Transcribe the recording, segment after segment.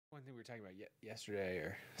one thing we were talking about yesterday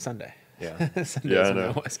or Sunday. Yeah. Sunday Yeah, is I when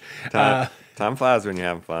know. that was. Time flies when you're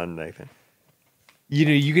having fun, Nathan.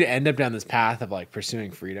 You could end up down this path of like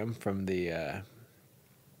pursuing freedom from the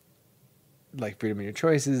like freedom in your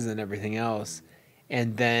choices and everything else,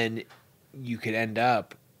 and then you could end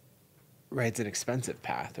up, right? It's an expensive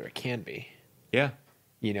path, or it can be. Yeah.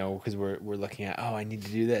 Because we're looking at, I need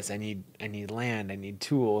to do this. I need land. I need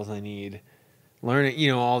tools. I need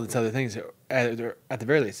learning. All these other things. At the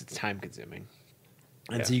very least, it's time consuming,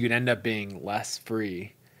 and so you could end up being less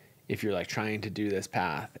free if you're like trying to do this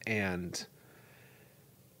path and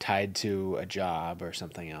tied to a job or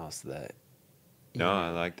something else that. No, I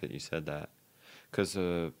like that you said that, because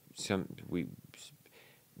this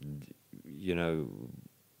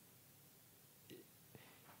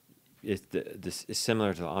is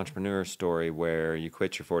similar to the entrepreneur story where you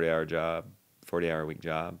quit your 40-hour week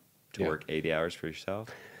job to work 80 hours for yourself.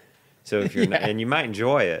 So if you're not, and you might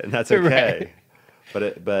enjoy it, and that's okay.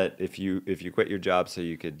 Right. But if you quit your job so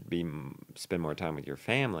you could spend more time with your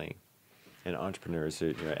family, and entrepreneurs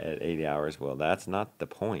at 80 hours, well, that's not the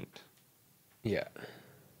point. Yeah.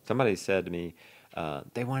 Somebody said to me,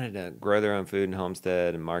 they wanted to grow their own food and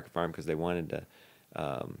homestead and market farm because they wanted to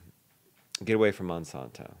get away from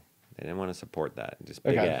Monsanto. They didn't want to support that, just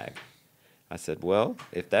big ag. I said, well,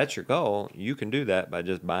 if that's your goal, you can do that by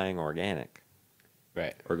just buying organic.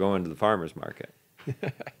 Right. Or going to the farmer's market.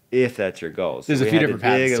 If that's your goal. So there's a few different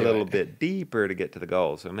paths. Dig a little bit deeper to get to the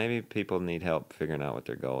goal. So maybe people need help figuring out what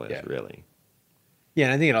their goal is, really. Yeah,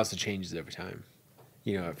 and I think it also changes over time.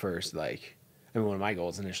 At first, one of my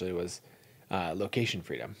goals initially was location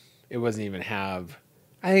freedom. It wasn't even I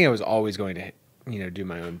think I was always going to, do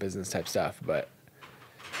my own business type stuff, but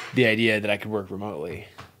the idea that I could work remotely,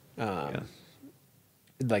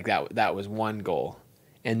 like that was one goal.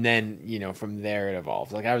 And then, from there it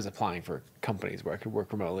evolved. Like I was applying for companies where I could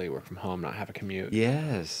work remotely, work from home, not have a commute.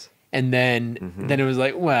 Yes. And then it was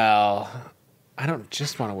like, well, I don't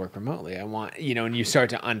just want to work remotely. I want, and you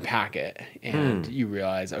start to unpack it and you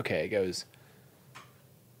realize, okay, it goes,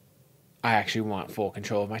 I actually want full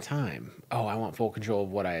control of my time. Oh, I want full control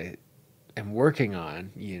of what I am working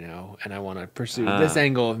on, and I want to pursue this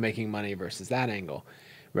angle of making money versus that angle.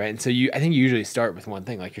 Right. And so I think you usually start with one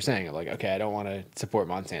thing, like you're saying, like, okay, I don't want to support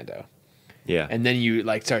Monsanto. Yeah. And then you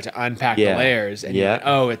like start to unpack the layers and you're like,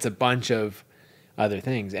 oh, it's a bunch of other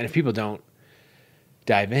things. And if people don't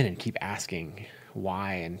dive in and keep asking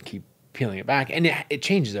why and keep peeling it back, and it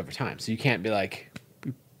changes over time. So you can't be like,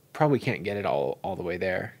 you probably can't get it all the way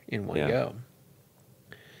there in one go.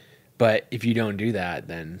 But if you don't do that,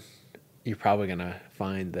 then you're probably going to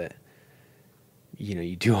find that,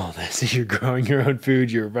 you do all this, you're growing your own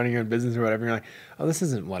food, you're running your own business or whatever. You're like, oh, this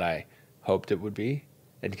isn't what I hoped it would be.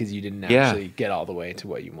 And because you didn't actually get all the way to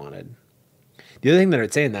what you wanted. The other thing that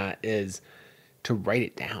I'd say in that is to write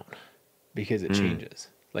it down, because it changes.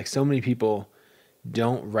 Like so many people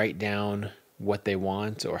don't write down what they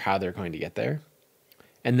want or how they're going to get there.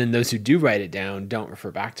 And then those who do write it down don't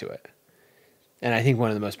refer back to it. And I think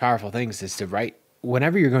one of the most powerful things is to write,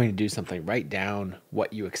 whenever you're going to do something, write down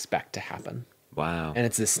what you expect to happen. Wow. And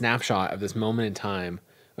it's a snapshot of this moment in time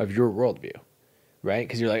of your worldview, right?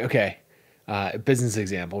 Because you're like, okay, business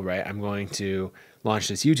example, right? I'm going to launch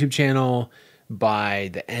this YouTube channel. By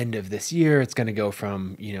the end of this year, it's going to go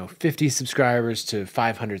from, 50 subscribers to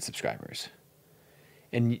 500 subscribers.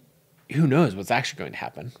 And who knows what's actually going to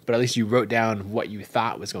happen, but at least you wrote down what you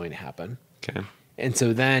thought was going to happen. Okay. And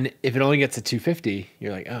so then if it only gets to 250,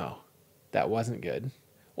 you're like, oh, that wasn't good.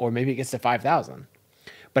 Or maybe it gets to 5,000.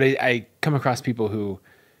 But I come across people who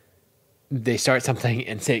they start something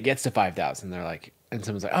and say it gets to 5,000. They're like, and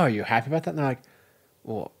someone's like, oh, are you happy about that? And they're like,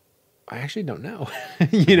 well, I actually don't know.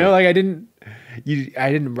 Like I didn't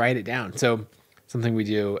write it down. So something we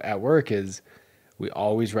do at work is we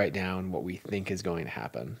always write down what we think is going to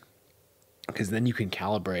happen, because then you can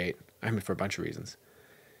calibrate. For a bunch of reasons,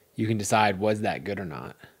 you can decide, was that good or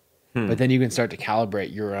not? But then you can start to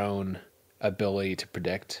calibrate your own ability to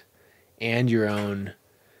predict and your own,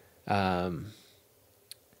 did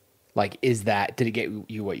it get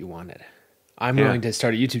you what you wanted? I'm going to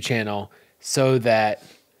start a YouTube channel so that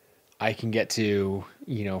I can get to,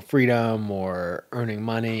 freedom or earning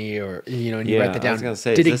money or, and you write that down. I was going to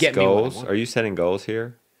say, did is it this get goals? Me what I Are you setting goals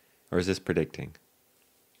here, or is this predicting?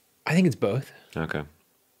 I think it's both. Okay.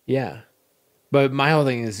 Yeah. But my whole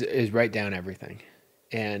thing is write down everything.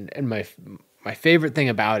 And my favorite thing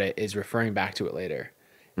about it is referring back to it later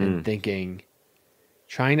and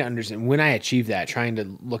trying to understand when I achieve that, trying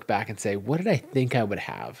to look back and say, what did I think I would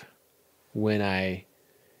have when I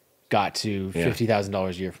got to $50,000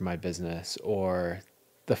 a year for my business, or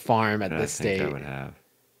the farm at this state? I would have.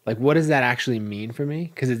 Like, what does that actually mean for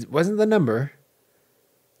me? Because it wasn't the number.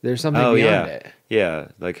 There's something beyond it. Yeah.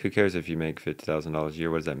 Like, who cares if you make $50,000 a year?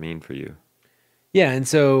 What does that mean for you? Yeah, and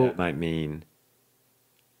so that might mean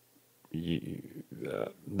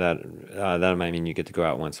that might mean you get to go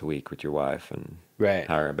out once a week with your wife and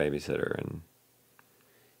hire a babysitter and.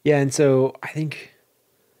 Yeah, and so I think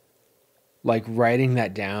like writing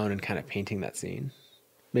that down and kind of painting that scene,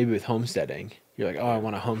 maybe with homesteading, you're like, oh, I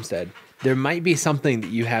want to homestead. There might be something that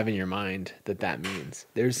you have in your mind that means.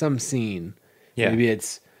 There's some scene. Yeah. Maybe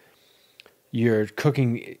it's you're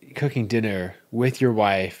cooking dinner with your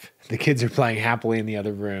wife. The kids are playing happily in the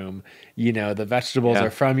other room. You know, the vegetables are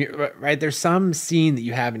from you, right? There's some scene that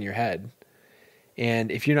you have in your head.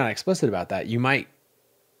 And if you're not explicit about that, you might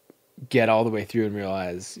get all the way through and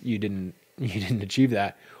realize you didn't achieve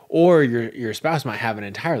that. Or your spouse might have an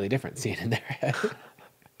entirely different scene in their head.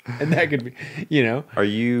 And that could be, you know. Are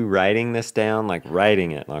you writing this down, like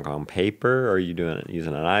writing it like on paper? Or are you doing it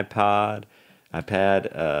using an iPad?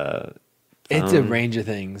 It's a range of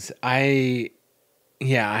things. I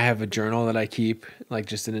have a journal that I keep, like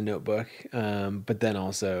just in a notebook. But then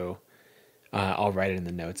also, I'll write it in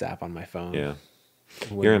the Notes app on my phone. Yeah.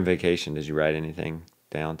 You're on vacation. Did you write anything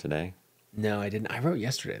down today? No, I didn't. I wrote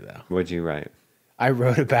yesterday though. What'd you write? I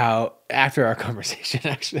wrote about, after our conversation,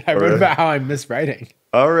 actually, I wrote about how I miss writing.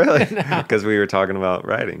 Oh, really? Because we were talking about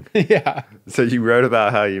writing. Yeah. So you wrote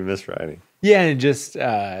about how you miss writing. Yeah, and just,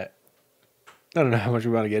 I don't know how much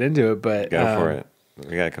we want to get into it, but... Go for it.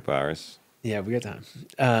 We got a couple hours. Yeah, we got time.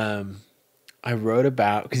 I wrote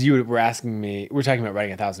about, because you were asking me, we're talking about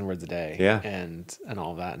writing 1,000 words a day. Yeah. And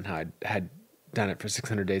all of that, and how I had done it for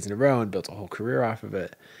 600 days in a row and built a whole career off of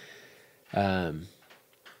it. I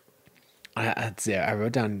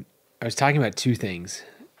wrote down, I was talking about two things.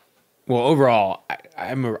 Well, overall,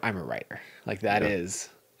 I'm a writer. Like that is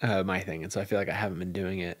my thing. And so I feel like I haven't been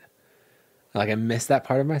doing it. Like I missed that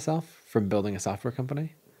part of myself from building a software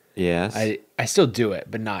company. Yes. I still do it,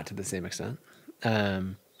 but not to the same extent.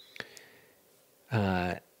 There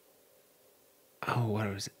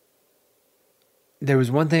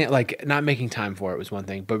was one thing, like not making time for it was one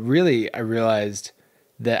thing, but really I realized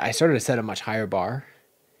that I started to set a much higher bar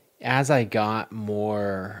as I got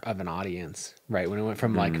more of an audience, right? When it went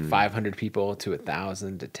from like 500 people to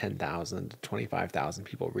 1,000 to 10,000 to 25,000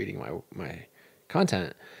 people reading my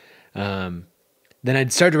content, then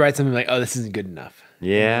I'd start to write something like, oh, this isn't good enough.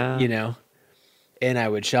 Yeah. You know? And I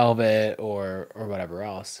would shelve it or whatever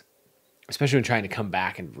else, especially when trying to come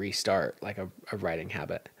back and restart like a writing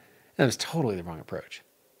habit. And that was totally the wrong approach.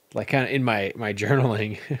 Like kind of in my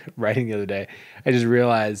journaling, writing the other day, I just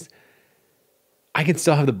realized I can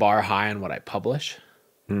still have the bar high on what I publish,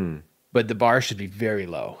 but the bar should be very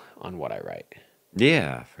low on what I write.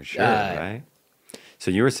 Yeah, for sure, right?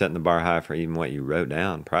 So you were setting the bar high for even what you wrote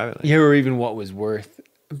down privately. Yeah, or even what was worth,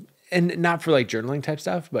 and not for like journaling type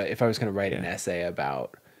stuff, but if I was going to write an essay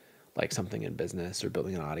about like something in business or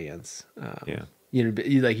building an audience, you know,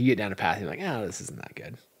 you get down a path, and you're like, oh, this isn't that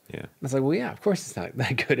good. Yeah. And it's like, well, yeah, of course it's not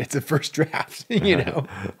that good. It's a first draft, you know?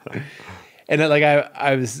 And like,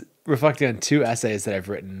 I was reflecting on two essays that I've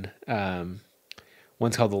written.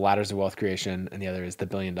 One's called The Ladders of Wealth Creation, and the other is The $1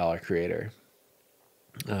 Billion Creator.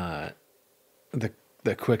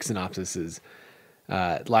 The quick synopsis is,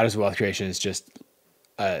 Ladders of Wealth Creation is just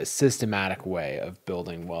a systematic way of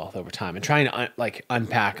building wealth over time and trying to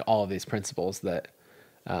unpack all of these principles that,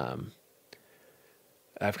 I've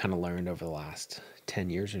kind of learned over the last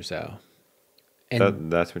 10 years or so.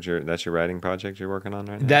 And that's your writing project you're working on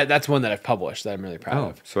right now? That's one that I've published that I'm really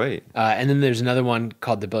proud of. Sweet. And then there's another one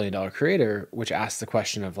called The $1 Billion Creator, which asks the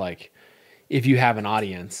question of like, if you have an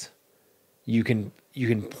audience, you can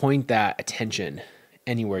point that attention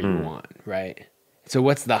anywhere you want, right? So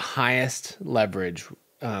what's the highest leverage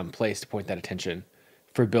place to point that attention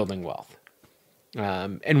for building wealth?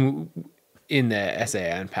 And in the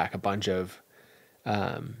essay, I unpack a bunch of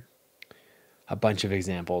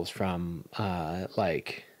examples from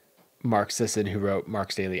like Mark Sisson, who wrote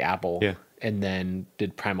Mark's Daily Apple, and then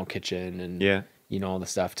did Primal Kitchen, and you know all the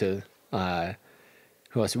stuff to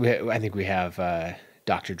who else? I think we have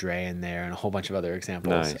Dr. Dre in there, and a whole bunch of other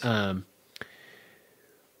examples. Nice.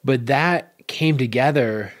 But that came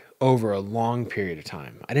together over a long period of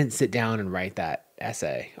time. I didn't sit down and write that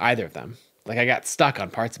essay, either of them. Like I got stuck on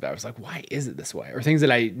parts of it. I was like, why is it this way? Or things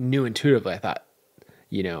that I knew intuitively. I thought,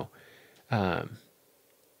 you know,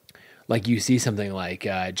 like you see something like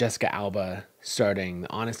Jessica Alba starting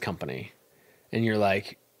The Honest Company, and you're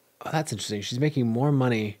like, oh, that's interesting. She's making more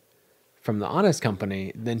money from The Honest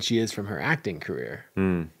Company than she is from her acting career.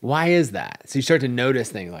 Why is that? So you start to notice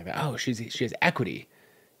things like that. Oh, she has equity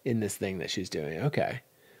in this thing that she's doing. Okay.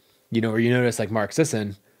 Or you notice like Mark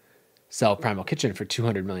Sisson sell Primal Kitchen for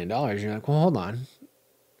 $200 million. You're like, well, hold on.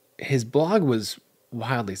 His blog was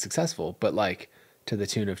wildly successful, but like to the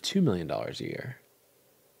tune of $2 million a year.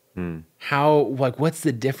 What's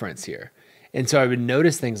the difference here? And so I would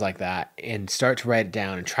notice things like that and start to write it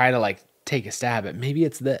down and try to like take a stab at maybe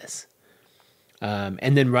it's this.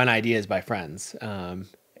 And then run ideas by friends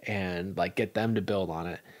and like get them to build on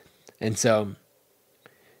it. And so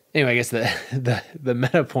anyway, I guess the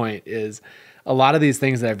meta point is a lot of these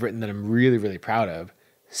things that I've written that I'm really, really proud of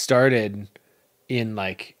started in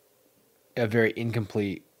like a very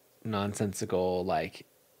incomplete, nonsensical, like,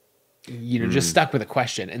 just stuck with a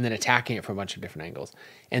question and then attacking it from a bunch of different angles.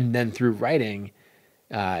 And then through writing,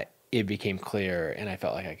 it became clear and I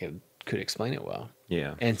felt like I could explain it well.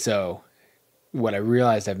 Yeah. And so what I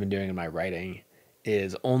realized I've been doing in my writing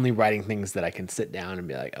is only writing things that I can sit down and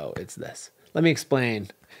be like, oh, it's this. Let me explain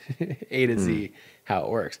A to Z how it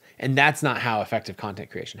works. And that's not how effective content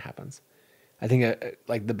creation happens. I think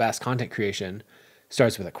like the best content creation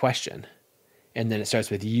starts with a question. And then it starts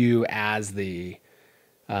with you as the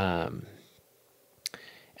one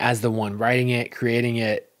writing it, creating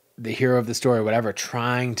it, the hero of the story, whatever,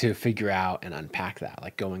 trying to figure out and unpack that,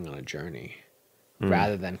 like going on a journey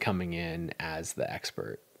rather than coming in as the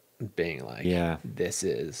expert being like, this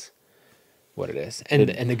is what it is. And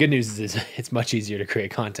the good news is it's much easier to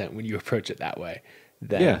create content when you approach it that way.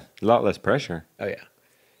 A lot less pressure. Oh yeah.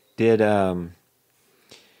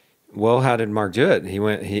 How did Mark do it? He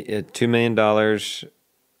had $2 million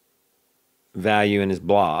value in his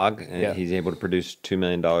blog, and he's able to produce $2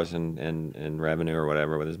 million in revenue or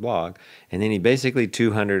whatever with his blog, and then he basically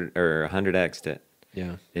 200 or 100x'd it.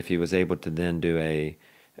 Yeah. If he was able to then do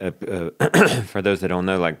for those that don't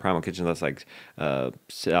know, like Primal Kitchen, that's like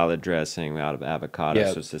salad dressing out of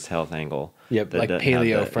avocados, so it's this health angle. Yep, like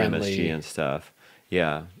paleo friendly MSG and stuff.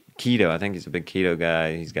 Yeah. Keto, I think he's a big keto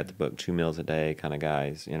guy. He's got the book 2 Meals a Day kind of guy.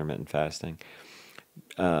 He's intermittent fasting.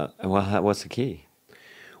 What's the key?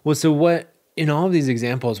 Well, so what in all of these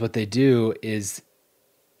examples, what they do is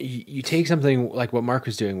you take something like what Mark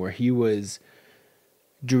was doing, where he was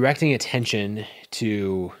directing attention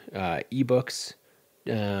to ebooks,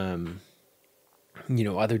 other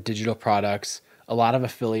digital products, a lot of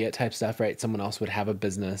affiliate type stuff, right? Someone else would have a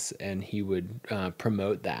business and he would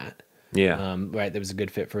promote that. Yeah. Right. That was a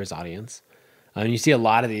good fit for his audience. And you see a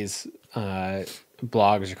lot of these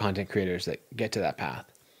bloggers or content creators that get to that path.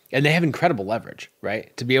 And they have incredible leverage,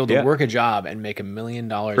 right? To be able to work a job and make $1 million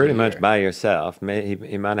pretty much by yourself.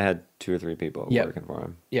 He might have had 2 or 3 people working for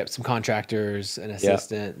him. Yep, some contractors, an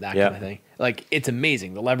assistant, that kind of thing. Like, it's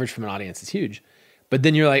amazing. The leverage from an audience is huge. But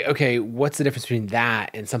then you're like, okay, what's the difference between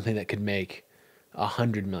that and something that could make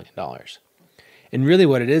 $100 million? And really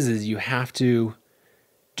what it is you have to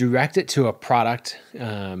direct it to a product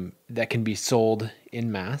that can be sold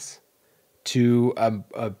in mass to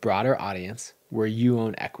a broader audience where you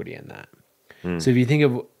own equity in that. So if you think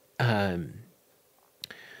of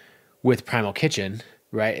with Primal Kitchen,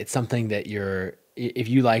 right? It's something that if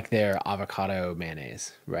you like their avocado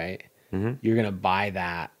mayonnaise, right? You're going to buy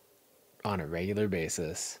that on a regular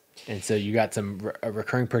basis. And so you got some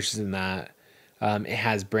recurring purchases in that. It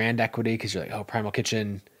has brand equity because you're like, oh, Primal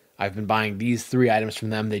Kitchen, I've been buying these 3 items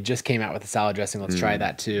from them. They just came out with a salad dressing. Let's try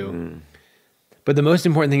that too. But the most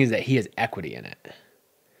important thing is that he has equity in it.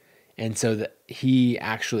 And so that he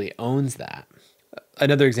actually owns that.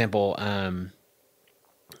 Another example, the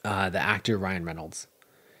actor Ryan Reynolds.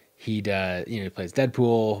 He does, he plays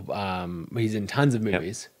Deadpool. He's in tons of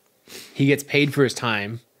movies. He gets paid for his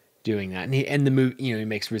time doing that, and the movie, he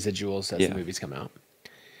makes residuals as the movies come out.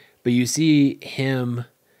 But you see him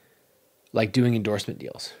like doing endorsement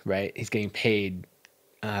deals, right? He's getting paid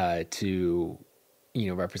to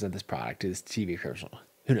represent this product to this TV commercial.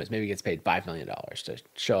 Who knows? Maybe he gets paid $5 million to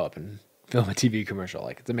show up and film a TV commercial.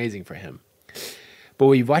 Like, it's amazing for him. But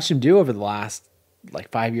what you've watched him do over the last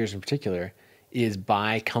 5 years in particular is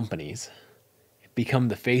buy companies, become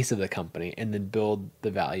the face of the company, and then build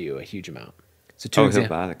the value a huge amount. So he'll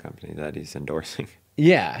buy the company that he's endorsing.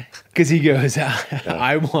 Yeah, because he goes,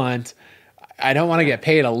 I don't want to get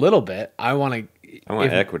paid a little bit. I want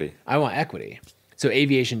equity. I want equity. So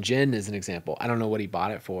Aviation Gin is an example. I don't know what he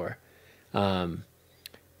bought it for.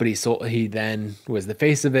 But he then was the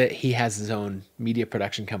face of it. He has his own media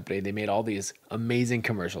production company. They made all these amazing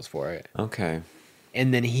commercials for it. Okay.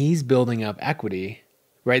 And then he's building up equity,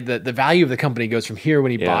 right? The value of the company goes from here when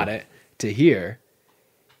he bought it to here.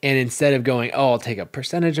 And instead of going, oh, I'll take a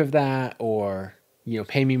percentage of that or,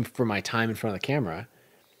 pay me for my time in front of the camera,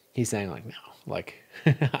 he's saying no,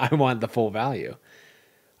 I want the full value.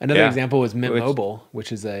 Another example was Mint Mobile,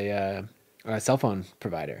 which is a cell phone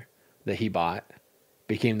provider. that he bought,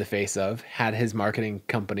 became the face of, had his marketing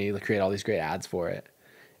company create all these great ads for it,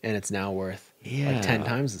 and it's now worth like 10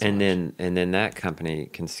 times as much. And then that company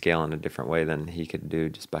can scale in a different way than he could do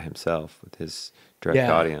just by himself with his direct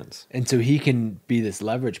audience. And so he can be this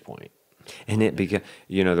leverage point. And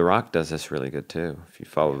The Rock does this really good too. If you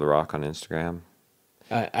follow The Rock on Instagram,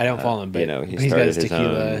 I don't follow him, but he started his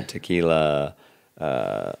own tequila,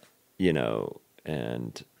 and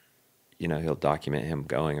he'll document him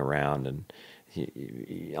going around and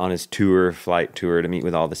he on his flight tour to meet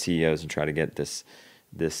with all the CEOs and try to get this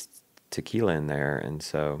tequila in there. And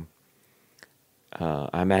so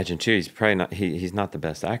I imagine too, he's probably not he's not the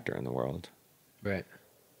best actor in the world, right?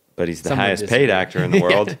 But he's the highest paid actor in the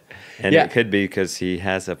world, and it could be because he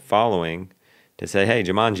has a following to say, "Hey,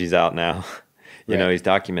 Jumanji's out now." He's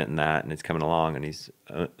documenting that, and it's coming along, and he's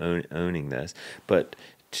owning this. But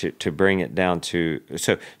to bring it down to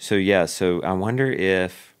so I wonder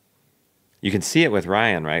if you can see it with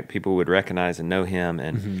Ryan, right? People would recognize and know him,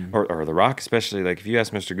 and or The Rock, especially. Like if you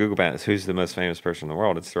ask Mr. Google Pants, who's the most famous person in the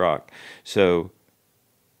world, it's The Rock. So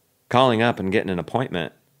calling up and getting an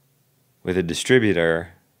appointment with a distributor,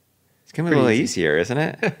 it's gonna be a little easier, isn't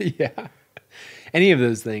it? Yeah. Any of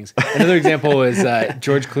those things. Another example is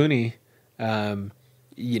George Clooney.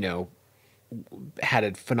 Had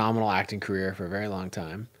a phenomenal acting career for a very long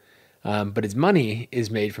time. But his money is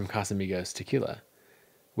made from Casamigos tequila,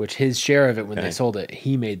 which his share of it when they sold it,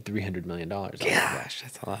 he made $300 million. Gosh,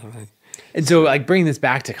 that's a lot of money. And so like bringing this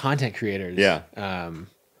back to content creators,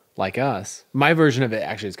 like us, my version of it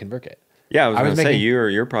actually is ConvertKit. Yeah, I was going to say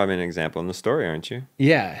you're probably an example in the story, aren't you?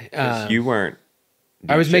 Yeah. You weren't.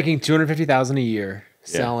 I was making $250,000 a year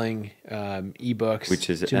selling ebooks, which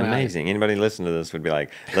is amazing. Anybody listening to this would be like,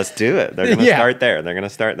 "Let's do it." They're going to start there. They're going to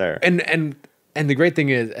start there. And the great thing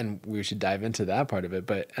is, and we should dive into that part of it,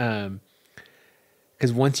 but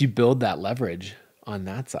because once you build that leverage on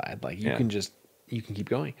that side, like you can keep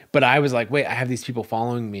going. But I was like, wait, I have these people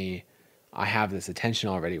following me. I have this attention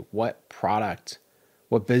already. What product,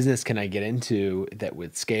 what business can I get into that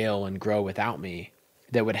would scale and grow without me?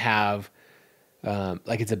 That would have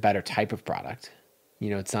it's a better type of product.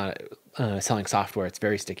 It's not selling software. It's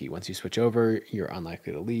very sticky. Once you switch over, you're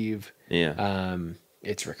unlikely to leave. Yeah.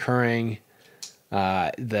 It's recurring.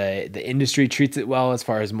 The industry treats it well as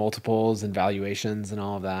far as multiples and valuations and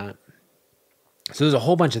all of that. So there's a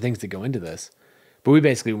whole bunch of things that go into this. But we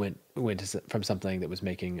basically went from something that was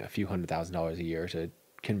making a few $100,000 a year to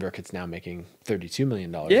ConvertKit's now making $32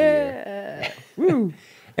 million a year. Woo!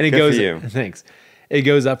 And it goes. Thanks. It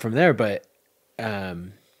goes up from there, but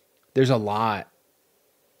there's a lot.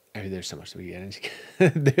 I mean, there's so much that we get into.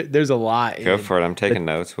 There's a lot. Go for it. I'm taking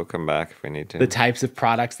notes. We'll come back if we need to. The types of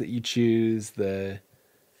products that you choose.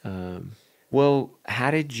 Well,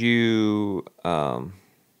 how did you?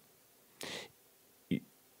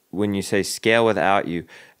 When you say scale without you,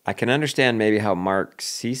 I can understand maybe how Mark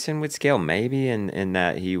Season would scale, maybe in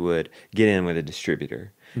that he would get in with a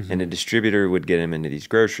distributor, and a distributor would get him into these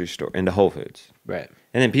grocery stores, into Whole Foods, right?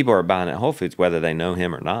 And then people are buying at Whole Foods whether they know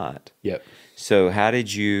him or not. Yep. So how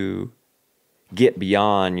did you get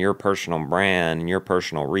beyond your personal brand and your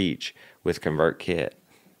personal reach with ConvertKit?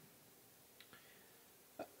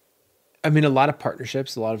 I mean, a lot of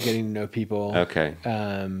partnerships, a lot of getting to know people. Okay.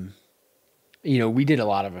 We did a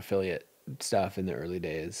lot of affiliate stuff in the early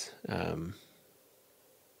days.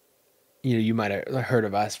 You might have heard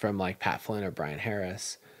of us from like Pat Flynn or Brian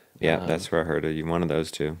Harris. Yeah, that's where I heard of you. One of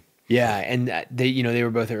those two. Yeah, and they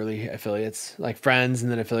were both early affiliates, like friends,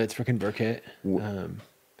 and then affiliates for ConvertKit.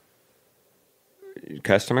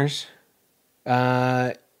 Customers?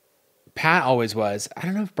 Pat always was. I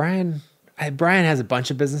don't know if Brian has a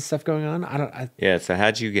bunch of business stuff going on. Yeah. So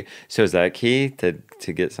how'd you get? So is that key to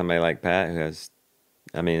get somebody like Pat who has?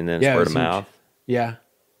 I mean, and then it's word of mouth. Yeah.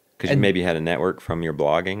 Because you maybe had a network from your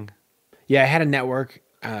blogging. Yeah, I had a network.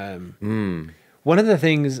 One of the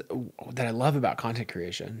things that I love about content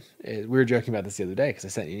creation is, we were joking about this the other day because I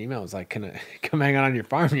sent you an email. I was like, "Can I come hang out on your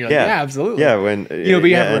farm?" And you're like, "Yeah, absolutely." Yeah,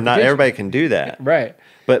 but not everybody can do that, right?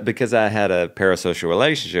 But because I had a parasocial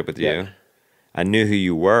relationship with you, I knew who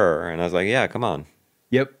you were, and I was like, "Yeah, come on."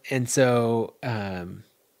 Yep. And so,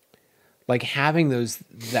 like having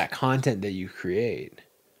that content that you create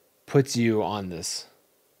puts you on this.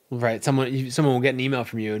 Right. Someone will get an email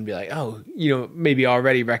from you and be like, oh, maybe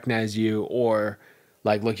already recognize you or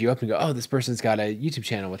like look you up and go, oh, this person's got a YouTube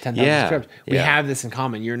channel with 10,000 subscribers. We have this in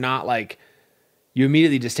common. You're not like, you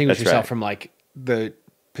immediately distinguish yourself from like the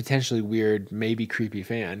potentially weird, maybe creepy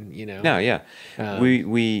fan, No, yeah.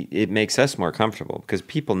 It makes us more comfortable because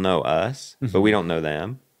people know us, but we don't know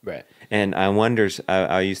them. Right. And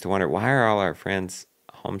I used to wonder, why are all our friends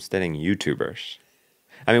homesteading YouTubers.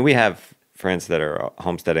 I mean, we have friends that are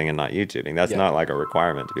homesteading and not YouTubing. That's not like a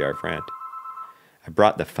requirement to be our friend. I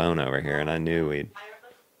brought the phone over here, and I knew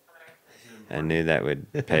that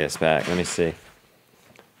would pay us back. Let me see.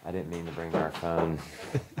 I didn't mean to bring our phone.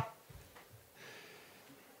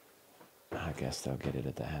 I guess they'll get it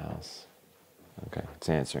at the house. Okay, it's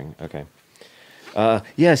answering. Okay.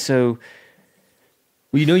 Yeah. So.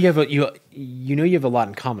 Well, you know you have a lot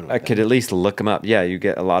in common with I could at least look them up. Yeah, you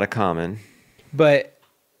get a lot of common. But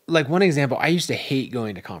like one example, I used to hate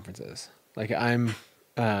going to conferences. Like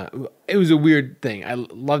it was a weird thing. I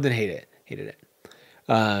loved and hated it.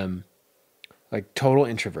 Like total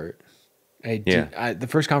introvert. The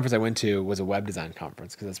first conference I went to was a web design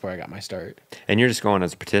conference because that's where I got my start. And you're just going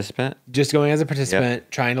as a participant? Just going as a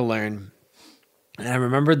participant, trying to learn. And I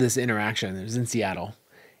remember this interaction. It was in Seattle,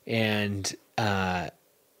 and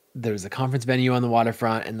there was a conference venue on the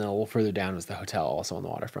waterfront, and then a little further down was the hotel, also on the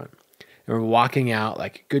waterfront. And we're walking out,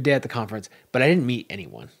 like, good day at the conference, but I didn't meet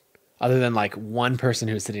anyone other than like one person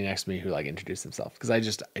who was sitting next to me who like introduced himself because I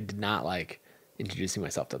did not like introducing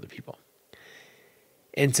myself to other people.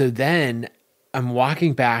 And so then I'm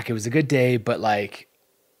walking back. It was a good day, but like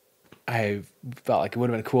I felt like it would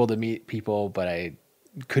have been cool to meet people, but I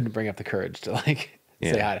couldn't bring up the courage to like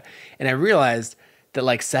say hi. And I realized that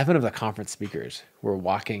like 7 of the conference speakers were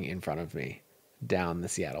walking in front of me down the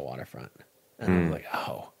Seattle waterfront. And I was like,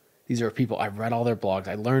 oh, these are people. I've read all their blogs.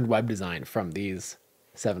 I learned web design from these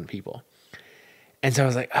 7 people. And so I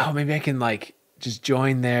was like, oh, maybe I can like just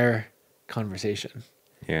join their conversation.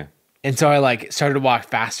 Yeah. And so I like started to walk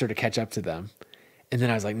faster to catch up to them. And then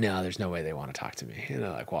I was like, no, there's no way they want to talk to me. And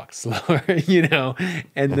I like walked slower, you know?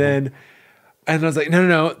 And then, and I was like,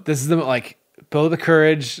 no, this is the like, build the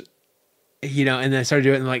courage, you know? And then I started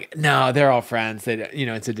doing it and like, no, they're all friends. They, you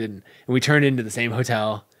know, and so it didn't. And we turned into the same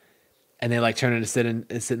hotel and they like turned into sit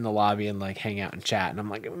in the lobby and like hang out and chat. And I'm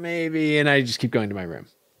like, maybe. And I just keep going to my room.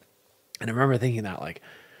 And I remember thinking that like,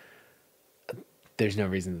 there's no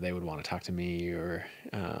reason that they would want to talk to me or,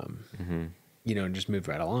 you know, and just moved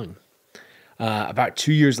right along. About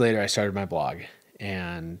 2 years later, I started my blog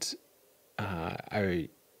and I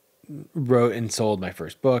wrote and sold my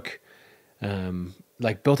first book.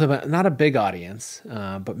 Like built up not a big audience,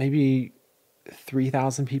 but maybe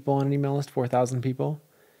 3,000 people on an email list, 4,000 people.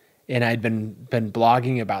 And I'd been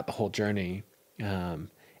blogging about the whole journey. And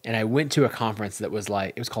I went to a conference that was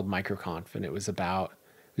like, it was called MicroConf, and it was a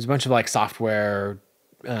bunch of like software,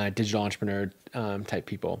 digital entrepreneur type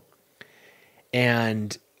people.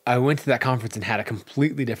 And I went to that conference and had a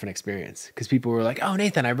completely different experience because people were like, oh,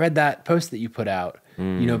 Nathan, I read that post that you put out,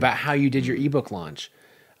 you know, about how you did your ebook launch.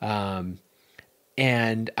 And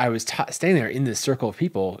I was staying there in this circle of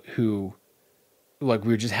people who like, we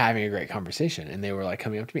were just having a great conversation and they were like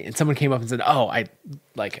coming up to me and someone came up and said, oh,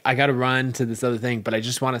 I got to run to this other thing, but I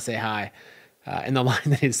just want to say hi. And the line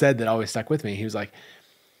that he said that always stuck with me, he was like,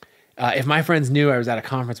 if my friends knew I was at a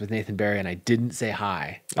conference with Nathan Barry and I didn't say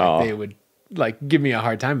hi, like, they would like give me a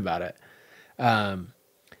hard time about it. And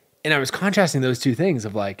I was contrasting those two things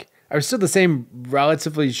of like, I was still the same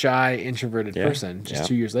relatively shy, introverted person just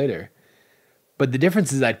 2 years later. But the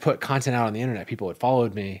difference is I'd put content out on the internet. People had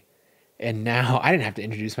followed me. And now I didn't have to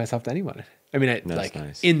introduce myself to anyone. I mean,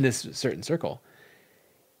 in this certain circle.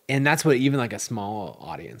 And that's what even like a small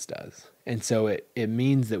audience does. And so it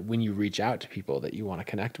means that when you reach out to people that you want to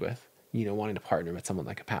connect with, you know, wanting to partner with someone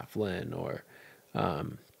like a Pat Flynn or,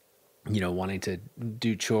 you know, wanting to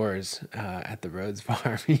do chores at the Rhodes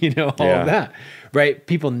farm, you know, all of that, right?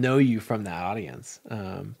 People know you from that audience.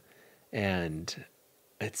 And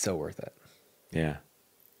it's so worth it. Yeah.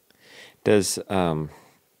 Does, I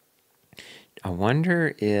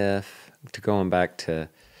wonder if, going back to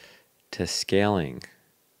scaling.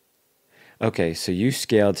 Okay, so you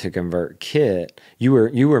scaled to ConvertKit. You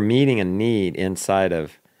were meeting a need inside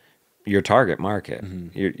of your target market.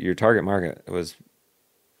 Mm-hmm. Your target market was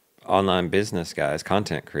online business guys,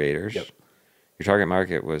 content creators. Yep. Your target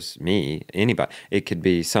market was me, anybody. It could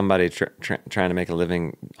be somebody trying to make a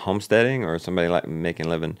living homesteading or somebody like making a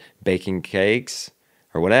living baking cakes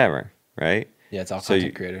or whatever, right? Yeah, it's all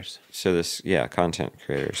content creators. So content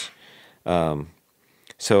creators.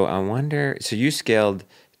 So I wonder, so you scaled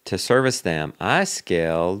to service them. I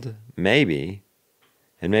scaled maybe,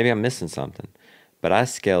 and maybe I'm missing something, but I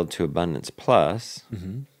scaled to Abundance Plus,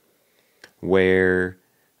 where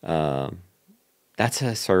that's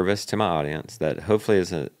a service to my audience that hopefully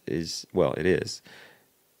it is.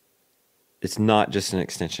 It's not just an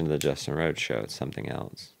extension of the Justin Rhodes Show. It's something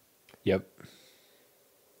else. Yep.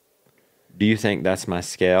 Do you think that's my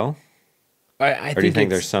scale? I or do you think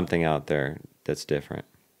there's something out there that's different?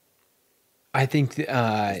 I think Is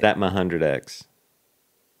that my 100x?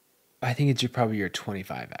 I think it's probably your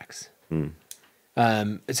 25x. Mm.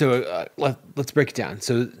 So let's break it down.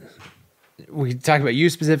 So we can talk about you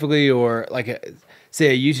specifically, or like say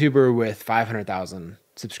a YouTuber with 500,000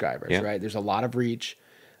 subscribers, right? There's a lot of reach.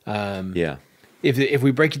 Yeah. If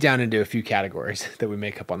we break it down into a few categories that we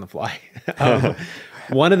make up on the fly,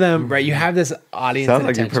 one of them, right? You have this audience. Sounds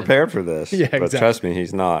like you're prepared for this. Yeah, but exactly. Trust me,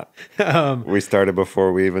 he's not. We started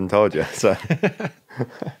before we even told you. So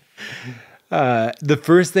the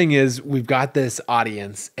first thing is we've got this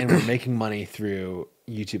audience and we're making money through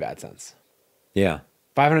YouTube AdSense. yeah.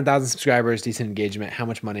 500,000 subscribers, decent engagement. How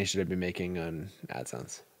much money should I be making on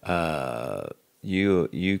AdSense?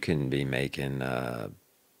 You can be making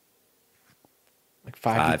Like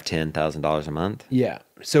 $10,000 a month. Yeah.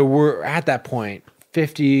 So we're at that point.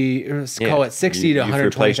 50, let's call it 60 to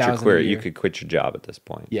 120,000 a year. You could quit your job at this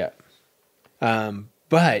point. Yeah.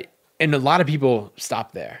 But a lot of people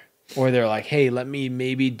stop there, or they're like, hey, let me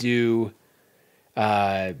maybe do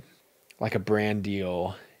like a brand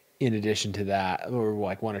deal in addition to that, or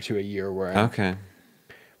like 1 or 2 a year. Okay.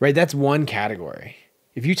 Right. That's one category.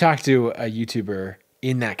 If you talk to a YouTuber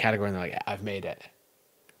in that category and they're like, I've made it,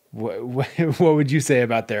 what would you say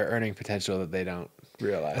about their earning potential that they don't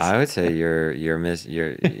realize? I would say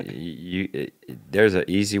there's an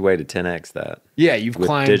easy way to 10x that. Yeah, you've with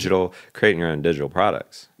climbed creating your own digital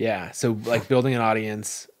products. Yeah, so like building an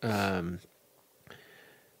audience in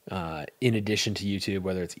addition to YouTube,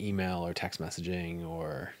 whether it's email or text messaging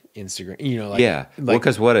or Instagram,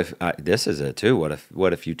 because what if this is it too? What if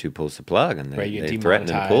YouTube pulls the plug and they threaten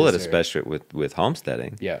to pull it, especially with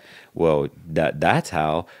homesteading? Yeah. Well, that's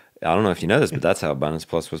how, I don't know if you know this, but that's how Abundance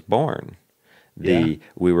Plus was born. We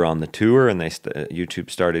were on the tour and YouTube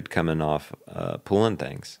started coming off pulling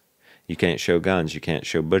things. You can't show guns, you can't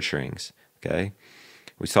show butcherings. Okay,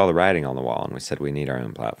 we saw the writing on the wall and we said we need our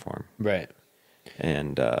own platform. Right.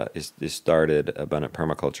 And it started Abundant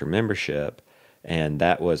Permaculture membership. And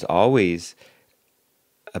that was always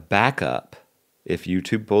a backup. If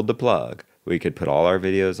YouTube pulled the plug, we could put all our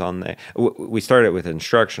videos on there. We started with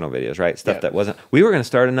instructional videos, right? Stuff that wasn't. We were going to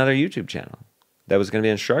start another YouTube channel that was going to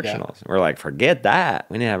be instructionals. Yeah. We're like, forget that.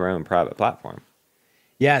 We need to have our own private platform.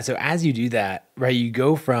 Yeah. So as you do that, right, you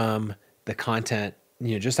go from the content,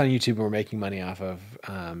 just on YouTube, we're making money off of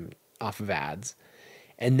ads,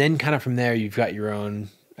 and then kind of from there, you've got your own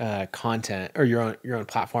content or your own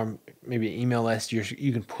platform, maybe an email list.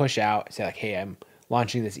 You can push out, say like, hey, I'm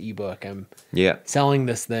launching this ebook, I'm selling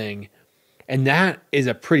this thing, and that is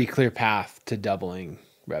a pretty clear path to doubling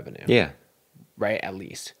revenue. Yeah, right, at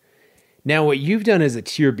least. Now, what you've done is a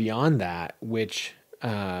tier beyond that, which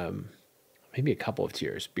maybe a couple of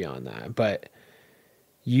tiers beyond that, but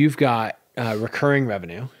you've got recurring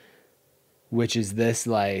revenue, which is this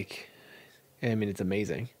it's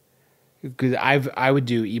amazing. Because I would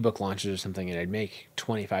do ebook launches or something, and I'd make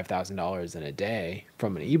 $25,000 in a day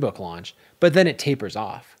from an ebook launch, but then it tapers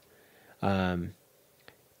off. And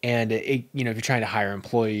if you're trying to hire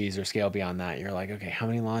employees or scale beyond that, you're like, okay, how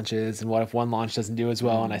many launches? And what if one launch doesn't do as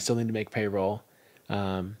well, and I still need to make payroll?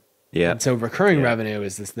 And so recurring revenue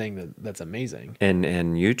is this thing that's amazing. And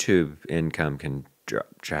YouTube income can drop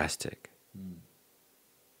drastic.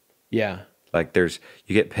 Yeah, like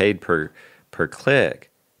you get paid per click.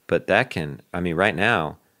 But that can, right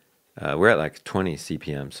now, we're at like 20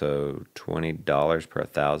 CPM, so $20 per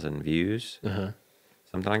 1,000 views,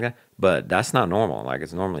 something like that. But that's not normal. Like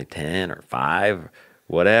it's normally 10 or 5, or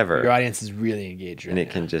whatever. Your audience is really engaged right now. And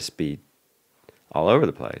it can just be all over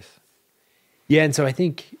the place. Yeah, and so I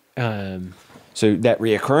think... so that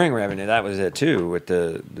reoccurring revenue, that was it too with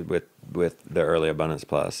the early Abundance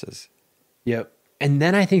Pluses. Yep. And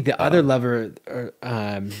then I think the other lever...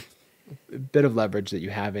 bit of leverage that you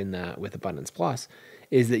have in that with Abundance Plus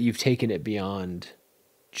is that you've taken it beyond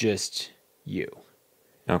just you.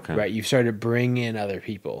 Okay. Right? You've started to bring in other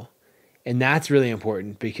people. And that's really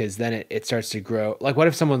important because then it starts to grow. Like, what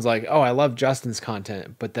if someone's like, oh, I love Justin's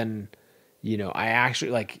content, but then, I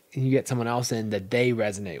actually you get someone else in that they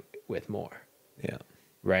resonate with more. Yeah.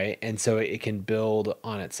 Right? And so it can build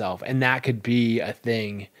on itself. And that could be a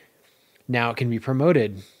thing. Now it can be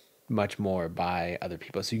promoted much more by other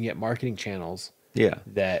people, so you can get marketing channels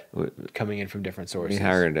that coming in from different sources. We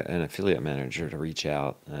hired an affiliate manager to reach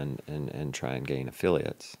out and try and gain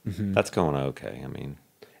affiliates. That's going okay.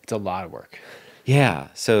 It's a lot of work. Yeah.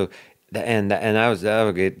 So I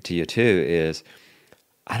would get to you too is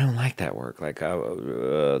I don't like that work. Like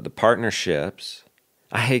the partnerships,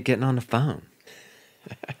 I hate getting on the phone.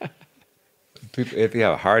 If you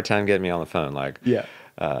have a hard time getting me on the phone,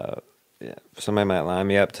 somebody might line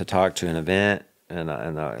me up to talk to an event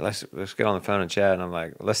let's get on the phone and chat. And I'm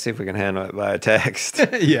like, let's see if we can handle it by a text.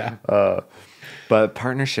 Yeah. But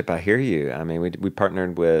partnership, I hear you. I mean, we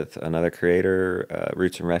partnered with another creator,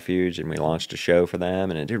 Roots and Refuge, and we launched a show for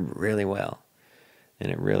them, and it did really well,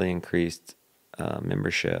 and it really increased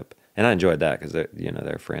membership. And I enjoyed that because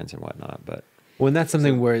they're friends and whatnot. But and that's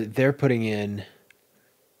something where they're putting in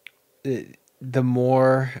the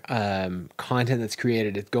more content that's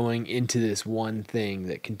created, it's going into this one thing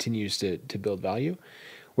that continues to build value.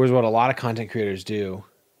 Whereas what a lot of content creators do,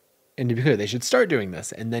 and to be clear, they should start doing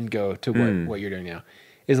this and then go to what you're doing now,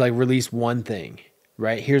 is like release one thing,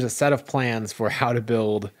 right? Here's a set of plans for how to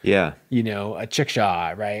build, a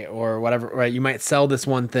chickshaw, right? Or whatever, right? You might sell this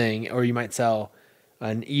one thing, or you might sell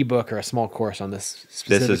an ebook or a small course on this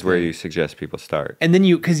specific this is where thing. you suggest people start. And then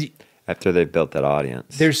because after they've built that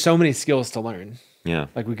audience, there's so many skills to learn. Yeah.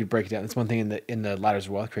 Like we could break it down. That's one thing in the Ladders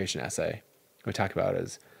of Wealth Creation essay we talk about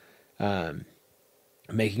is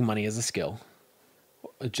making money is a skill,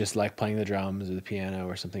 just like playing the drums or the piano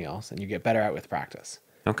or something else, and you get better at it with practice.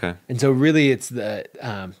 Okay. And so really it's this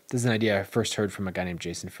is an idea I first heard from a guy named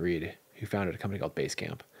Jason Fareed, who founded a company called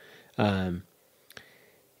Basecamp.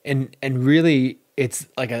 And really it's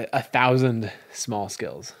like 1,000 small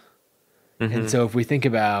skills. Mm-hmm. And so if we think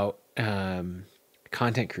about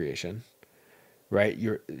content creation, right?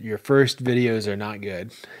 Your first videos are not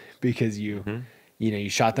good because you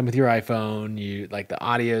shot them with your iPhone, the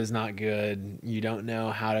audio is not good, you don't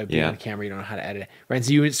know how to be on camera, you don't know how to edit it, right? And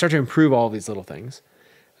so you start to improve all of these little things.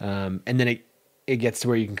 And then it gets to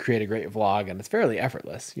where you can create a great vlog and it's fairly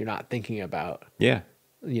effortless. You're not thinking about a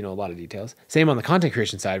lot of details. Same on the content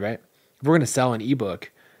creation side, right? If we're going to sell an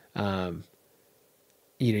ebook,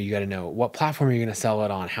 you got to know what platform you're going to sell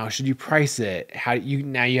it on. How should you price it?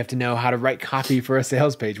 Now you have to know how to write copy for a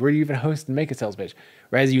sales page. Where do you even host and make a sales page?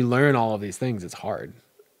 Right? As you learn all of these things, it's hard.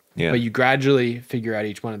 Yeah. But you gradually figure out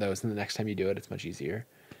each one of those, and the next time you do it, it's much easier.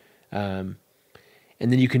 And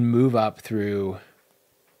then you can move up through.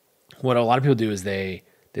 What a lot of people do is they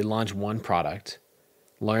launch one product,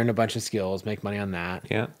 learn a bunch of skills, make money on that.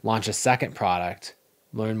 Yeah. Launch a second product,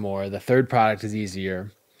 learn more. The third product is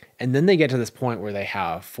easier. And then they get to this point where they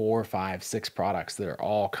have 4, 5, 6 products that are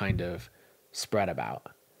all kind of spread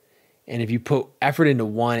about. And if you put effort into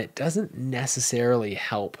one, it doesn't necessarily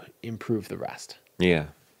help improve the rest. Yeah.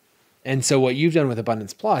 And so what you've done with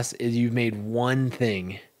Abundance Plus is you've made one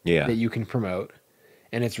thing that you can promote,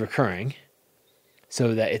 and it's recurring,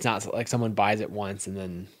 so that it's not like someone buys it once and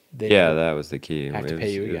then they that was the key. Have to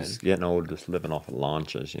pay you again. It was getting old, just living off of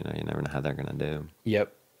launches. You never know how they're going to do.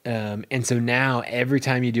 Yep. And so now every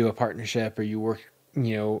time you do a partnership or you work,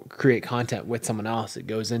 create content with someone else, it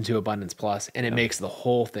goes into Abundance Plus and it makes the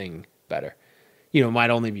whole thing better. It might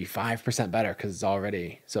only be 5% better because it's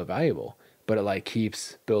already so valuable, but it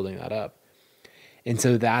keeps building that up. And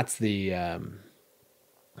so that's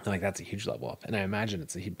that's a huge level up. And I imagine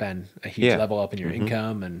it's been a huge level up in your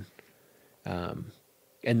income and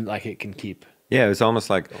it can keep. Yeah. It was almost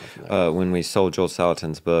like when we sold Joel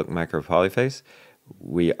Salatin's book, Micro Polyface,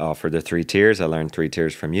 we offered the 3 tiers. I learned 3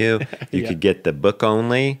 tiers from you. You could get the book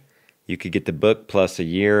only. You could get the book plus a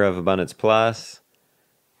year of Abundance Plus.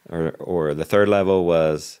 Or the third level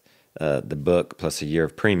was the book plus a year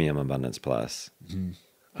of premium Abundance Plus. Mm-hmm.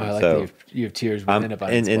 I like that you have tiers within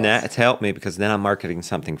Abundance Plus. And that's helped me because then I'm marketing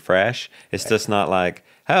something fresh. It's just not like,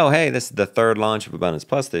 oh, hey, this is the third launch of Abundance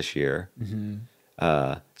Plus this year.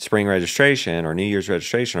 Mm-hmm. Spring registration or New Year's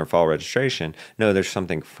registration or fall registration. No, there's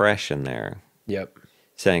something fresh in there. Yep.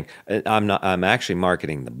 Saying I'm actually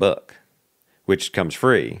marketing the book, which comes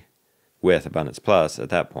free with Abundance Plus at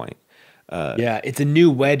that point. It's a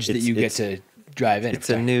new wedge that you get to drive in.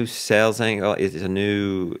 It's a new sales angle.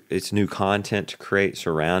 It's new content to create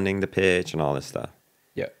surrounding the pitch and all this stuff.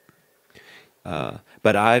 Yep.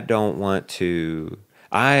 But I don't want to.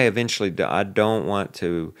 I don't want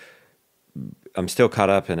to. I'm still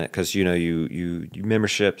caught up in it because you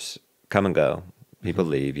memberships come and go. People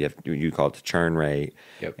leave. You call it the churn rate.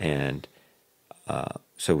 Yep. And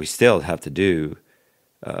so we still have to do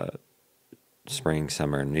spring,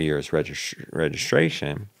 summer, New Year's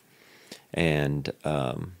registration. And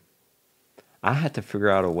I had to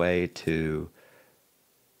figure out a way to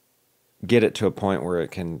get it to a point where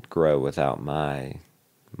it can grow without my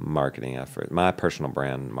marketing effort, my personal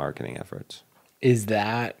brand marketing efforts. Is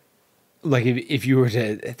that, if you were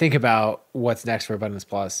to think about what's next for Abundance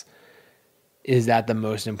Plus, is that the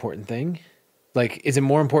most important thing? Is it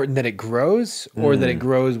more important that it grows or that it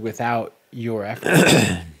grows without your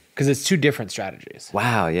effort? Because it's 2 different strategies.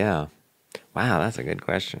 Wow, yeah. Wow, that's a good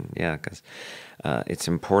question. Yeah, because it's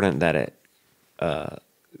important that it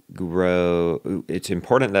grow. It's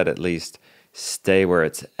important that at least stay where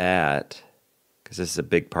it's at, because this is a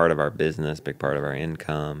big part of our business, big part of our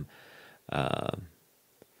income.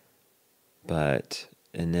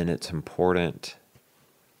 And then it's important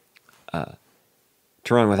to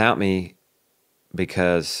run without me,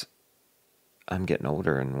 because I'm getting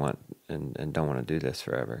older and don't want to do this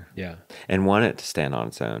forever. Yeah. And want it to stand on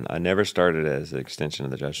its own. I never started as an extension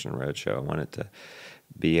of the Justin Road Show. I want it to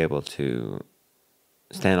be able to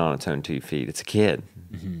stand on its own 2 feet. It's a kid.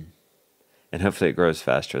 Mm-hmm. And hopefully it grows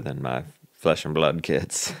faster than my flesh and blood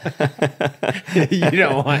kids. You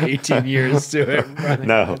don't want 18 years to it.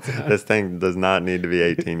 No, this thing does not need to be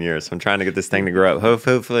 18 years. So I'm trying to get this thing to grow up.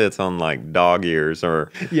 Hopefully it's on like dog years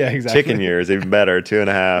or chicken years, even better,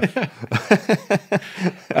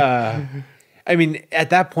 2.5. I mean, at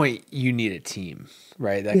that point, you need a team,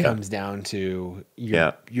 right? That comes down to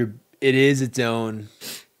it is its own.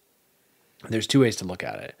 There's 2 ways to look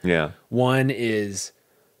at it. Yeah. One is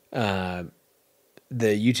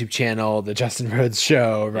the YouTube channel, the Justin Rhodes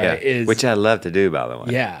Show, right? Yeah. Which I love to do, by the way.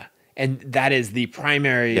 Yeah. And that is the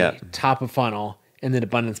primary top of funnel. And then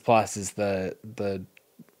Abundance Plus is the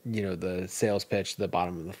sales pitch, the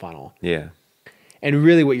bottom of the funnel. Yeah. And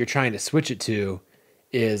really what you're trying to switch it to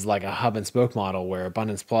is like a hub and spoke model, where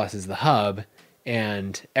Abundance Plus is the hub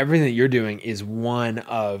and everything that you're doing is one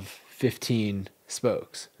of 15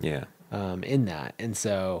 spokes. Yeah. In that. And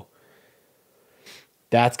so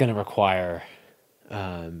that's going to require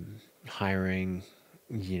hiring,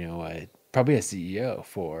 probably a CEO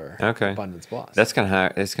for Abundance Plus. It's going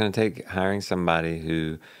to take hiring somebody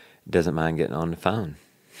who doesn't mind getting on the phone.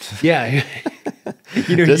 Yeah.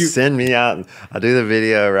 Send me out and I'll do the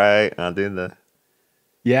video, right? I'll do the...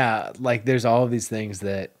 Yeah, like there's all of these things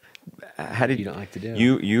that you don't like to do.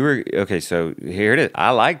 You were okay. So here it is.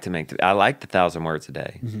 I like the 1,000 words a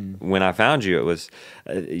day. Mm-hmm. When I found you, it was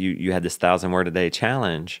you had this 1,000 word a day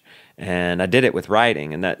challenge, and I did it with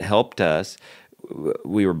writing, and that helped us.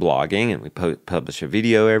 We were blogging, and we published a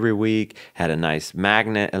video every week. Had a nice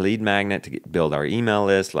a lead magnet to build our email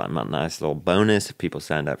list. A nice little bonus if people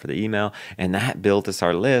signed up for the email, and that built us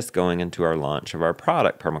our list going into our launch of our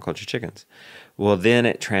product, Permaculture Chickens. Well, then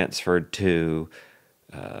it transferred to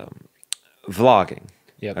vlogging.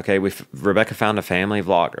 Yep. Okay, Rebecca found a family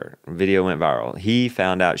vlogger. Video went viral. He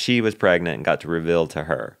found out she was pregnant and got to reveal to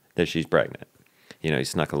her that she's pregnant. He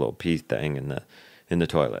snuck a little pee thing in the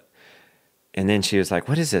toilet. And then she was like,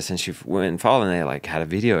 "What is this?" And she went and followed, and they like had a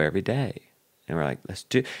video every day. And we're like, "Let's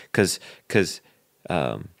do," because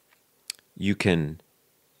you can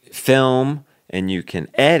film and you can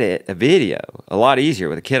edit a video a lot easier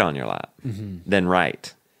with a kid on your lap than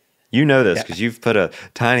write. You know this because you've put a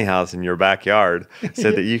tiny house in your backyard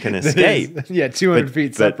so that you can escape. 200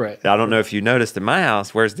 feet separate. I don't know if you noticed in my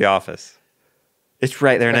house, where's the office? It's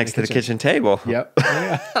right there next to the kitchen table. Yep.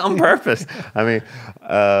 On purpose. I mean,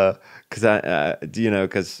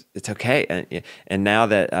 because it's okay. And now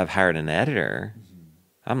that I've hired an editor,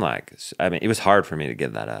 I'm like, it was hard for me to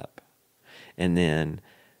give that up. And then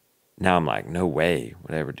now I'm like, no way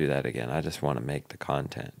would I ever do that again. I just want to make the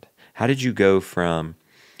content. How did you go from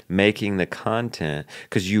making the content,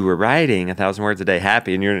 because you were writing 1,000 words a day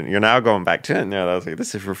happy, and you're now going back to it, and I was like,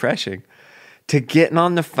 this is refreshing, to getting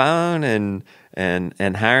on the phone and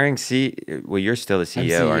hiring well, you're still the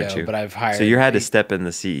CEO, aren't you? But I've hired. So you had to step in the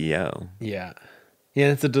CEO. Yeah.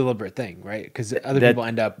 Yeah, it's a deliberate thing, right? Because other people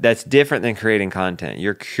end up. That's different than creating content.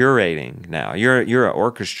 You're curating now. You're an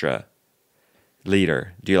orchestra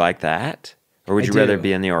leader. Do you like that, or would you rather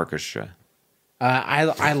be in the orchestra?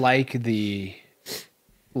 I like the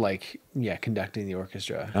conducting the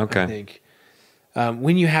orchestra. Okay. I think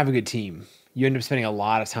when you have a good team, you end up spending a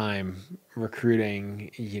lot of time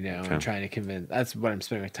recruiting, and trying to convince. That's what I'm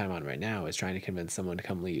spending my time on right now, is trying to convince someone to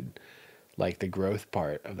come lead like the growth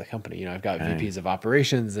part of the company. I've got VPs of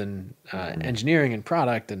operations and engineering and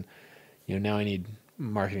product, and now I need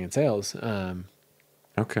marketing and sales.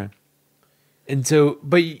 Okay. And so,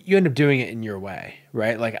 but you end up doing it in your way,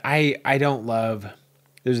 right? Like I don't love.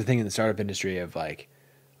 There's a thing in the startup industry of like,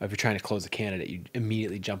 if you're trying to close a candidate, you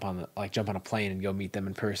immediately jump on a plane and go meet them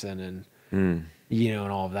in person, and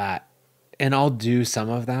and all of that. And I'll do some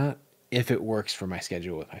of that if it works for my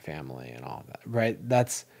schedule with my family and all of that, right?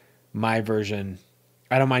 That's my version.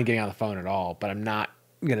 I don't mind getting on the phone at all, but I'm not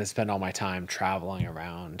going to spend all my time traveling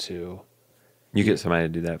around to. You get somebody to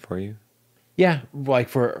do that for you? Yeah, like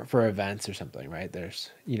for events or something, right? There's,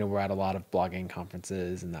 we're at a lot of blogging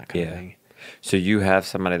conferences and that kind of thing. So you have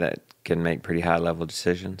somebody that can make pretty high level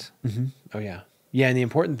decisions? Mm-hmm. Oh yeah. Yeah. And the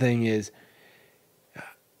important thing is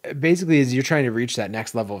basically is you're trying to reach that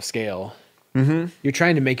next level of scale. Mm-hmm. You're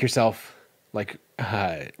trying to make yourself like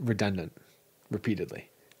redundant repeatedly.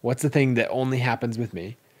 What's the thing that only happens with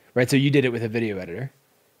me? Right. So you did it with a video editor.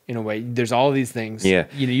 In a way, there's all these things. Yeah.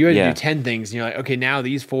 You had to do 10 things, and you're like, okay, now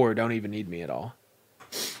these 4 don't even need me at all.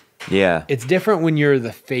 Yeah. It's different when you're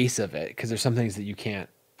the face of it, because there's some things that you can't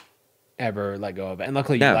ever let go of. And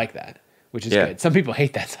luckily you like that, which is good. Some people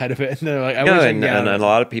hate that side of it. And they're like, I wish I could get out of it. And a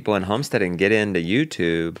lot of people in homesteading get into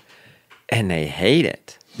YouTube and they hate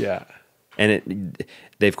it. Yeah. And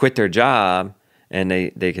they've quit their job and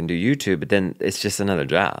they can do YouTube, but then it's just another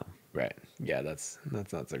job. Right. Yeah, that's not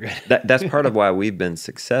so good. That's part of why we've been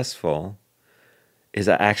successful, is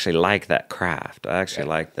I actually like that craft. I actually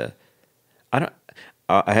like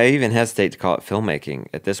I even hesitate to call it filmmaking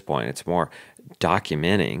at this point. It's more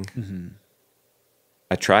documenting. Mm-hmm.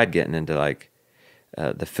 I tried getting into like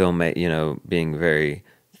the being very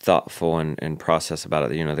thoughtful and process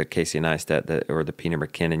about it. The Casey Neistat or the Peter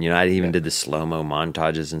McKinnon. I even did the slow-mo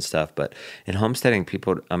montages and stuff. But in homesteading,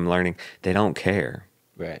 people, I'm learning, they don't care.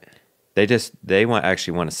 Right. They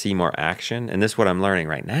actually want to see more action. And this is what I'm learning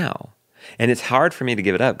right now. And it's hard for me to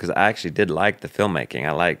give it up because I actually did like the filmmaking.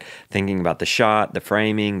 I liked thinking about the shot, the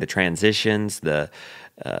framing, the transitions, the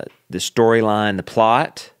storyline, the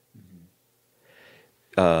plot.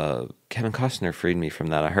 Kevin Costner freed me from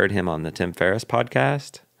that. I heard him on the Tim Ferriss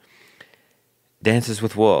podcast. Dances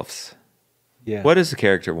with Wolves. Yeah. What does the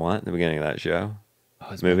character want at the beginning of that show?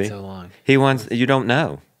 Oh, it's been so long. He wants, you don't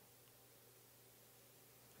know.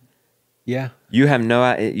 Yeah. You have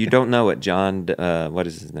you don't know what what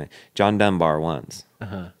is his name? John Dunbar wants.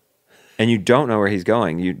 Uh-huh. And you don't know where he's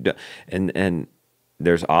going. And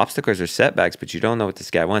there's obstacles or setbacks, but you don't know what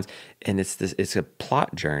this guy wants. And it's a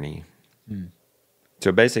plot journey. Mm.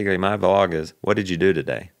 So basically my vlog is, what did you do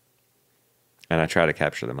today? And I try to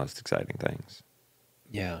capture the most exciting things.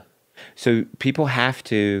 Yeah. So people have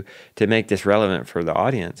to make this relevant for the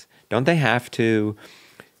audience. Don't they have to?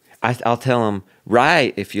 I'll tell them,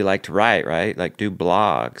 write if you like to write, right? Like do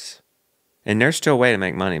blogs. And there's still a way to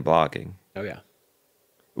make money blogging. Oh, yeah.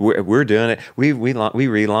 We're doing it. We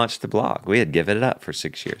relaunched the blog. We had given it up for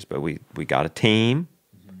 6 years, but we got a team,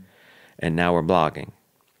 and now we're blogging.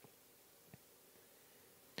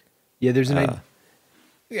 Yeah, there's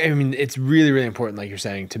it's really, really important, like you're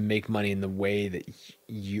saying, to make money in the way that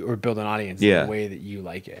or build an audience in the way that you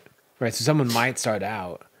like it. Right? So someone might start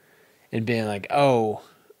out and being like, oh,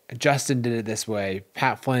 Justin did it this way,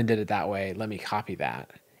 Pat Flynn did it that way, let me copy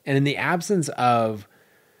that. And in the absence of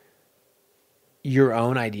your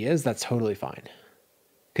own ideas, that's totally fine.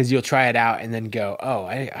 Because you'll try it out and then go, oh,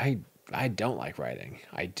 I don't like writing.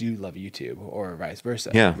 I do love YouTube, or vice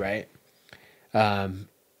versa. Yeah. Right? And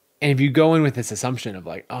if you go in with this assumption of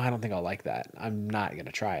like, oh, I don't think I'll like that, I'm not going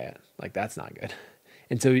to try it. Like, that's not good.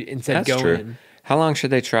 And so instead that's true. in. How long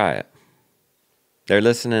should they try it? They're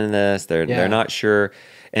listening to this. They're not sure.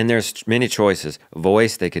 And there's many choices.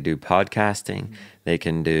 Voice, they could do podcasting. Mm-hmm. They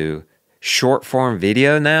can do short form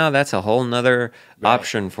video now. That's a whole nother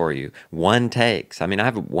option for you. One takes. I mean, I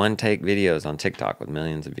have one take videos on TikTok with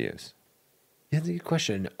millions of views. That's a good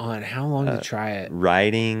question on how long to try it.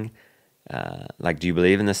 Writing, like, do you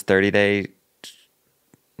believe in this 30-day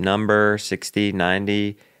number, 60,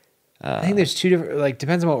 90? I think there's two different, like,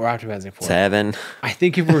 depends on what we're optimizing for. 7. I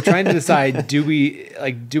think if we're trying to decide,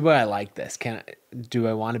 do I like this? Do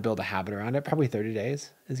I want to build a habit around it? Probably 30 days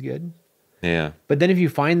is good. Yeah. But then if you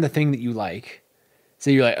find the thing that you like,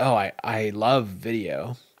 say you're like, oh, I love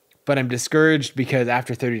video, but I'm discouraged because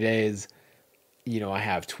after 30 days, I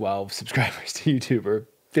have 12 subscribers to YouTube or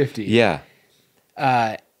 50. Yeah.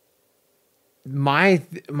 My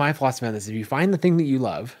philosophy on this is, if you find the thing that you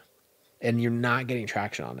love and you're not getting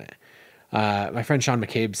traction on it, my friend Sean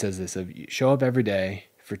McCabe says this, of show up every day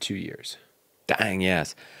for 2 years. Dang,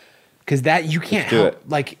 yes. Because that you can't help.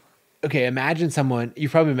 Like, okay, imagine someone,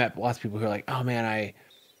 you've probably met lots of people who are like, oh man,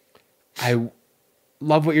 I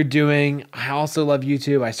love what you're doing. I also love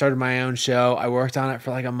YouTube. I started my own show. I worked on it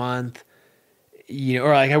for like a month,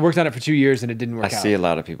 or like I worked on it for 2 years and it didn't work out. I see a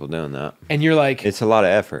lot of people doing that. And you're like, it's a lot of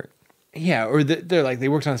effort. Yeah. Or they're like, they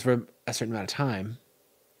worked on this for a certain amount of time.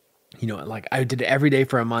 Like I did it every day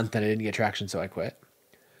for a month and I didn't get traction, so I quit.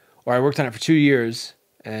 Or I worked on it for 2 years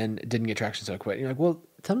and didn't get traction, so I quit. And you're like, well,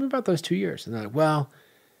 tell me about those 2 years. And they're like, well,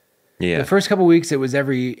 the first couple of weeks it was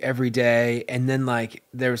every day, and then like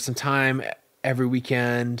there was some time every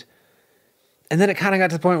weekend, and then it kind of got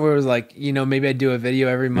to the point where it was like, maybe I'd do a video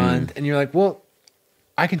every month, and you're like, well,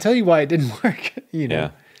 I can tell you why it didn't work,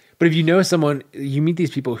 Yeah. But if you know someone, you meet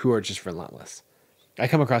these people who are just relentless. I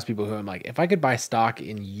come across people who I'm like, if I could buy stock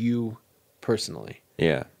in you personally,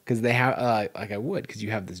 because they have like I would, because you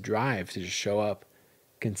have this drive to just show up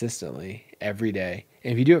consistently every day.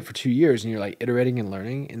 And if you do it for 2 years and you're like iterating and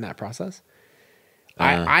learning in that process,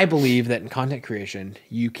 I believe that in content creation,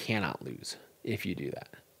 you cannot lose if you do that.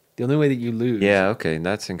 The only way that you lose. Yeah, okay,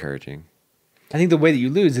 that's encouraging. I think the way that you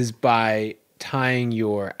lose is by tying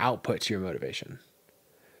your output to your motivation.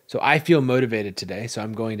 So I feel motivated today, so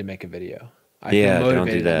I'm going to make a video. I feel motivated, don't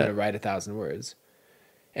do that. I'm going to write 1,000 words.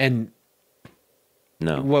 And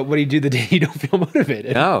no. What do you do the day you don't feel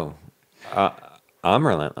motivated? No. I'm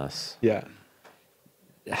relentless. Yeah.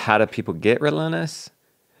 How do people get relentless?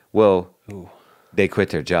 Well, they quit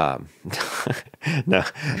their job. No,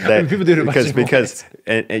 people do it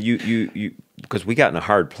because we got in a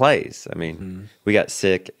hard place. I mean, we got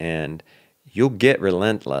sick, and you'll get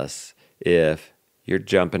relentless if you're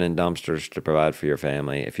jumping in dumpsters to provide for your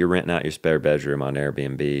family, if you're renting out your spare bedroom on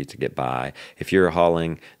Airbnb to get by, if you're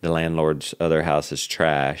hauling the landlord's other house's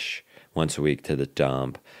trash once a week to the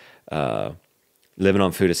dump, living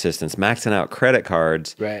on food assistance, maxing out credit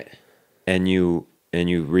cards, right? And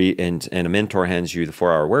a mentor hands you the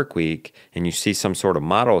 4-hour work week, and you see some sort of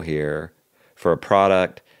model here for a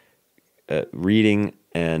product, reading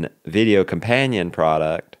and video companion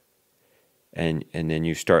product, and then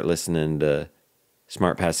you start listening to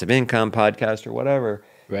Smart Passive Income podcast or whatever,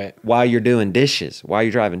 right? While you're doing dishes, while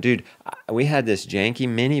you're driving. Dude, we had this janky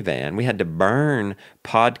minivan. We had to burn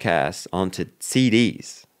podcasts onto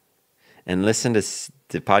CDs and listen to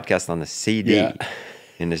podcasts on the CD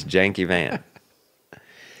in this janky van.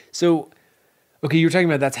 So, okay, you were talking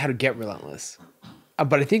about that's how to get relentless.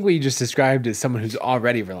 But I think what you just described is someone who's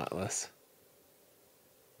already relentless.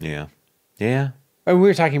 Yeah. Yeah. And we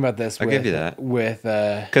were talking about this. I'll give you that.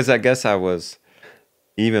 Because I guess I was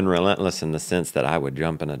even relentless in the sense that I would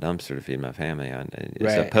jump in a dumpster to feed my family,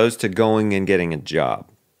 as opposed to going and getting a job.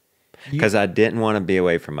 Because I didn't want to be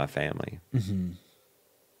away from my family. Mm-hmm.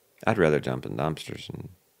 I'd rather jump in dumpsters. And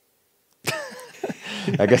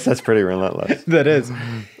I guess that's pretty relentless. That is.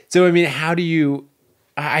 So, I mean, how do you...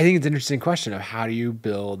 I think it's an interesting question of how do you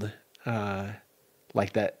build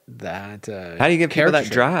like that how do you give people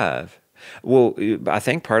that drive? Well, I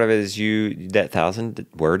think part of it is that 1,000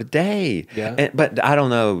 word a day. Yeah. But I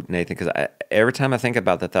don't know, Nathan, because every time I think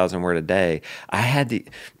about the 1,000 word a day, I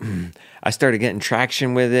started getting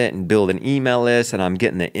traction with it and building email lists, and I'm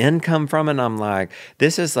getting the income from it. And I'm like,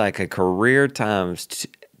 this is like a career times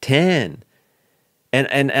 10.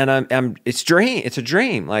 And it's a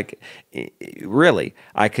dream. Like, really,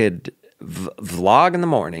 I could vlog in the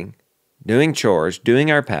morning, doing chores,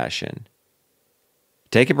 doing our passion,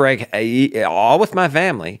 take a break, all with my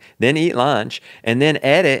family, then eat lunch, and then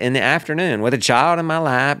edit in the afternoon with a child in my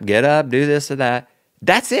lap, get up, do this or that.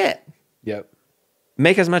 That's it. Yep.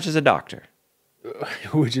 Make as much as a doctor.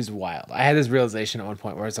 Which is wild. I had this realization at one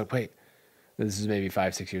point where it's like, wait, this is maybe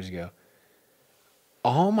 5-6 years ago.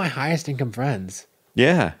 All my highest income friends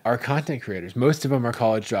are content creators. Most of them are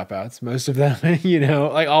college dropouts. Most of them, you're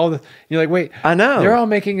like, wait, I know. They're all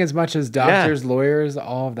making as much as doctors, lawyers,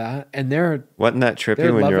 all of that. And wasn't that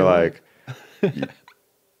trippy when you're like,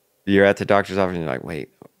 you're at the doctor's office and you're like,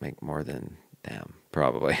 wait, make more than them.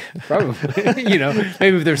 Probably.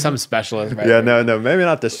 Maybe if there's some specialist. Right? Yeah, no, maybe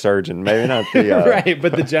not the surgeon, maybe not the right,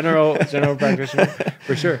 but the general practitioner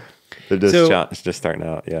for sure. They're just starting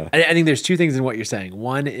out. Yeah, I think there's two things in what you're saying.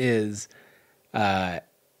 One is, we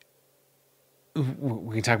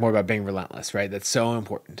can talk more about being relentless, right? That's so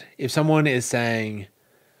important. If someone is saying,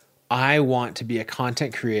 I want to be a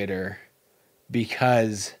content creator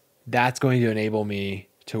because that's going to enable me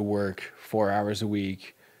to work 4 hours a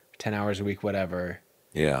week, 10 hours a week, whatever.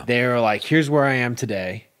 Yeah. They're like, here's where I am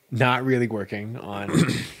today, not really working on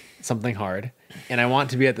something hard. And I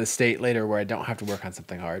want to be at the state later where I don't have to work on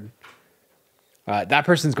something hard. That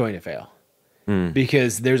person's going to fail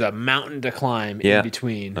because there's a mountain to climb in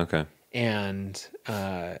between. Okay. And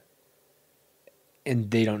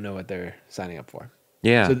they don't know what they're signing up for.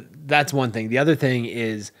 Yeah. So that's one thing. The other thing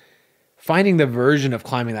is finding the version of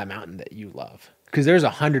climbing that mountain that you love. Because there's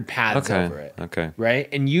 100 paths over it. Okay. Right?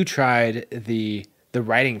 And you tried the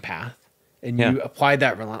writing path and you applied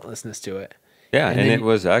that relentlessness to it. Yeah, and it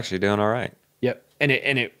was actually doing all right. Yep. And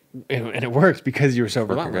it worked because you were so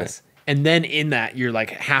relentless. Great. And then in that you're like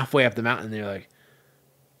halfway up the mountain and you're like,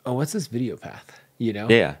 oh, what's this video path?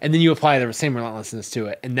 Yeah. And then you apply the same relentlessness to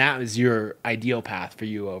it. And that was your ideal path for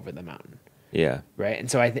you over the mountain. Yeah. Right. And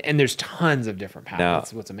so and there's tons of different paths. Now,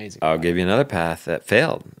 That's what's amazing. I'll give you another path that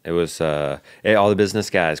failed. It was all the business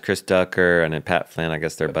guys, Chris Ducker and then Pat Flynn, I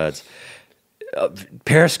guess they're buds.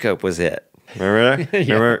 Periscope was it. Remember that?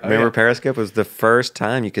 Remember Periscope was the first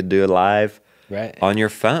time you could do it live on your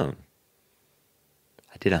phone.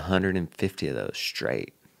 I did 150 of those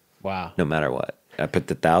straight. Wow. No matter what. I put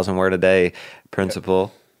the 1,000 word a day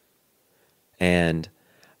principle and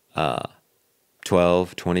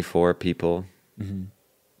 12, 24 people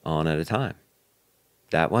on at a time.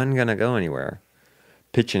 That wasn't going to go anywhere.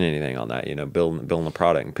 Pitching anything on that, building a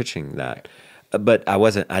product and pitching that. But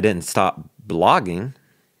I didn't stop blogging.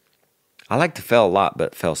 I like to fail a lot,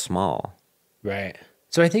 but fail small. Right.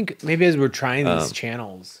 So I think maybe as we're trying these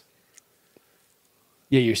channels,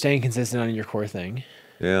 you're staying consistent on your core thing.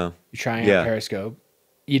 Yeah. You're trying out Periscope.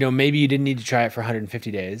 Maybe you didn't need to try it for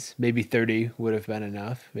 150 days. Maybe 30 would have been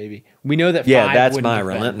enough. Maybe. We know that 5 that's wouldn't my have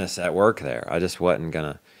been. relentless at work there. I just wasn't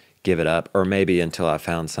going to give it up, or maybe until I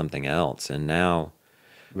found something else. And now...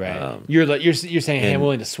 Right. You're saying, hey, I'm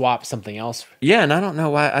willing to swap something else. Yeah, and I don't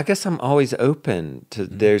know why. I guess I'm always open to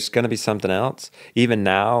there's going to be something else. Even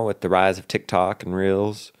now with the rise of TikTok and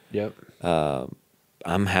Reels. Yep.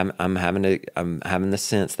 I'm having the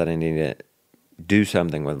sense that I need to do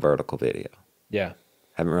something with vertical video. Yeah.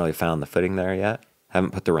 Haven't really found the footing there yet.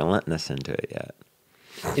 Haven't put the relentlessness into it yet.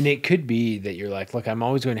 And it could be that you're like, look, I'm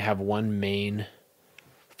always going to have one main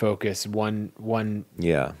focus, one and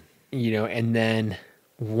then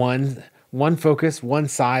one focus, one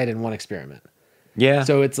side, and one experiment. Yeah.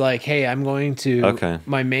 So it's like, hey, I'm going to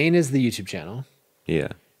my main is the YouTube channel. Yeah.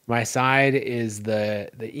 My side is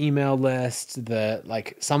the email list,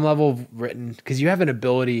 some level of written, because you have an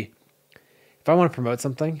ability. If I want to promote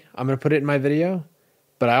something, I'm going to put it in my video,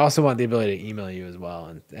 but I also want the ability to email you as well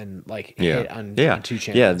and hit on 2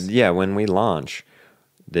 channels. Yeah. When we launch,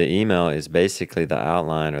 the email is basically the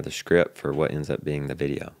outline or the script for what ends up being the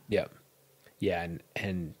video. Yep. Yeah,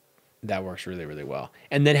 and that works really, really well.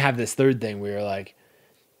 And then have this third thing where you're like,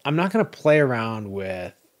 I'm not going to play around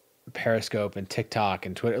with Periscope and TikTok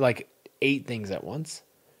and Twitter, 8 things at once.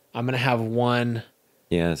 I'm going to have one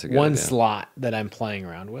slot that I'm playing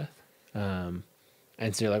around with. And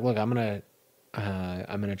so you're like, look, I'm going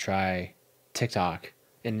to try TikTok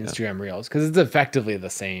and Instagram Reels because it's effectively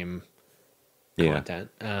the same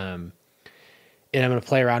content. And I'm going to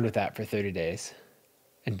play around with that for 30 days.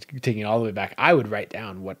 And taking it all the way back, I would write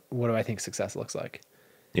down what do I think success looks like.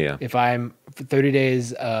 Yeah. If I'm 30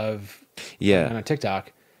 days of on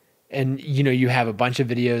TikTok, and you have a bunch of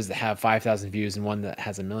videos that have 5,000 views and one that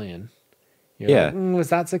has 1 million. Like, was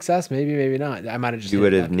that success? Maybe, maybe not. I might have just. You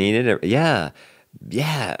would have needed it. Yeah.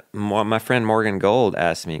 Yeah. My friend Morgan Gold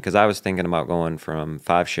asked me because I was thinking about going from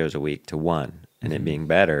 5 shows a week to 1, and it being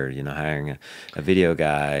better. hiring a video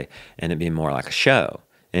guy and it being more like a show.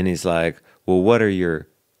 And he's like, well,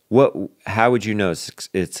 how would you know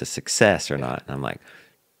it's a success or not? And I'm like,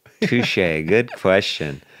 touche, good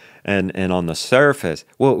question. And on the surface,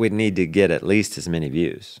 we'd need to get at least as many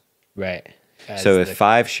views. Right. So if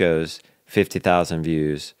 5 shows, 50,000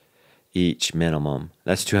 views each minimum,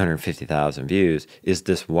 that's 250,000 views. Is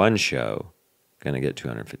this one show going to get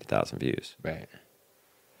 250,000 views? Right.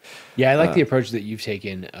 Yeah, I like the approach that you've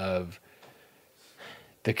taken of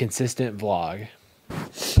the consistent vlog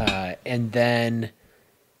and then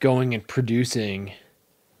going and producing,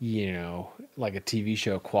 like a TV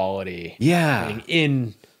show quality. Yeah.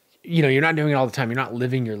 You're not doing it all the time. You're not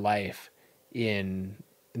living your life in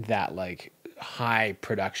that high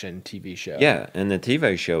production TV show. Yeah, and the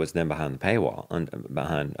TV show is then behind the paywall,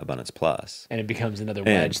 behind Abundance Plus. And it becomes another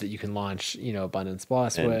wedge that you can launch, Abundance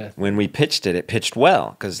Plus with. When we pitched it pitched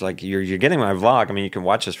well because you're getting my vlog. I mean, you can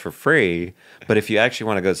watch this for free, but if you actually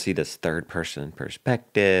want to go see this third person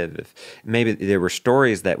perspective, if maybe there were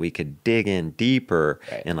stories that we could dig in deeper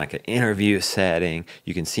in an interview setting.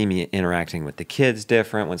 You can see me interacting with the kids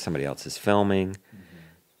different when somebody else is filming,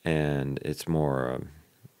 and it's more.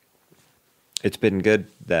 It's been good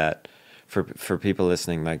that for people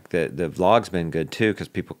listening, the vlog's been good too because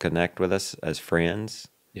people connect with us as friends.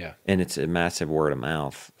 Yeah. And it's a massive word of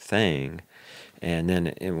mouth thing. And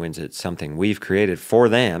then when it's something we've created for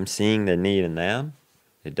them, seeing the need in them,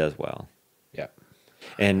 it does well. Yeah.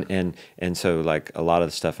 And so a lot of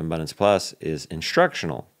the stuff in Abundance Plus is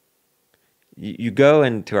instructional. You go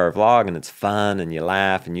into our vlog and it's fun and you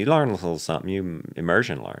laugh and you learn a little something, you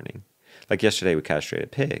immersion learning. Like yesterday we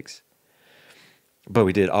castrated pigs. But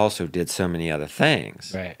we also did so many other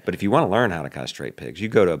things. Right. But if you want to learn how to castrate pigs, you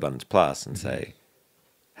go to Abundance Plus and say,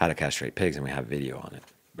 how to castrate pigs, and we have video on it.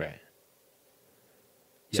 Right.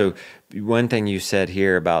 So one thing you said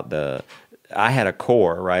here about I had a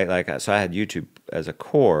core, right? So I had YouTube as a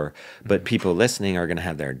core, but people listening are going to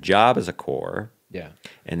have their job as a core. Yeah.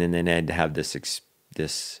 And then they need to have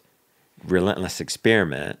this relentless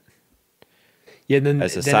experiment. Yeah, then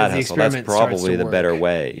as a side hustle, that's probably the better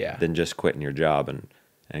way than just quitting your job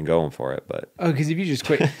and going for it. But because if you just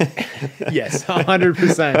quit, yes,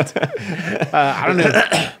 100%. I don't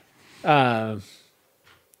know.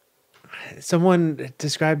 Someone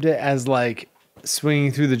described it as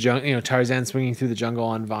swinging through the jungle, you know, Tarzan swinging through the jungle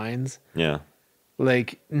on vines. Yeah.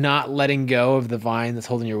 Like not letting go of the vine that's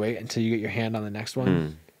holding your weight until you get your hand on the next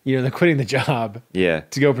one. You know, the quitting the job to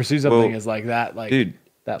go pursue something is like that. Like, dude,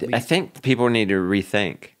 that leap. I think people need to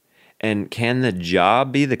rethink. And can the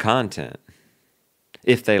job be the content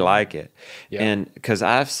if they like it? Yeah. And because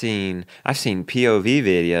I've seen POV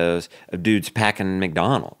videos of dudes packing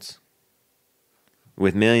McDonald's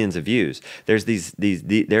with millions of views. There's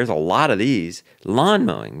there's a lot of these lawn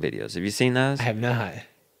mowing videos. Have you seen those? I have not.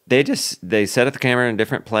 They set up the camera in a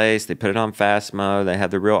different place. They put it on fast mode. They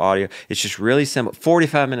have the real audio. It's just really simple.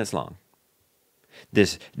 45 minutes long.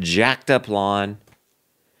 This jacked up lawn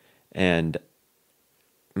and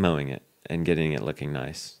mowing it and getting it looking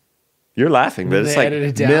nice. You're laughing, but it's like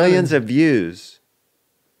millions of views.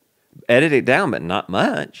 Edit it down, but not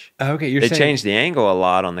much. Okay, they changed the angle a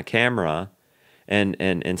lot on the camera. And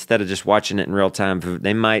instead of just watching it in real time,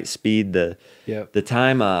 they might speed the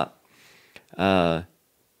time up.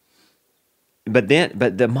 But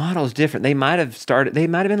the model's different. They might have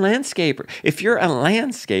been landscaper. If you're a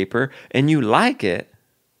landscaper and you like it,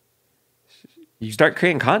 you start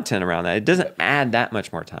creating content around that. It doesn't add that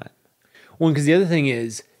much more time. Well, because the other thing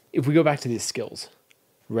is, if we go back to these skills,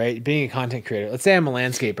 right? Being a content creator. Let's say I'm a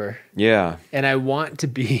landscaper. Yeah. And I want to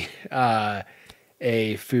be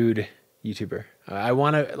a food YouTuber. I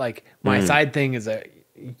want to, like, my side thing is I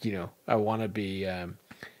want to be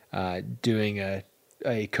doing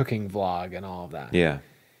a cooking vlog and all of that. Yeah.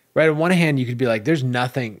 Right. On one hand, you could be like, there's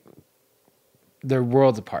nothing, they're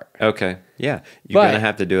worlds apart. Okay. Yeah. You're going to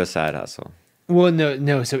have to do a side hustle. Well,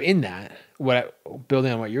 no. So in that,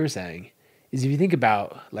 building on what you were saying is, if you think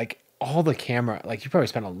about like all the camera, like you probably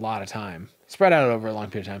spend a lot of time spread out over a long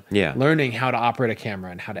period of time, learning how to operate a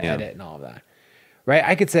camera and how to edit and all of that. Right.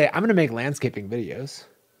 I could say I'm going to make landscaping videos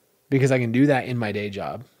because I can do that in my day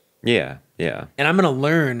job. Yeah. Yeah. And I'm going to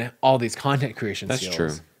learn all these content creation skills.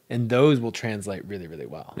 That's true. And those will translate really, really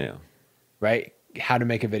well. Yeah. Right. How to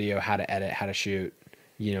make a video, how to edit, how to shoot,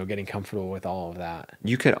 you know, getting comfortable with all of that.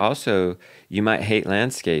 You could also, you might hate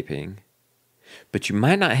landscaping, but you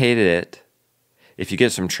might not hate it if you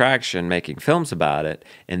get some traction making films about it.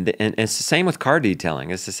 And it's the same with car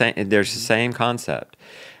detailing. It's the same. There's the same concept.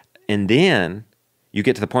 And then you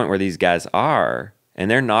get to the point where these guys are, and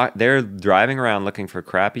they're driving around looking for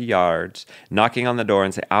crappy yards, knocking on the door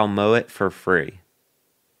and say, I'll mow it for free.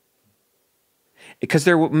 Because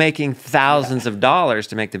they're making thousands of dollars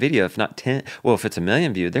to make the video, if not 10. Well, if it's 1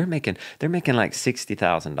 million views, they're making like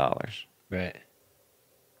 $60,000. Right.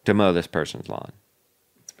 To mow this person's lawn.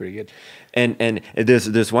 It's pretty good. And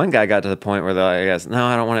this one guy got to the point where the guys, no,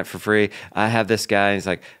 I don't want it for free. I have this guy. He's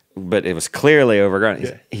like, but it was clearly overgrown.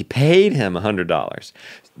 Yeah. He paid him $100.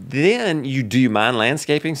 Then do you mind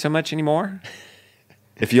landscaping so much anymore?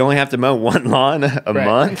 If you only have to mow one lawn a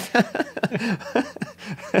month?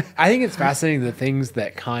 I think it's fascinating the things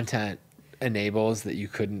that content enables that you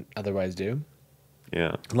couldn't otherwise do.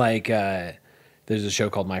 Yeah. Like there's a show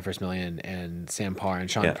called My First Million, and Sam Parr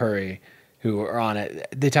and Sean Purry, who are on it,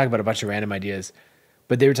 they talk about a bunch of random ideas.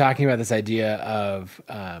 But they were talking about this idea of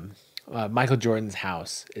Michael Jordan's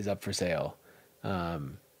house is up for sale,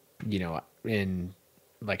 you know, in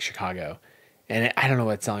like Chicago. And I don't know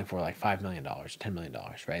what it's selling for, like $5 million, $10 million,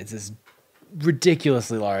 right? It's this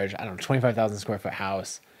ridiculously large, I don't know, 25,000 square foot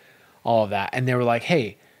house, all of that. And they were like,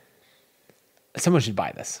 hey, someone should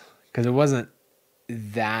buy this because it wasn't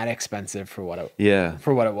that expensive for what it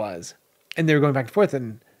was. And they were going back and forth.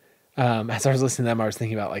 And as I was listening to them, I was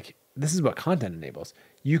thinking about, like, this is what content enables.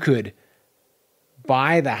 You could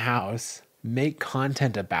buy the house, make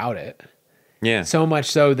content about it. Yeah. So much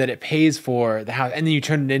so that it pays for the house. And then you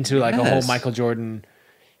turn it into like a whole Michael Jordan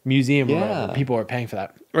museum where people are paying for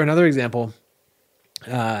that. Or another example.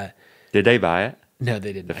 Did they buy it? No,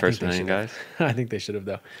 they didn't. The first million guys? I think they should have,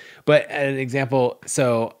 though. But an example,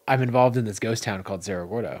 so I'm involved in this ghost town called Cerro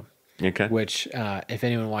Gordo. Okay. Which, if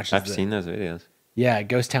anyone watches I've seen those videos. Yeah,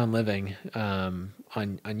 Ghost Town Living on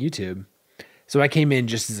YouTube. So I came in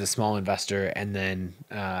just as a small investor and then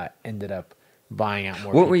ended up buying out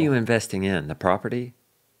more. What were you investing in? The property?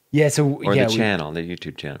 Yeah, so or the channel, the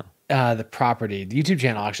YouTube channel. The property. The YouTube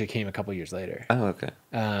channel actually came a couple years later. Oh, okay.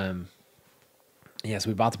 Yeah, so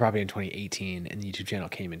we bought the property in 2018, and the YouTube channel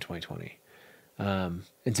came in 2020. And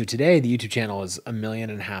so today, the YouTube channel is 1.5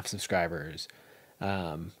 million subscribers.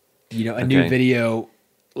 You know, a new video,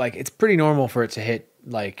 like, it's pretty normal for it to hit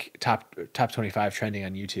like top 25 trending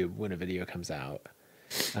on YouTube when a video comes out.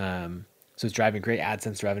 So it's driving great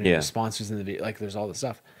AdSense revenue. There's sponsors in the video, like there's all this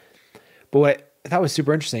stuff. But what I thought was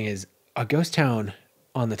super interesting is a ghost town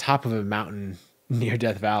on the top of a mountain near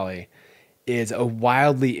Death Valley is a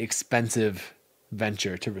wildly expensive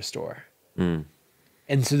venture to restore. And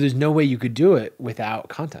so there's no way you could do it without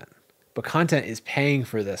content. But content is paying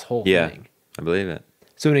for this whole thing. I believe it.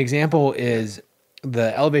 So an example is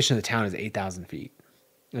the elevation of the town is 8,000 feet.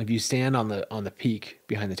 And if you stand on the peak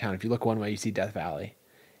behind the town, if you look one way, you see Death Valley.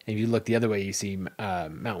 And if you look the other way, you see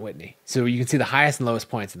Mount Whitney. So you can see the highest and lowest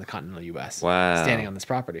points in the continental U.S. Wow. Standing on this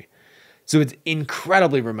property. So it's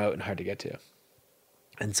incredibly remote and hard to get to.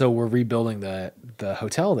 And so we're rebuilding the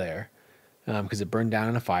hotel there because it burned down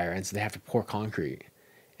in a fire. And so they have to pour concrete.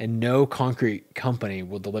 And no concrete company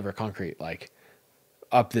will deliver concrete like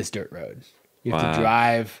up this dirt road. You have to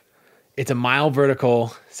drive. It's a mile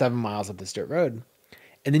vertical, 7 miles up this dirt road.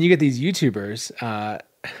 And then you get these YouTubers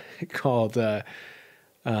called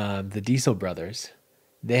the Diesel Brothers.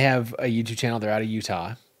 They have a YouTube channel. They're out of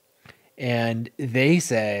Utah. And they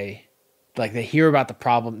say, like, they hear about the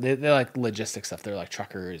problem. They're like logistics stuff. They're like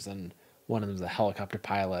truckers. And one of them's a helicopter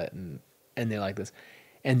pilot. And they like this.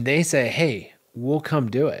 And they say, hey, we'll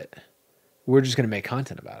come do it. We're just going to make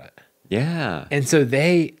content about it. Yeah. And so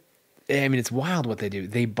it's wild what they do.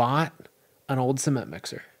 They bought an old cement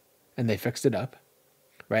mixer and they fixed it up,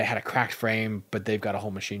 right? It had a cracked frame, but they've got a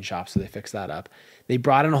whole machine shop, so they fixed that up. They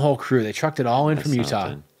brought in a whole crew. They trucked it all in from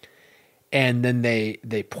Utah. And then they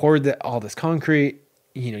poured all this concrete.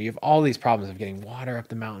 You know, you have all these problems of getting water up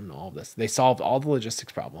the mountain, all of this. They solved all the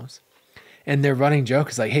logistics problems. And their running joke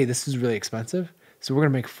is like, hey, this is really expensive, so we're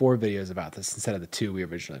going to make 4 videos about this instead of the 2 we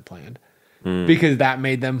originally planned. Because that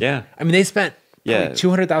made them... Yeah. I mean, they spent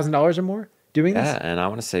 $200,000 or more doing this. Yeah, and I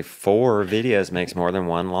want to say 4 videos makes more than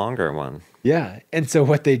one longer one. Yeah, and so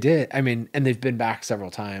what they did, I mean, and they've been back several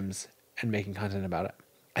times and making content about it.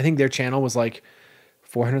 I think their channel was like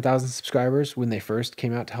 400,000 subscribers when they first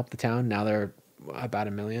came out to help the town. Now they're about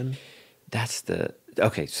 1 million.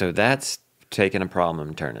 So that's taking a problem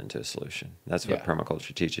and turning into a solution. That's what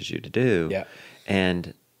permaculture teaches you to do. Yeah.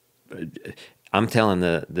 And I'm telling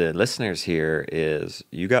the listeners here is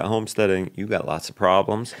you got homesteading, you got lots of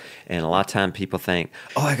problems. And a lot of time people think,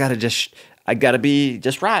 oh, I got to be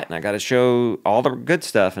just right. And I got to show all the good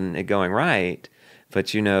stuff and it going right.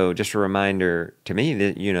 But, you know, just a reminder to me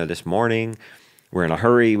that, you know, this morning we're in a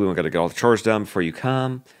hurry. We got to get all the chores done before you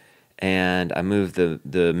come. And I moved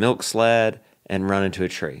the milk sled and run into a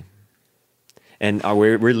tree. And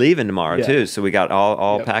we're leaving tomorrow too, so we got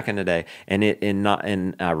all packing today. And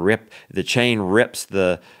the chain rips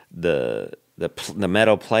the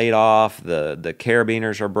metal plate off. The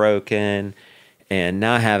carabiners are broken, and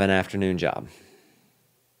now I have an afternoon job.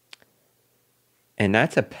 And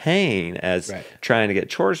that's a pain as trying to get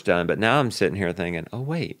chores done. But now I'm sitting here thinking, oh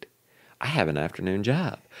wait, I have an afternoon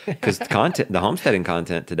job because the homesteading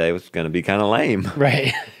content today was going to be kind of lame.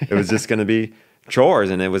 Right. It was just going to be chores,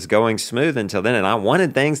 and it was going smooth until then, and I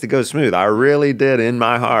wanted things to go smooth. I really did in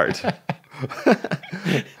my heart.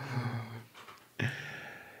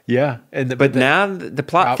 Yeah, but now the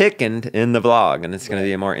plot thickened in the vlog, and it's going to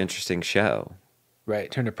be a more interesting show.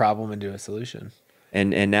 Right, turn a problem into a solution.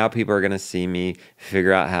 And now people are going to see me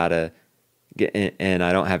figure out how to get, and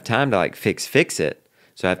I don't have time to like fix it,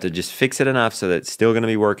 so I have to just fix it enough so that it's still going to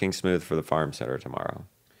be working smooth for the farm center tomorrow.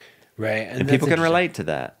 Right, and people can relate to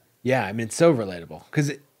that. Yeah, I mean, it's so relatable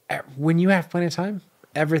because when you have plenty of time,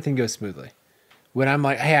 everything goes smoothly. When I'm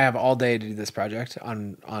like, hey, I have all day to do this project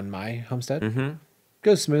on my homestead,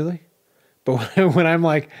 goes smoothly. But when I'm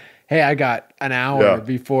like, hey, I got an hour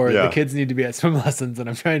before the kids need to be at swim lessons and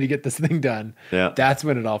I'm trying to get this thing done, that's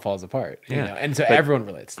when it all falls apart. You know? And so everyone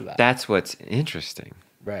relates to that. That's what's interesting.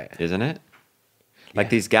 Right. Isn't it?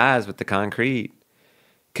 Like these guys with the concrete.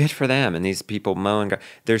 Good for them. And these people mowing.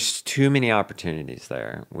 There's too many opportunities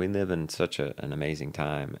there. We live in such an amazing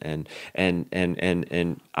time. And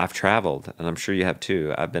I've traveled, and I'm sure you have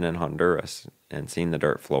too. I've been in Honduras and seen the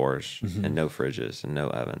dirt floors and no fridges and no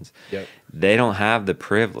ovens. Yep. They don't have the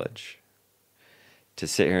privilege to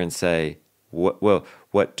sit here and say,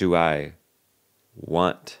 what do I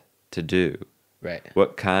want to do? Right.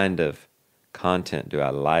 What kind of content do I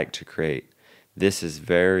like to create? This is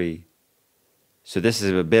a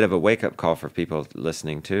bit of a wake-up call for people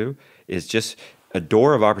listening too, is just a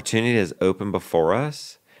door of opportunity is open before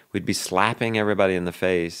us. We'd be slapping everybody in the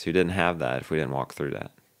face who didn't have that if we didn't walk through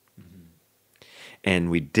that. And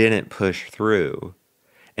we didn't push through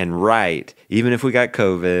and write, even if we got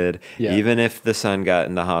COVID, even if the son got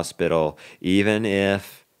in the hospital, even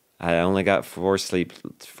if I only got 4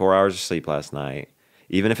 hours of sleep last night,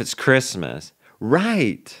 even if it's Christmas,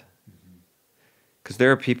 write. Because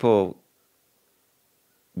there are people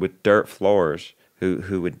with dirt floors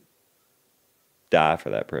who would die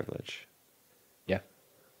for that privilege. Yeah,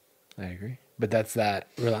 I agree. But that's that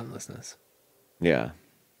relentlessness. Yeah.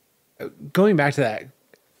 going back to that,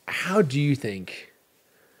 how do you think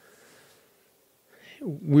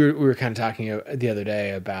we were kind of talking the other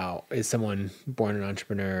day about, is someone born an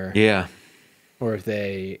entrepreneur? Yeah. Or if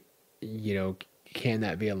they, can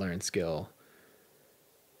that be a learned skill?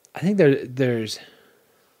 I think there's,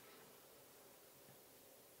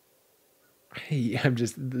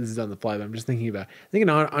 this is on the fly, but I'm just thinking about, I think an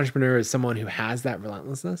entrepreneur is someone who has that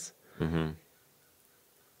relentlessness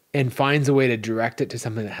and finds a way to direct it to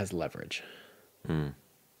something that has leverage.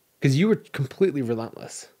 Because you were completely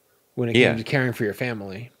relentless when it came to caring for your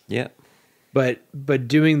family. Yeah. But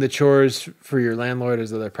doing the chores for your landlord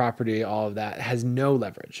as their property, all of that has no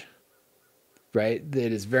leverage, right?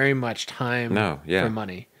 It is very much time for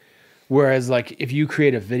money. Whereas like if you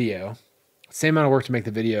create a video, same amount of work to make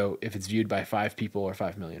the video if it's viewed by 5 people or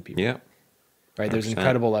 5 million people. Yeah. Right. 100%. There's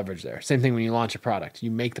incredible leverage there. Same thing when you launch a product.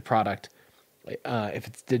 You make the product, if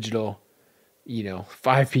it's digital,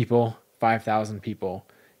 5 people, 5,000 people,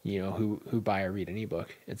 who buy or read an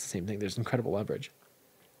ebook. It's the same thing. There's incredible leverage.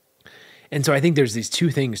 And so I think there's these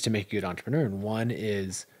two things to make a good entrepreneur. And one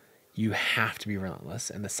is you have to be relentless.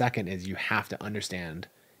 And the second is you have to understand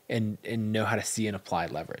and know how to see and apply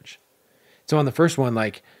leverage. So on the first one,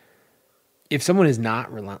 like if someone is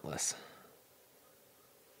not relentless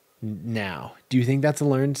now, do you think that's a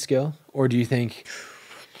learned skill? Or do you think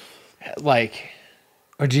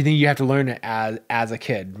you have to learn it as a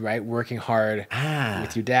kid, right? Working hard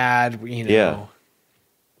with your dad, Yeah.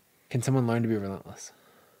 Can someone learn to be relentless?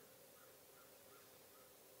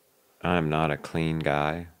 I'm not a clean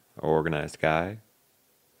guy, organized guy.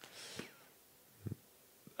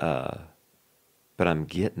 But I'm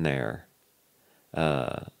getting there.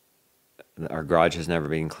 Our garage has never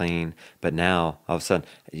been clean, but now all of a sudden,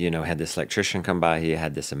 had this electrician come by. He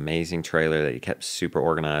had this amazing trailer that he kept super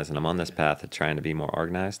organized, and I'm on this path of trying to be more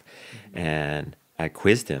organized. And I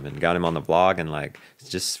quizzed him and got him on the blog, and like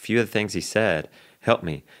just a few of the things he said helped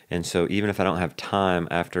me. And so even if I don't have time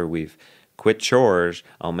after we've quit chores,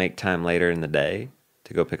 I'll make time later in the day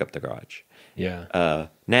to go pick up the garage. Yeah.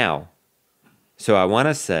 Now, so I want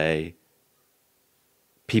to say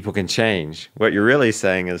people can change. What you're really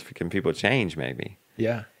saying is, can people change maybe?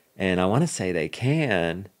 Yeah. And I want to say they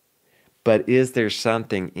can, but is there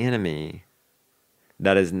something in me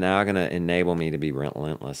that is now going to enable me to be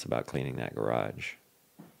relentless about cleaning that garage?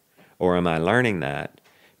 Or am I learning that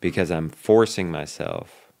because I'm forcing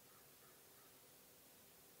myself?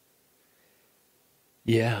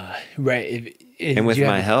 Yeah, right. And with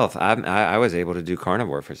my health, I was able to do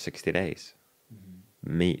carnivore for 60 days.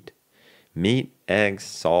 Meat, eggs,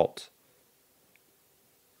 salt,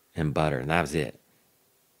 and butter, and that was it.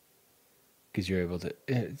 Because you're able to.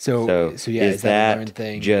 So yeah, is that a learned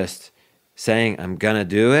thing? Just saying I'm gonna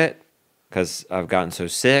do it because I've gotten so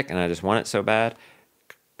sick and I just want it so bad?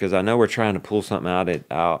 Because I know we're trying to pull something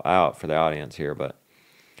out for the audience here, but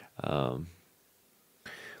well,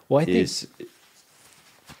 I think.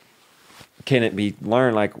 Can it be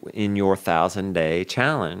learned like in your 1,000-day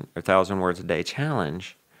challenge or 1,000 words a day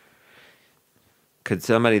challenge? Could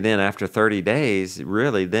somebody then after 30 days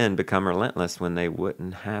really then become relentless when they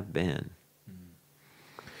wouldn't have been?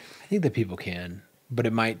 I think that people can, but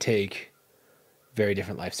it might take very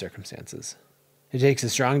different life circumstances. It takes a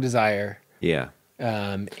strong desire. Yeah.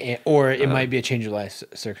 Or it might be a change of life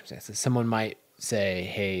circumstances. Someone might say,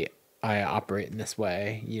 hey, I operate in this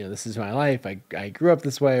way, this is my life. I grew up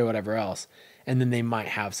this way, whatever else. And then they might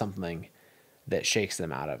have something that shakes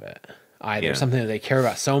them out of it. Either something that they care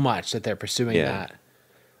about so much that they're pursuing that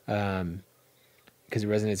because it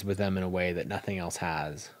resonates with them in a way that nothing else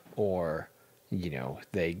has, or,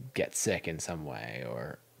 they get sick in some way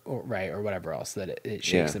or whatever else that it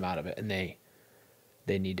shakes them out of it. And they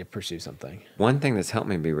need to pursue something. One thing that's helped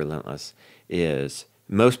me be relentless is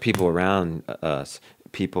most people around us,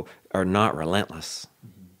 people are not relentless.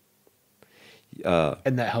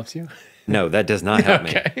 And that helps you? No, that does not help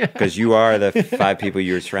me. Because you are the 5 people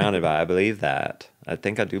you're surrounded by. I believe that. I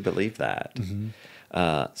think I do believe that.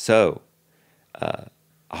 So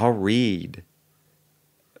I'll read.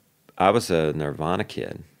 I was a Nirvana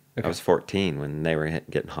kid. I was 14 when they were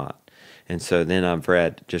getting hot. And so then I've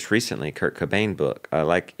read just recently Kurt Cobain book. I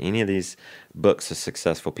like any of these books of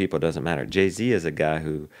successful people. It doesn't matter. Jay-Z is a guy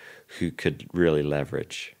who could really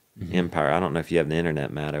leverage Empire. I don't know if you have the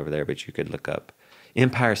internet, Matt, over there, but you could look up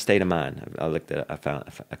Empire State of Mind. I looked at it. I found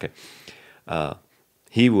okay.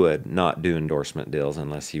 He would not do endorsement deals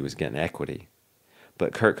unless he was getting equity.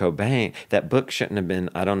 But Kurt Cobain, that book shouldn't have been,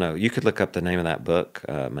 I don't know. You could look up the name of that book,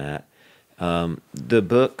 Matt. The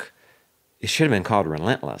book, it should have been called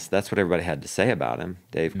Relentless. That's what everybody had to say about him.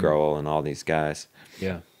 Dave Grohl and all these guys.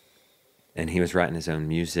 Yeah. And he was writing his own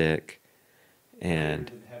music. And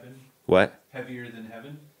Heavier Than Heaven. what? Heavier Than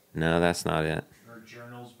Heaven. No, that's not it. Or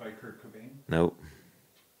Journals by Kurt Cobain. Nope.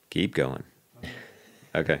 Keep going.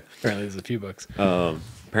 Okay. Apparently, there's a few books.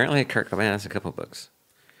 Apparently, Kurt Cobain has a couple books.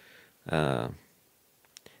 That's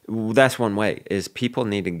one way, is people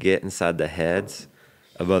need to get inside the heads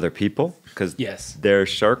of other people, because Yes. their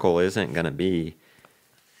circle isn't going to be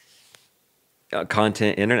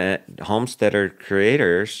content, internet, homesteader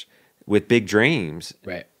creators with big dreams.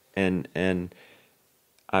 Right. And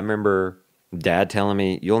I remember Dad telling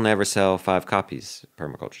me, you'll never sell 5 copies of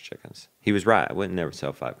permaculture chickens. He was right. I wouldn't never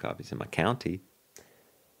sell 5 copies in my county.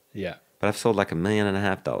 Yeah. But I've sold like $1.5 million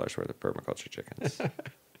worth of permaculture chickens.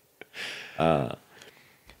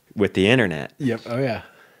 With the internet. Yep. Oh, yeah.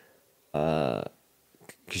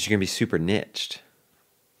 Because you can be super niched.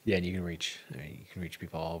 Yeah, and you can reach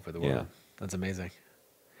people all over the world. Yeah. That's amazing.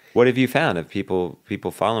 What have you found of people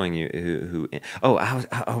following you who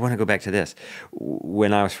I want to go back to this.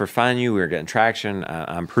 When I was first finding you, we were getting traction.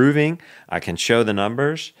 I'm proving. I can show the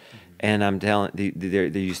numbers. And I'm telling, there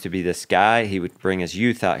used to be this guy, he would bring his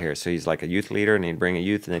youth out here. So he's like a youth leader, and he'd bring a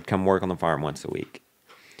youth, and they'd come work on the farm once a week.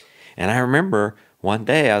 And I remember one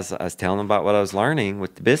day I was telling them about what I was learning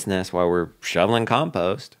with the business while we're shoveling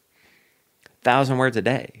compost, 1,000 words a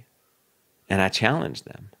day. And I challenged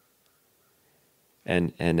them.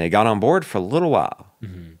 And they got on board for a little while,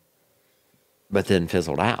 but then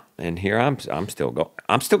fizzled out. And here I'm still going.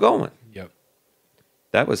 I'm still going. Yep.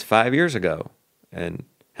 That was 5 years ago. And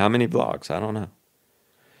how many vlogs? I don't know.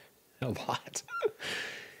 A lot.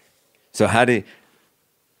 So how do you...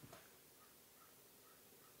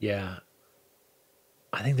 Yeah.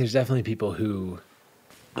 I think there's definitely people who,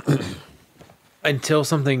 until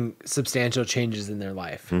something substantial changes in their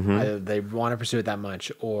life, either they want to pursue it that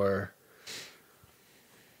much, or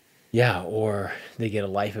they get a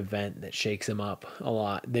life event that shakes them up a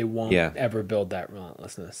lot, they won't ever build that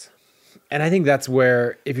relentlessness. And I think that's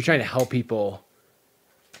where, if you're trying to help people,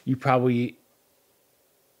 you probably,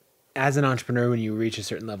 as an entrepreneur, when you reach a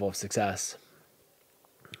certain level of success,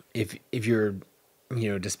 if you're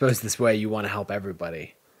disposed this way, you want to help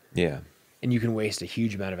everybody. Yeah. And you can waste a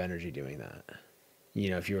huge amount of energy doing that.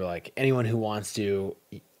 If you're like, anyone who wants to,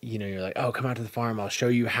 you're like, oh, come out to the farm, I'll show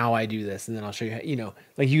you how I do this, and then I'll show you how,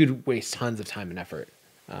 like, you could waste tons of time and effort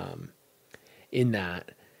in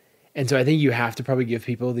that. And so I think you have to probably give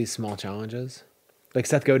people these small challenges. Like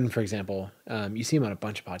Seth Godin, for example, you see him on a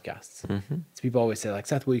bunch of podcasts. So people always say, like,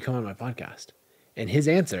 Seth, will you come on my podcast? And his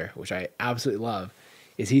answer, which I absolutely love,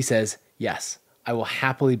 is he says, yes, I will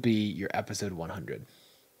happily be your episode 100.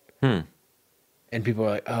 And people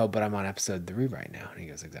are like, oh, but I'm on episode 3 right now. And he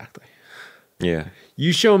goes, exactly. Yeah.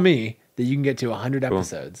 You show me that you can get to 100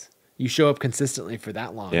 episodes. You show up consistently for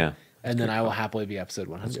that long. Yeah. And then I will happily be episode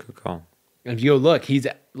 100. That's a good call. And if you go look, he's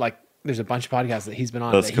like, there's a bunch of podcasts that he's been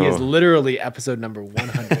on. That's cool. He is literally episode number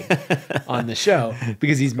 100 on the show,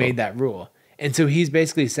 because he's made that rule. And so he's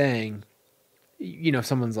basically saying, if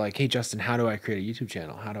someone's like, hey, Justin, how do I create a YouTube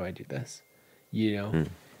channel? How do I do this?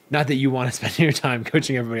 Not that you want to spend your time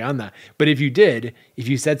coaching everybody on that, but if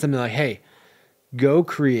you said something like, hey, go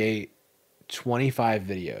create 25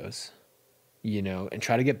 videos, and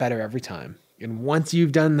try to get better every time. And once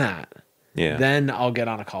you've done that, then I'll get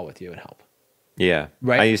on a call with you and help. Yeah.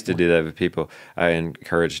 Right. I used to do that with people. I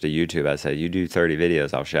encouraged to YouTube. I said, you do 30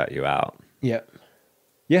 videos, I'll shout you out. Yep.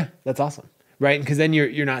 Yeah, that's awesome. Right? Because then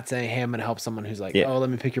you're not saying, hey, I'm going to help someone who's like, oh, let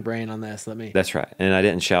me pick your brain on this. That's right. And I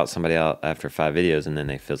didn't shout somebody out after 5 videos and then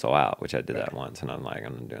they fizzle out, which I did that once. And I'm like,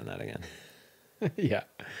 I'm not doing that again. Yeah.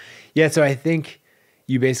 Yeah. So I think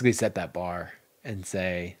you basically set that bar and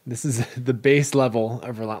say, this is the base level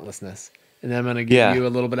of relentlessness. And then I'm going to give you a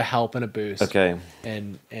little bit of help and a boost. Okay.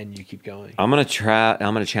 And you keep going. I'm going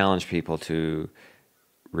to challenge people to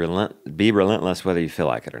be relentless whether you feel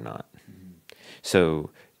like it or not. So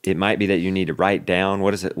it might be that you need to write down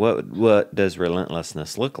what does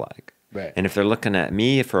relentlessness look like? Right. And if they're looking at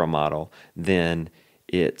me for a model, then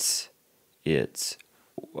it's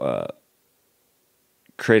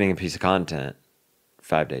creating a piece of content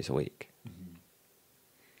 5 days a week.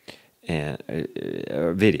 And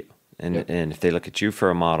a video. And if they look at you for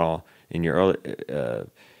a model in your early,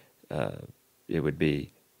 it would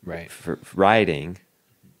be for writing,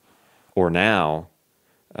 or now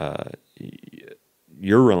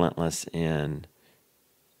you're relentless in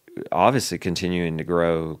obviously continuing to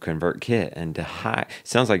grow ConvertKit and to high.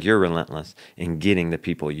 Sounds like you're relentless in getting the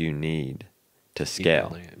people you need to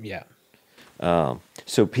scale. Yeah.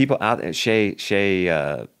 So people out there, Shay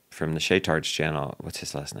from the Shay Tards channel, what's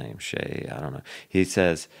his last name? Shay, I don't know. He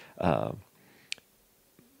says,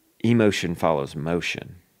 emotion follows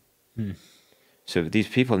motion. So these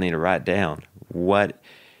people need to write down, what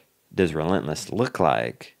does relentless look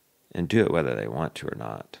like, and do it whether they want to or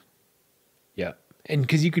not. Yeah. And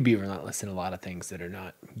because you could be relentless in a lot of things that are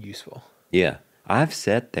not useful. Yeah. I've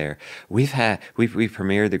sat there. We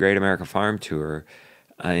premiered the Great America Farm Tour,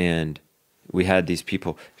 and we had these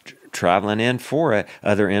people traveling in for it,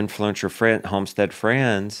 other influencer homestead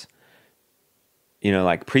friends,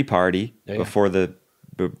 like pre-party before the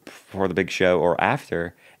big show or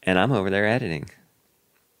after, and I'm over there editing.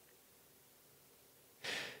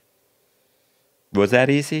 Was that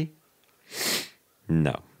easy?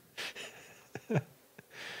 No.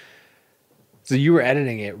 So you were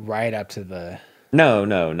editing it right up to the... No,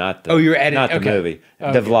 not the... Oh, you were editing... Not the movie.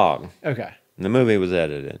 Okay. The vlog. Okay. The movie was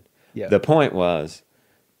edited. Yeah. The point was,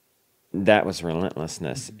 that was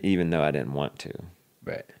relentlessness, even though I didn't want to.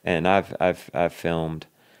 Right. And I've filmed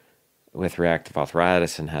with reactive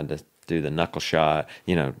arthritis and had to do the knuckle shot,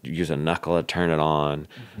 use a knuckle to turn it on.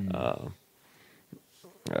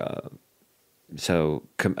 So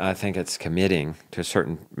I think it's committing to a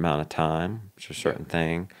certain amount of time, to a certain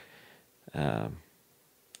thing.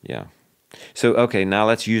 Yeah. So, okay, now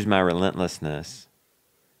let's use my relentlessness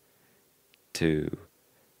to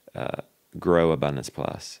grow Abundance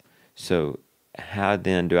Plus. So how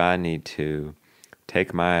then do I need to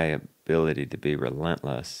take my ability to be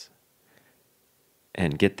relentless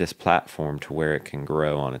and get this platform to where it can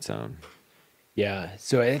grow on its own? Yeah.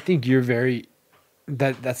 So I think you're very...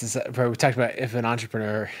 That's we talked about, if an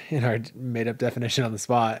entrepreneur, in our made up definition on the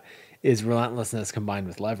spot, is relentlessness combined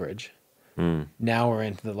with leverage. Now we're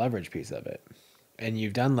into the leverage piece of it, and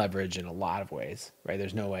you've done leverage in a lot of ways, right?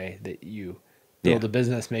 There's no way that you build a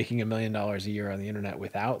business making $1 million a year on the internet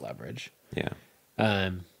without leverage. Yeah.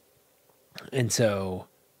 And so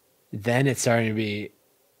then it's starting to be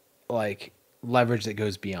like leverage that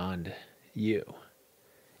goes beyond you.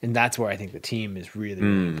 And that's where I think the team is really,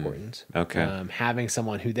 really important. Okay. Having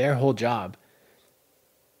someone who their whole job,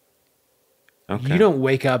 you don't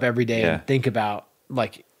wake up every day and think about,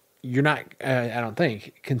 like, you're not, I don't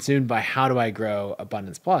think, consumed by how do I grow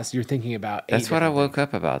Abundance Plus. You're thinking about... That's what I woke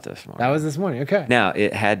up about this morning. That was this morning. Okay. Now,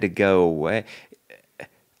 it had to go away.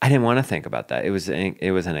 I didn't want to think about that. It was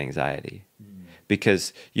an anxiety.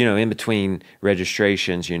 Because, in between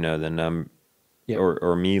registrations, the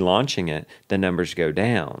or me launching it, the numbers go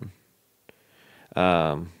down.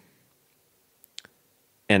 And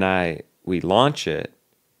we launch it,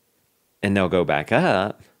 and they'll go back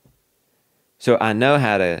up. So I know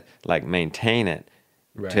how to maintain it.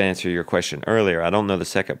 Right. To answer your question earlier, I don't know the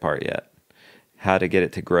second part yet. How to get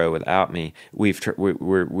it to grow without me. We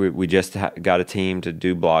just got a team to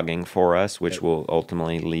do blogging for us, which will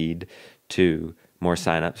ultimately lead to more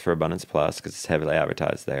signups for Abundance Plus because it's heavily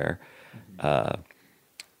advertised there.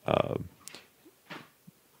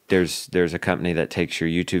 There's a company that takes your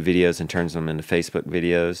YouTube videos and turns them into Facebook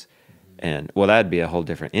videos, and that'd be a whole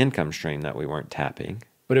different income stream that we weren't tapping.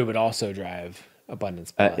 But it would also drive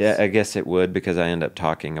Abundance Plus. I guess it would, because I end up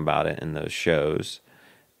talking about it in those shows.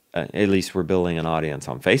 At least we're building an audience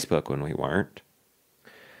on Facebook when we weren't.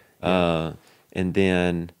 And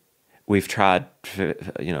then we've tried,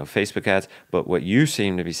 Facebook ads. But what you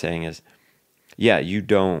seem to be saying is, you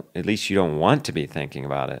don't want to be thinking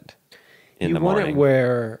about it in the morning. You want it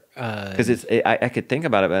where... Because I could think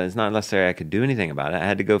about it, but it's not necessarily I could do anything about it. I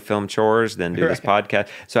had to go film chores, then do this podcast.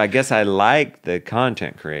 So I guess I like the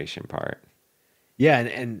content creation part. Yeah,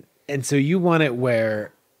 and so you want it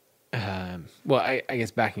where, I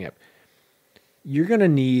guess backing up, you're going to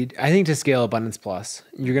need, I think to scale Abundance Plus,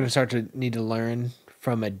 you're going to start to need to learn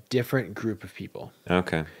from a different group of people.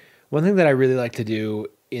 Okay. One thing that I really like to do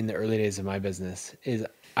in the early days of my business is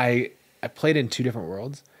I played in two different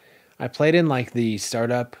worlds. I played in the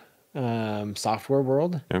startup software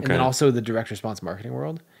world, and then also the direct response marketing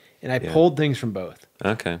world. And I pulled things from both.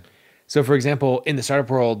 Okay. So for example, in the startup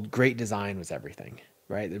world, great design was everything,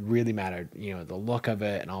 right? It really mattered, the look of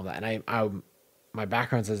it and all that. And my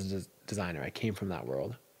background as a designer, I came from that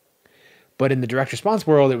world. But in the direct response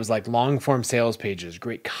world, it was long form sales pages,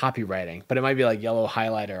 great copywriting, but it might be yellow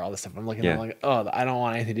highlighter, all this stuff. I'm looking at it, I don't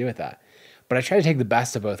want anything to do with that. But I try to take the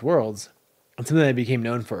best of both worlds. And something that I became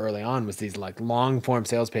known for early on was these long form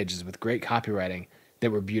sales pages with great copywriting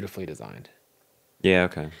that were beautifully designed. Yeah,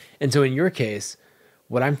 okay. And so in your case,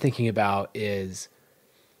 what I'm thinking about is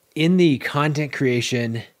in the content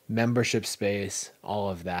creation, membership space, all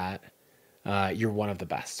of that, you're one of the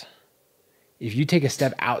best. If you take a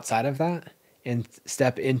step outside of that and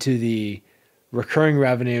step into the recurring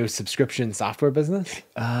revenue subscription software business,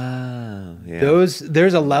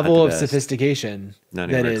 there's a level of sophistication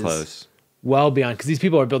not even close. Well beyond, because these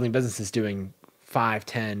people are building businesses doing 5,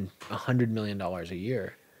 10, $100 million a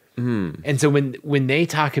year. And so when they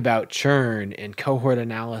talk about churn and cohort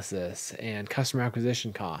analysis and customer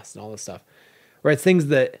acquisition costs and all this stuff, right? It's things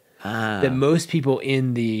that most people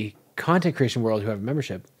in the content creation world who have a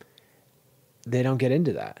membership, they don't get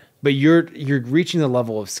into that. But you're reaching the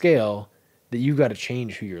level of scale that you've got to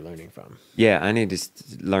change who you're learning from. Yeah, I need to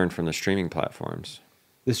learn from the streaming platforms.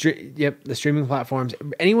 The streaming platforms.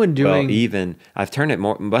 Anyone doing I've turned it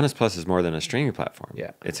more. Abundance Plus is more than a streaming platform.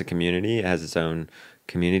 Yeah, it's a community. It has its own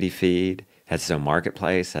community feed. Has its own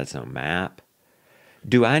marketplace. Has its own map.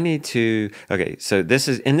 Do I need to? Okay, so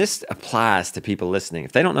this applies to people listening.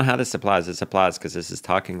 If they don't know how this applies because this is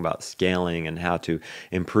talking about scaling and how to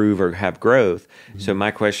improve or have growth. Mm-hmm. So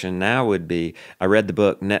my question now would be: I read the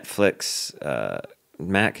book Netflix.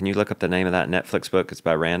 Matt, can you look up the name of that Netflix book? It's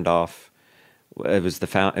by Randolph. It was the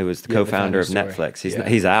co-founder of Netflix.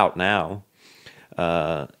 He's out now.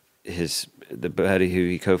 The buddy who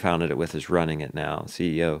he co-founded it with is running it now,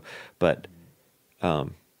 CEO. But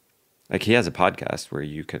like he has a podcast where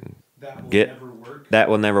you can that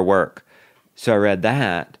will never work. So I read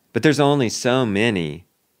that, but there's only so many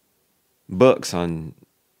books on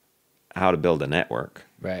how to build a network.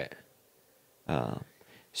 Right.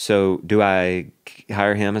 So do I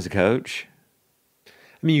hire him as a coach? I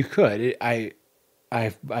mean, you could. I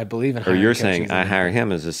believe in. Or you're saying I hire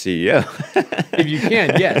him as a CEO? If you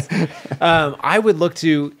can, yes. I would look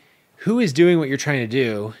to who is doing what you're trying to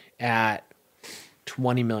do at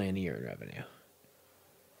 $20 million a year in revenue.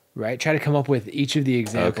 Right. Try to come up with each of the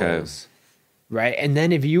examples. Okay. Right, and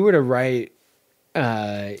then if you were to write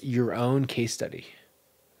your own case study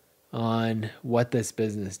on what this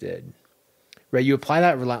business did, right? You apply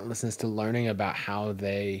that relentlessness to learning about how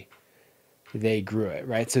they grew it,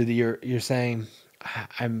 right? So you're saying,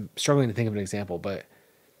 I'm struggling to think of an example, but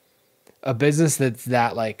a business that's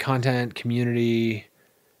like content, community,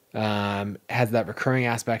 has that recurring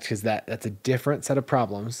aspect because that's a different set of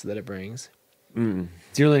problems that it brings. So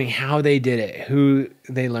you're learning how they did it, who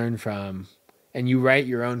they learned from, and you write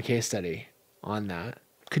your own case study on that.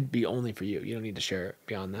 Could be only for you. You don't need to share it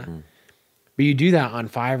beyond that. But you do that on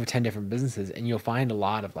 5 or 10 different businesses, and you'll find a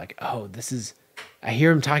lot of like, oh, I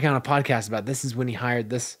hear him talking on a podcast about this is when he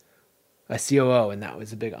hired a COO, and that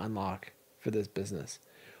was a big unlock for this business.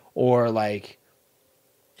 Or like,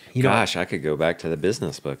 gosh, I could go back to the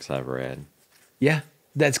business books I've read. Yeah,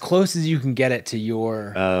 that's close as you can get it to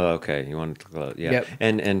your. Oh, okay. You want to close, yeah. Yep.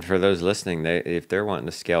 And for those listening, if they're wanting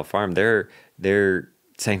to scale farm, they're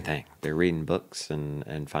same thing. They're reading books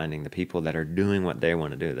and finding the people that are doing what they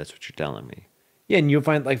want to do. That's what you're telling me. Yeah, and you'll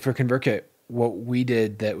find like for ConvertKit, what we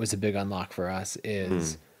did that was a big unlock for us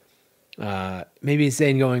is maybe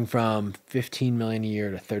saying going from 15 million a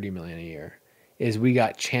year to 30 million a year is we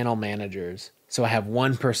got channel managers. So I have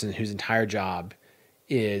one person whose entire job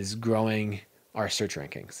is growing our search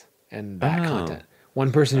rankings and that content.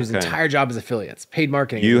 One person whose entire job is affiliates, paid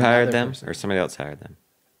marketing. You hired them or somebody else hired them?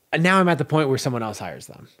 And now I'm at the point where someone else hires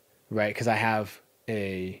them, right? Because I have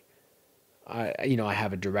I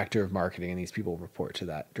have a director of marketing, and these people report to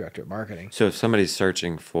that director of marketing. So if somebody's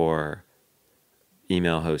searching for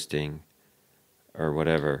email hosting or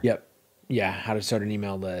whatever. Yep. Yeah, how to start an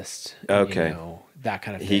email list. Okay. That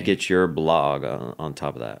kind of thing. He gets your blog on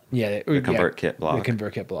top of that. Yeah. The ConvertKit blog. The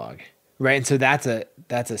ConvertKit blog. Right. And so that's a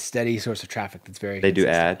steady source of traffic that's very They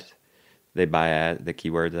consistent. Do ads? They buy the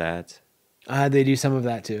keywords ads? They do some of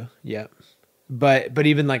that too. Yep. But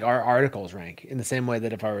even like our articles rank in the same way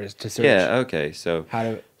that if I were to search. Yeah, okay. So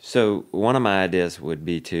one of my ideas would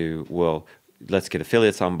be let's get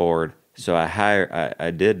affiliates on board. So I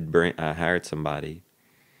hired somebody.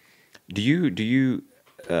 Do you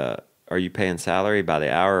are you paying salary by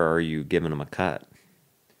the hour, or are you giving them a cut?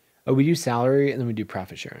 Oh, we do salary and then we do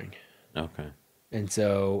profit sharing. Okay. And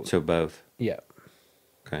so both. Yeah.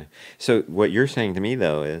 Okay. So what you're saying to me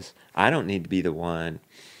though is I don't need to be the one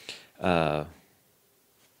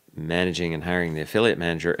managing and hiring the affiliate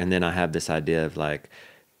manager, and then I have this idea of like,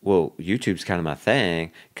 well, YouTube's kind of my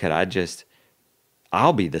thing.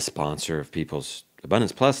 I'll be the sponsor of people's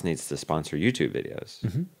Abundance Plus needs to sponsor YouTube videos.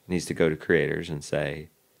 Mm-hmm. Needs to go to creators and say,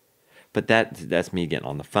 but that's me getting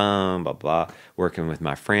on the phone, blah, blah, working with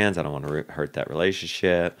my friends. I don't want to hurt that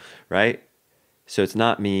relationship, right? So it's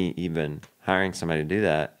not me even hiring somebody to do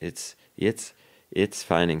that. It's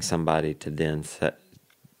finding somebody to then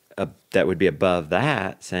that would be above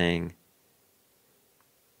that saying,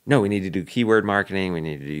 no, we need to do keyword marketing. We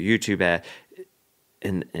need to do YouTube ad.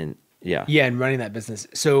 And yeah. Yeah, and running that business.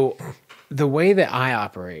 So the way that I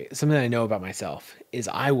operate, something that I know about myself, is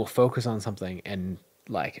I will focus on something and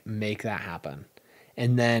like make that happen.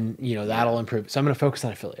 And then, that'll improve. So I'm going to focus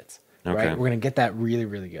on affiliates. right? We're going to get that really,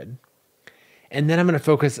 really good. And then I'm going to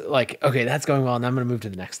focus like, okay, that's going well. And I'm going to move to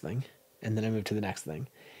the next thing. And then I move to the next thing.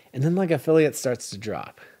 And then like affiliate starts to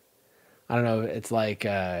drop. I don't know. It's like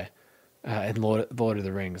in Lord of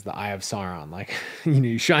the Rings, the Eye of Sauron. Like,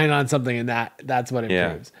 you shine on something and that's what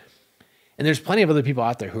improves. And there's plenty of other people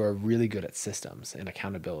out there who are really good at systems and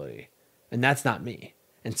accountability. And that's not me.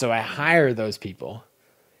 And so I hire those people.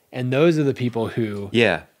 And those are the people who,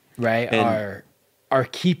 right, are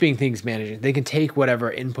keeping things managed. They can take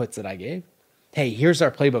whatever inputs that I gave. Hey, here's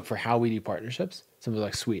our playbook for how we do partnerships. Someone's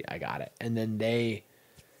like, sweet, I got it. And then they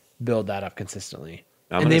build that up consistently.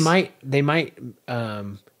 They might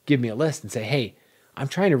give me a list and say, hey, I'm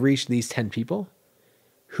trying to reach these 10 people.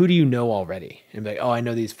 Who do you know already? And be like, oh, I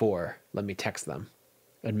know these 4. Let me text them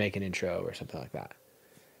and make an intro or something like that.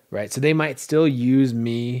 Right. So they might still use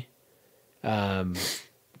me to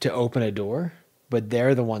open a door, but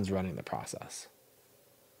they're the ones running the process.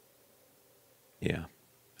 Yeah,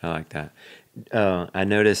 I like that. I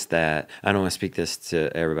noticed that, I don't want to speak this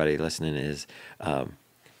to everybody listening, is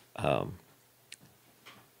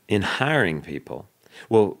in hiring people,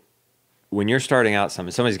 well, when you're starting out,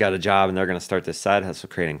 somebody's got a job and they're going to start this side hustle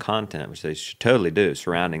creating content, which they should totally do,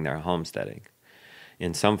 surrounding their homesteading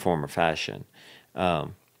in some form or fashion.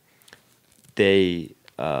 They,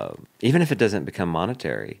 even if it doesn't become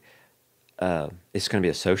monetary, it's going to be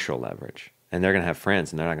a social leverage. And they're going to have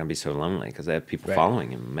friends, and they're not going to be so lonely because they have people following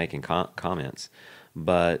them, making comments.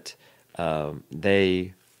 But where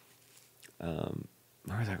was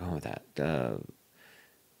I going with that?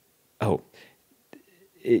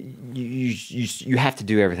 You have to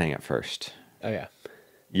do everything at first. Oh yeah,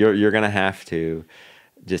 you're going to have to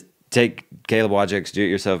just take Caleb Wojcik's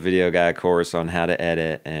do-it-yourself video guide course on how to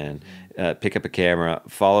edit and pick up a camera,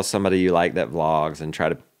 follow somebody you like that vlogs, and try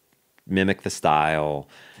to mimic the style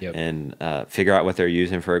and figure out what they're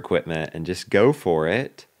using for equipment and just go for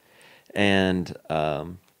it and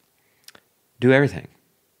do everything.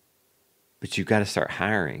 But you've got to start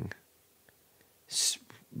hiring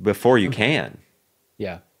before you can.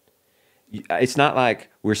 Yeah. It's not like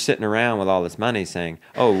we're sitting around with all this money saying,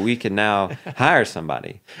 oh, we can now hire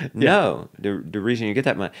somebody. No, the reason you get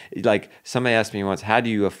that money, like somebody asked me once, how do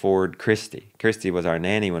you afford Christy? Christy was our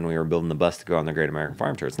nanny when we were building the bus to go on the Great American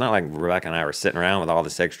Farm Tour. It's not like Rebecca and I were sitting around with all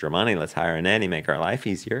this extra money. Let's hire a nanny, make our life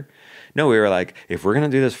easier. No, we were like, if we're going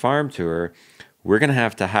to do this farm tour, we're going to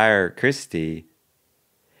have to hire Christy.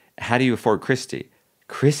 How do you afford Christy?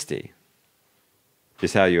 Christy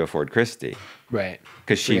is how you afford Christy. Right.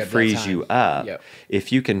 Because she frees you up. Yep.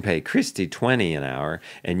 If you can pay Christy $20 an hour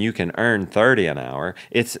and you can earn $30 an hour,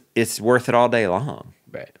 it's worth it all day long.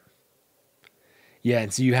 Right. Yeah,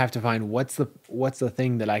 and so you have to find what's the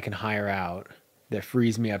thing that I can hire out that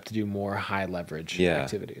frees me up to do more high leverage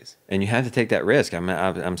activities. And you have to take that risk.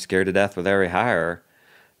 I'm scared to death with every hire,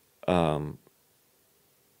 because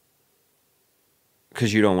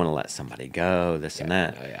you don't want to let somebody go, and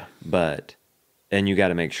that. But and you got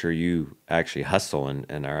to make sure you actually hustle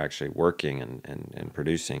and are actually working and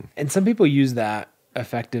producing. And some people use that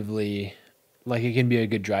effectively, like it can be a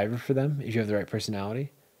good driver for them if you have the right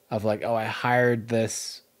personality. Of like, oh, I hired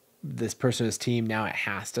this person's team. Now I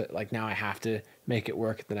have to make it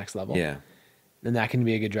work at the next level. Yeah. And that can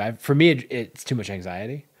be a good drive. For me, it's too much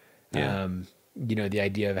anxiety. Yeah. The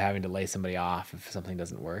idea of having to lay somebody off if something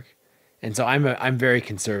doesn't work. And so I'm very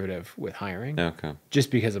conservative with hiring. Okay.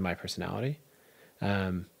 Just because of my personality.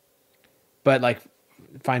 But like,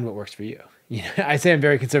 find what works for you. I say I'm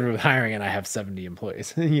very conservative with hiring, and I have 70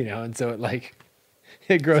 employees. And so it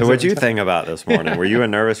grows. So what'd you think about this morning? Were you a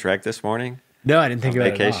nervous wreck this morning? No, I didn't think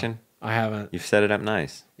about vacation. It at all. I haven't. You've set it up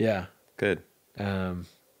nice. Yeah. Good.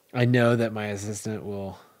 I know that my assistant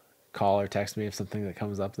will call or text me if something that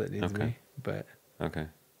comes up that needs me. But okay.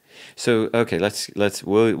 So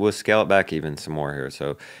we'll scale it back even some more here.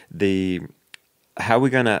 So how are we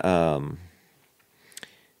gonna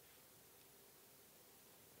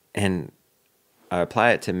and I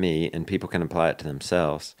apply it to me, and people can apply it to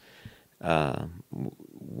themselves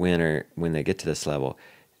when they get to this level.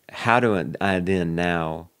 How do I then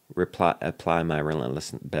now apply my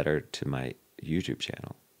relentless better to my YouTube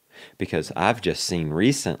channel? Because I've just seen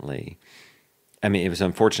recently, I mean, it was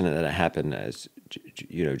unfortunate that it happened as,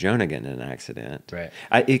 Jonah getting in an accident. Right.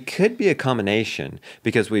 It could be a combination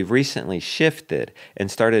because we've recently shifted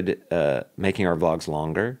and started making our vlogs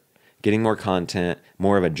longer, getting more content,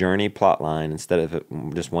 more of a journey plot line instead of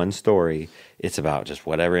just one story. It's about just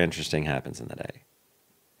whatever interesting happens in the day.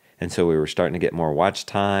 And so we were starting to get more watch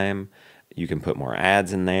time. You can put more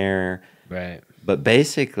ads in there. Right. But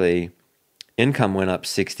basically, income went up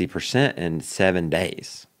 60% in 7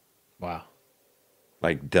 days. Wow.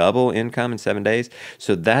 like double income in 7 days.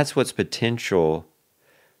 So that's what's potential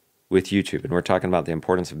with YouTube. And we're talking about the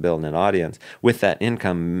importance of building an audience. With that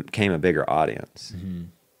income came a bigger audience. Mm-hmm.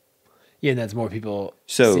 Yeah, and that's more people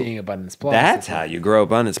so seeing Abundance Plus. That's how you grow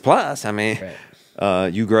Abundance Plus. I mean,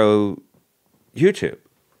 you grow YouTube.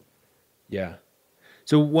 Yeah.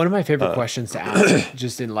 So one of my favorite questions to ask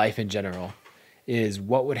just in life in general is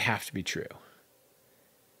what would have to be true?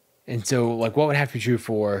 And so like what would have to be true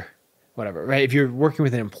for whatever, right? If you're working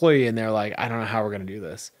with an employee and they're like, I don't know how we're going to do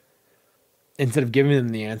this. Instead of giving them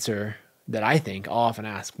the answer that I think, I'll often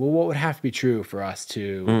ask, well, what would have to be true for us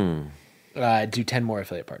to do 10 more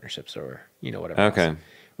affiliate partnerships or, whatever. Okay. Else.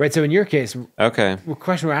 Right. So in your case, the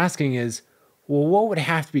question we're asking is, well, what would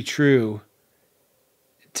have to be true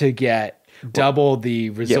to get double the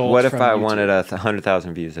results? Yeah, what if I YouTube? wanted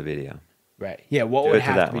 100,000 views a video? Right. Yeah. What would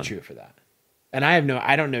have to be true for that? And I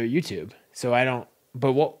don't know YouTube, so I don't,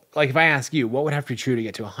 but if I ask you, what would have to be true to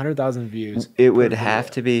get to 100,000 views? It would have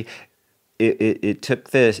to be, it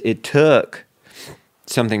took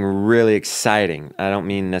something really exciting. I don't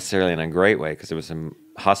mean necessarily in a great way because it was a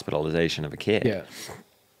hospitalization of a kid. Yeah.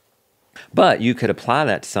 But you could apply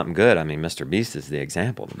that to something good. I mean, Mr. Beast is the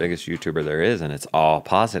example, the biggest YouTuber there is, and it's all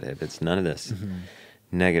positive. It's none of this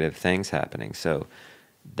negative things happening. So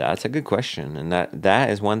that's a good question. And that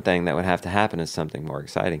is one thing that would have to happen is something more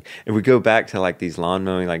exciting. If we go back to like these lawn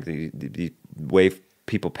mowing, like the way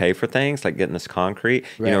people pay for things, like getting this concrete,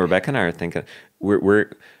 right. Rebecca and I are thinking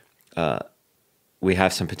we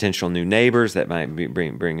have some potential new neighbors that might be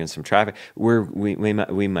bring in some traffic.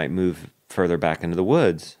 We might move further back into the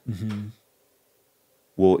woods. Mm-hmm.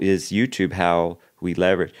 Well, is YouTube how we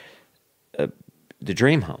leverage the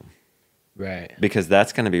dream home? Right. Because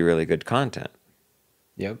that's going to be really good content.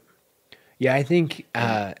 Yep. Yeah, I think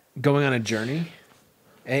going on a journey,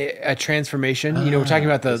 a transformation. We're talking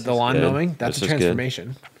about the lawn mowing. That's a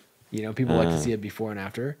transformation. People like to see it before and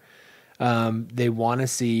after. They want to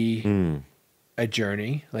see a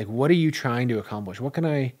journey. Like, what are you trying to accomplish? What can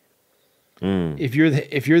I? If you're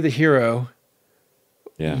the hero,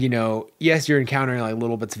 yes, you're encountering like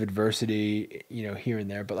little bits of adversity, here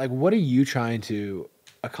and there. But like, what are you trying to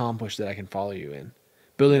accomplish that I can follow you in?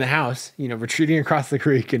 Building a house, retreating across the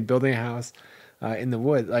creek and building a house in the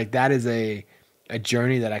woods. Like that is a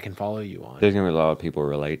journey that I can follow you on. There's gonna be a lot of people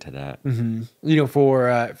relate to that. Mm-hmm.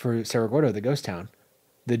 For Cerro Gordo, the ghost town,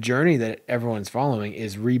 the journey that everyone's following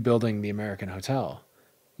is rebuilding the American hotel.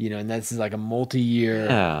 And this is like a multi-year.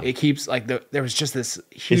 Yeah. It keeps like there was just this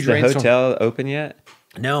huge. Is the rainstorm. hotel open yet?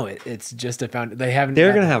 No, it's just a found. They haven't.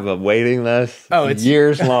 They're gonna have a waiting list. Oh, it's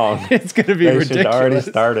years long. It's gonna be ridiculous. They should already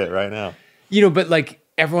start it right now. But like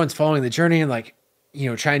everyone's following the journey and like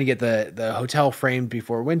trying to get the hotel framed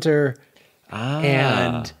before winter,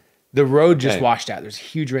 and the road just washed out. There's a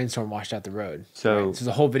huge rainstorm washed out the road. So there's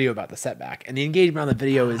a whole video about the setback, and the engagement on the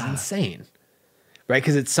video is insane, right?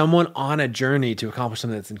 Because it's someone on a journey to accomplish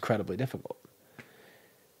something that's incredibly difficult.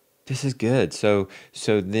 This is good. So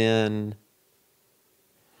then,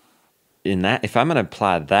 in that, if I'm going to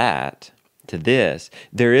apply that to this,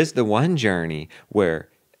 there is the one journey where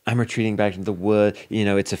I'm retreating back into the wood.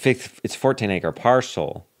 It's a 14-acre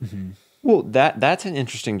parcel. Mm-hmm. Well, that's an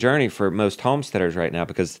interesting journey for most homesteaders right now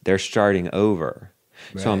because they're starting over.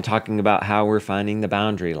 Right. So I'm talking about how we're finding the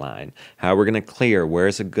boundary line, how we're going to clear,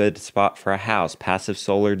 where's a good spot for a house, passive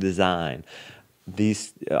solar design.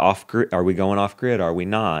 These off-grid, are we going off-grid? Are we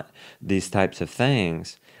not? These types of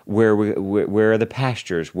things. Where are the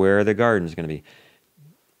pastures? Where are the gardens going to be?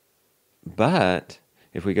 But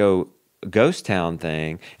if we go ghost town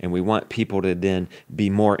thing and we want people to then be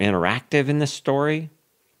more interactive in the story,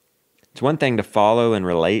 it's one thing to follow and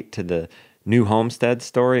relate to the new homestead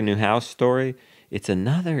story, new house story. It's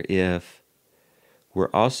another if we're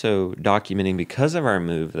also documenting because of our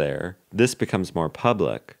move there, this becomes more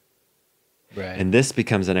public. Right. And this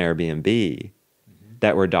becomes an Airbnb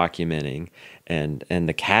that we're documenting and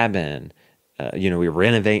the cabin, we're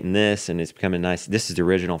renovating this and it's becoming nice. This is the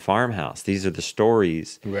original farmhouse. These are the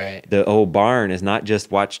stories. Right. The old barn is not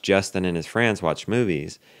just watch Justin and his friends watch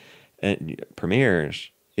movies and premieres.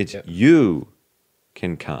 It's you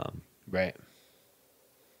can come. Right.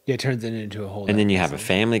 Yeah, it turns it into a whole. And then you have a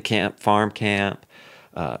family camp, farm camp,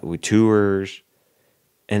 with tours.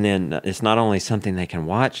 And then it's not only something they can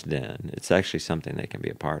watch then, it's actually something they can be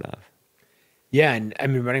a part of. Yeah, and I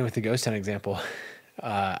mean, running with the ghost town example,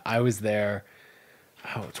 I was there,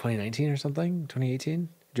 2019 or something, 2018.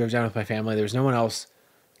 Drove down with my family. There was no one else,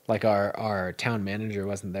 like our town manager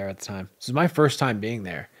wasn't there at the time. This was my first time being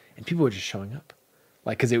there, and people were just showing up.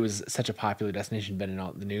 Like, because it was such a popular destination, been in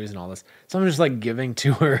all the news and all this. So I'm just like giving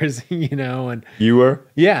tours, and you were?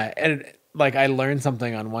 Yeah, and like I learned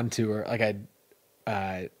something on one tour, like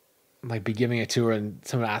like be giving a tour and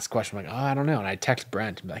someone asks a question, I'm like, oh, I don't know. And I text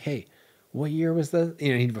Brent and be like, hey, what year was this?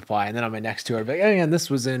 You know, he'd reply. And then on my next tour, I'd be like, oh yeah, and this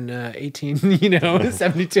was in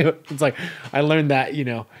 72. It's like, I learned that,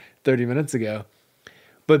 30 minutes ago.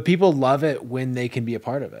 But people love it when they can be a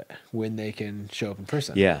part of it, when they can show up in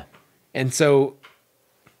person. Yeah. And so,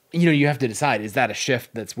 you have to decide, is that a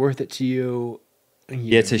shift that's worth it to you?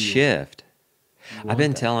 Yeah, it's a shift. I've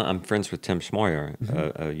been telling, I'm friends with Tim Schmoyer,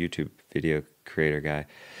 a YouTube video creator guy.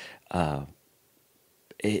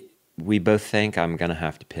 We both think I'm going to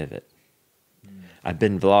have to pivot. I've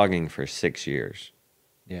been vlogging for 6 years.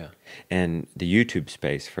 Yeah. And the YouTube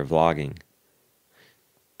space for vlogging,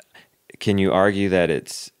 can you argue that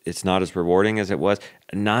it's not as rewarding as it was?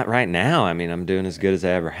 Not right now. I mean, I'm doing as good as I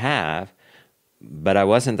ever have, but I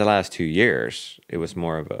wasn't the last 2 years. It was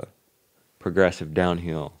more of a progressive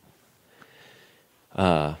downhill.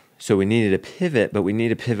 So we needed a pivot, but we need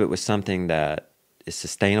to pivot with something that is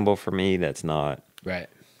sustainable for me, that's not... Right.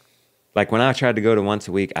 Like when I tried to go to once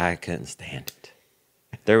a week, I couldn't stand it.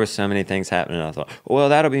 There was so many things happening. I thought, well,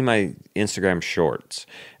 that'll be my Instagram shorts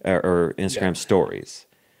or Instagram stories.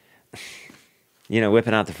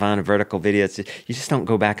 Whipping out the fun vertical videos. You just don't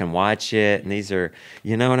go back and watch it. And these are,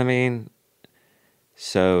 you know what I mean?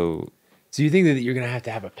 So you think that you're going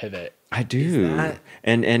to have a pivot? I do.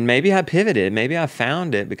 And maybe I pivoted. Maybe I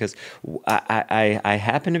found it because I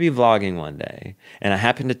happened to be vlogging one day and I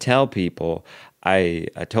happened to tell people, I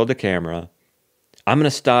told the camera, I'm going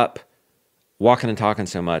to stop walking and talking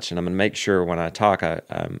so much, and I'm going to make sure when I talk,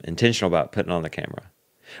 I'm intentional about putting it on the camera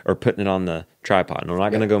or putting it on the tripod. And I'm not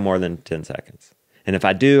going to go more than 10 seconds. And if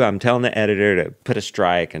I do, I'm telling the editor to put a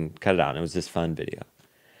strike and cut it out. And it was this fun video.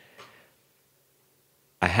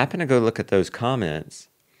 I happened to go look at those comments,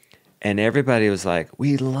 and everybody was like,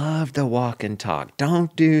 we love to walk and talk.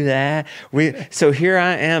 Don't do that. So here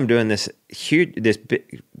I am doing this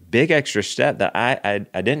big extra step that I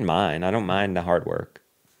didn't mind. I don't mind the hard work.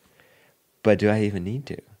 But do I even need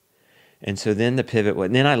to? And so then the pivot was,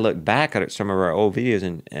 and then I look back at some of our old videos,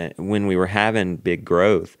 and when we were having big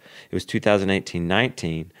growth, it was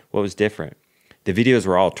 2018-19. What was different? The videos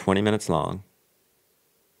were all 20 minutes long.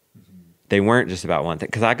 They weren't just about one thing.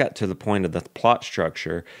 Because I got to the point of the plot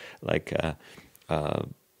structure,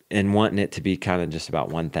 and wanting it to be kind of just about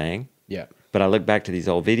one thing. Yeah. But I look back to these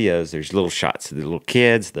old videos, there's little shots of the little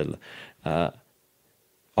kids,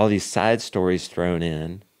 all these side stories thrown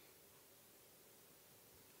in.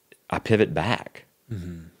 I pivot back.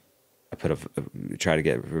 Mm-hmm. I try to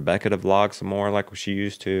get Rebecca to vlog some more like she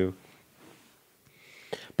used to.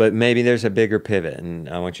 But maybe there's a bigger pivot, and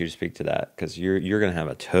I want you to speak to that because you're going to have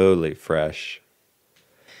a totally fresh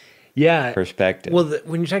perspective. Well,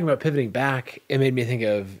 when you're talking about pivoting back, it made me think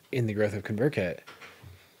of in the growth of ConvertKit,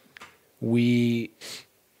 we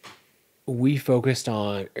focused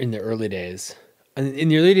on, in the early days,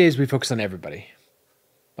 we focused on everybody.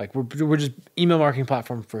 Like we're just email marketing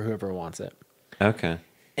platform for whoever wants it. Okay.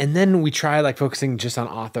 And then we tried focusing just on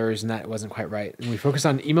authors, and that wasn't quite right. And we focused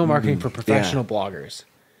on email marketing for professional bloggers.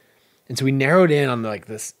 And so we narrowed in on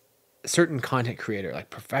this certain content creator, like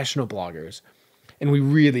professional bloggers. And we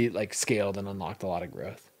really scaled and unlocked a lot of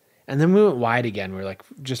growth. And then we went wide again. We're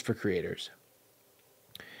just for creators.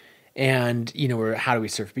 And, how do we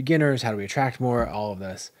serve beginners? How do we attract more? All of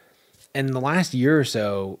this. And in the last year or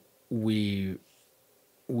so, we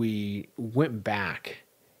went back,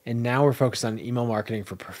 and now we're focused on email marketing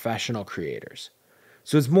for professional creators.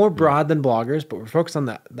 So it's more broad than bloggers, but we're focused on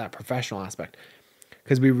that professional aspect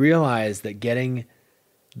because we realized that getting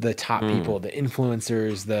the top people, the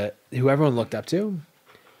influencers, who everyone looked up to,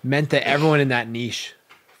 meant that everyone in that niche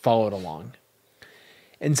followed along.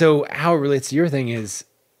 And so how it relates to your thing is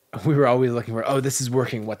we were always looking for, this is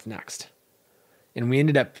working, what's next? And we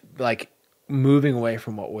ended up moving away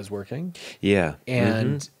from what was working. Yeah.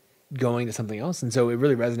 And going to something else. And so it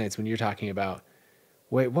really resonates when you're talking about,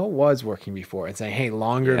 wait, what was working before? And saying, hey,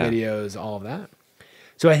 longer videos, all of that.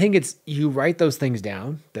 So I think it's, you write those things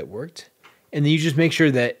down that worked, and then you just make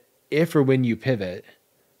sure that if or when you pivot,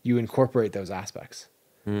 you incorporate those aspects.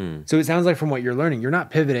 So it sounds like from what you're learning, you're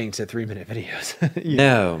not pivoting to 3-minute videos.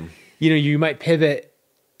 No. You might pivot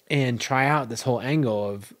and try out this whole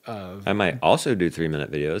angle of I might also do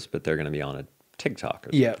 3-minute videos, but they're going to be on a TikTok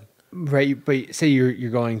or something. Yeah, right. But say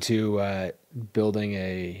you're going to building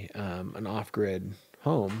an off-grid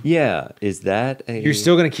home. Yeah, is that you're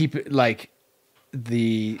still going to keep it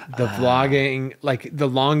the vlogging, the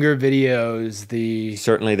longer videos,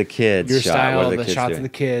 certainly the kids, your style, the shots of the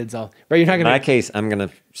kids. Right, you're not going. In my case, I'm going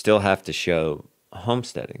to still have to show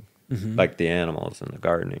homesteading, like the animals and the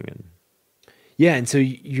gardening and. Yeah, and so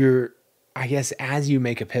you're I guess as you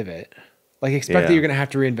make a pivot, like expect that you're going to have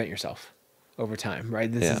to reinvent yourself over time,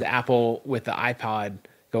 right? This is Apple with the iPod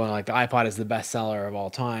going like the iPod is the best seller of all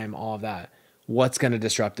time, all of that. What's going to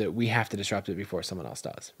disrupt it? We have to disrupt it before someone else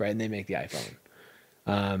does, right? And they make the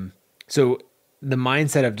iPhone. So the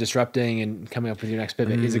mindset of disrupting and coming up with your next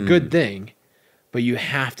pivot is a good thing, but you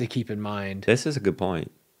have to keep in mind. This is a good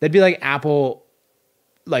point. That'd be like Apple,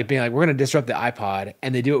 like being like, we're going to disrupt the iPod,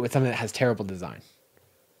 and they do it with something that has terrible design.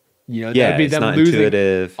 You know, that'd be them losing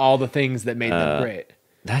intuitive. All the things that made them great.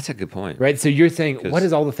 That's a good point. Right? So you're saying, what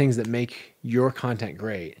is all the things that make your content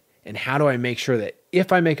great? And how do I make sure that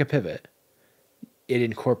if I make a pivot, it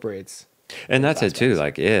incorporates? And that's it too.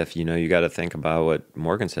 Like if, you know, you got to think about what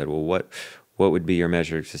Morgan said. Well, what would be your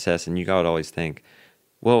measure of success? And you got to always think,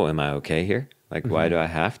 well, am I okay here? Like, why do I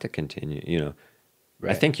have to continue? You know,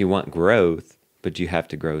 I think you want growth, but you have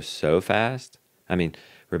to grow so fast. I mean,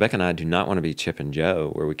 Rebecca and I do not want to be Chip and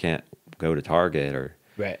Joe where we can't go to Target or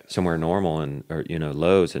somewhere normal or, you know,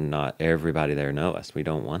 Lowe's and not everybody there know us. We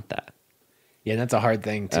don't want that. Yeah, that's a hard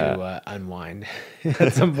thing to unwind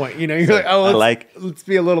at some point. You know, you're like, oh, let's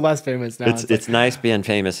be a little less famous now. It's nice being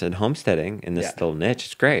famous in homesteading in this little niche.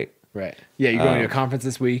 It's great. Right. Yeah, you're going to a conference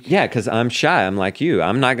this week. Yeah, because I'm shy. I'm like you.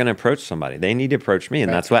 I'm not going to approach somebody. They need to approach me,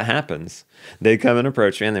 and that's what happens. They come and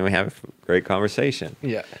approach me, and then we have a great conversation.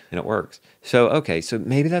 Yeah. And it works. So, okay, so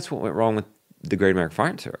maybe that's what went wrong with the Great American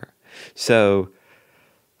Farm Tour. So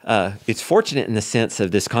it's fortunate in the sense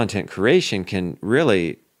of this content creation can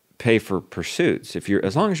really pay for pursuits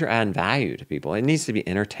as long as you're adding value to people. It needs to be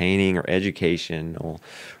entertaining or educational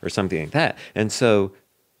or something like that. And so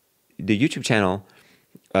the YouTube channel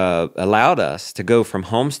allowed us to go from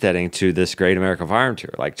homesteading to this Great American Farm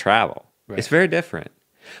Tour, like travel. Right. It's very different.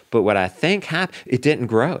 But what I think happened, it didn't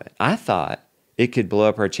grow it. I thought it could blow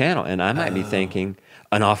up our channel, and I might be thinking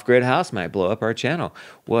an off-grid house might blow up our channel.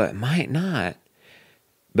 Well, it might not.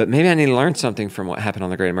 But maybe I need to learn something from what happened on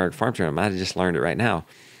the Great American Farm Tour. I might have just learned it right now.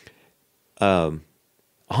 On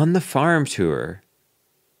the farm tour,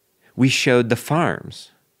 we showed the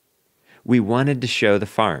farms. We wanted to show the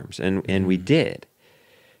farms, and we did.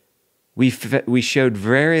 We showed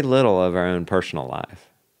very little of our own personal life.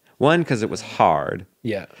 One, because it was hard.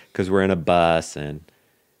 Yeah. Because we're in a bus, and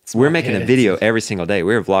we're making a video every single day.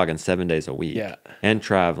 We were vlogging 7 days a week. Yeah. And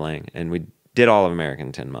traveling, and we did all of America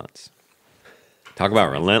in 10 months. Talk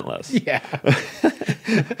about relentless. Yeah.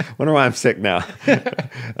 Wonder why I'm sick now.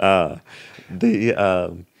 I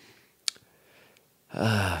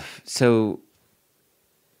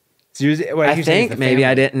think maybe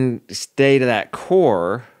I didn't stay to that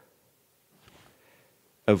core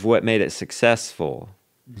of what made it successful.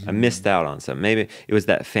 Mm-hmm. I missed out on something. Maybe it was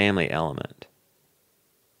that family element.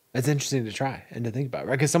 That's interesting to try and to think about,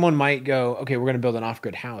 right? Because someone might go, okay, we're going to build an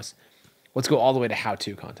off-grid house. Let's go all the way to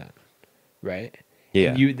how-to content, right?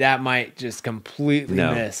 Yeah. That might just completely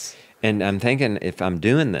miss. And I'm thinking if I'm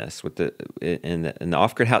doing this with in the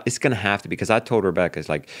off-grid house, it's going to have to, because I told Rebecca, it's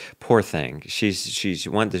like, poor thing. She's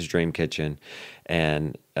wanted this dream kitchen,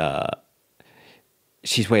 and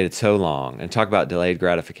she's waited so long, and talk about delayed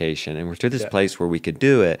gratification. And we're to this place where we could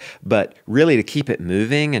do it, but really to keep it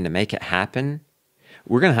moving and to make it happen,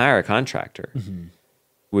 we're going to hire a contractor. Mm-hmm.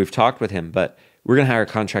 We've talked with him, but we're going to hire a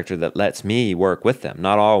contractor that lets me work with them.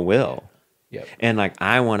 Not all will. Yep. And like,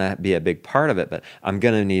 I want to be a big part of it, but I'm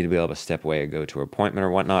going to need to be able to step away and go to an appointment or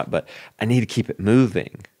whatnot, but I need to keep it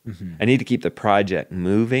moving. Mm-hmm. I need to keep the project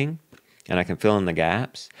moving, and I can fill in the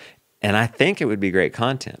gaps. And I think it would be great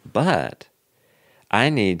content, but I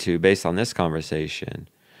need to, based on this conversation,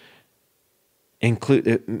 include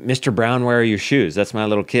Mr. Brown, where are your shoes? That's my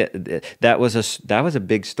little kid. That was a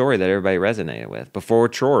big story that everybody resonated with. Before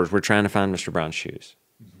chores, we're trying to find Mr. Brown's shoes.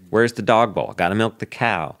 Where's the dog bowl? Got to milk the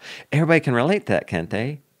cow. Everybody can relate to that, can't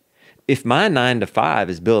they? If my 9 to 5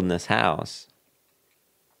 is building this house,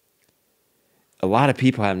 a lot of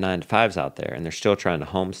people have 9 to 5s out there, and they're still trying to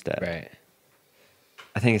homestead. Right.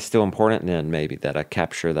 I think it's still important then maybe that I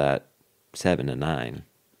capture that 7 to 9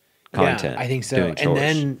 content. Yeah, I think so.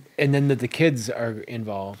 And then that the kids are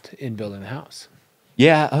involved in building the house.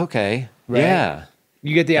 Yeah. Okay. Right? Yeah.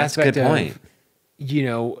 You get the aspect of, you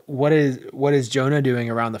know, what is Jonah doing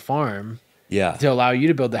around the farm to allow you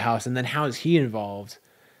to build the house? And then how is he involved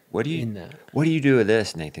in that? What do you do with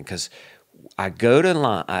this, Nathan? Because I go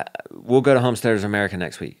to we'll go to Homesteaders America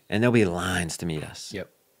next week, and there'll be lines to meet us. Yep.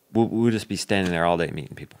 We'll just be standing there all day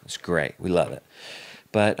meeting people. It's great. We love it.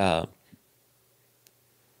 But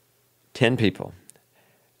 10 people.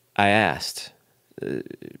 I asked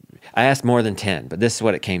more than 10, but this is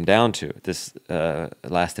what it came down to at this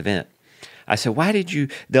last event. I said,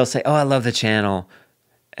 they'll say, oh, I love the channel.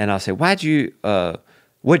 And I'll say, why'd you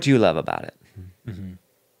what do you love about it?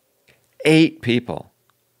 8 people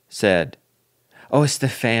said, oh, it's the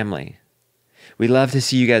family. We love to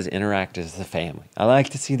see you guys interact as a family. I like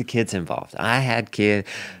to see the kids involved. I had kids.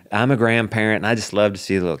 I'm a grandparent, and I just love to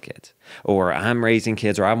see the little kids. Or I'm raising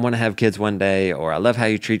kids, or I want to have kids one day, or I love how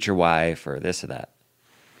you treat your wife, or this or that.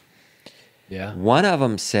 Yeah. One of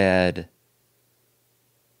them said,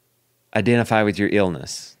 identify with your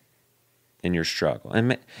illness and your struggle.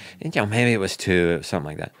 And maybe it was 2, it was something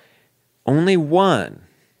like that. Only one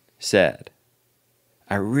said,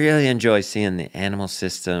 I really enjoy seeing the animal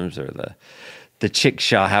systems or the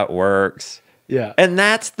chickshaw, how it works. Yeah. And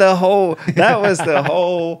that was the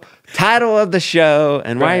whole title of the show.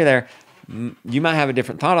 And while you're there, you might have a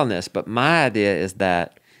different thought on this, but my idea is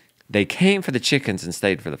that they came for the chickens and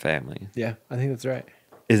stayed for the family. Yeah, I think that's right.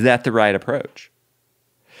 Is that the right approach?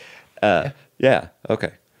 Yeah,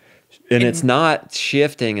 okay. And it's not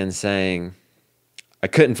shifting and saying, I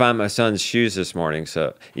couldn't find my son's shoes this morning,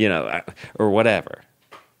 so, or whatever.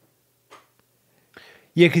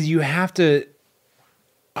 Yeah, because you have to.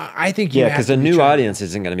 I think you. Yeah, because a new audience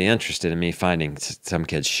isn't going to be interested in me finding some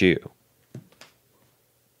kid's shoe.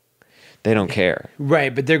 They don't care,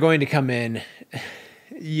 right? But they're going to come in.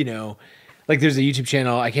 Like there's a YouTube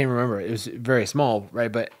channel. I can't remember. It was very small,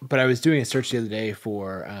 right? But I was doing a search the other day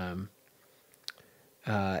for.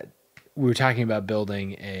 We were talking about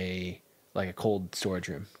building a cold storage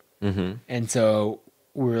room, and so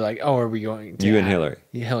we were like, "Oh, are we going to?" You and Hillary,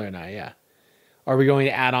 Hillary and I, yeah. Are we going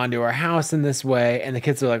to add on to our house in this way? And the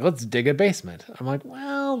kids are like, let's dig a basement. I'm like,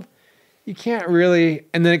 well, you can't really.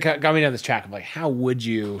 And then it got me down this track of like, how would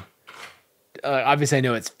you? Obviously, I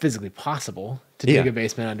know it's physically possible to dig a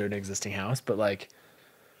basement under an existing house, but like,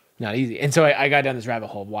 not easy. And so I got down this rabbit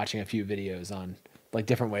hole of watching a few videos on like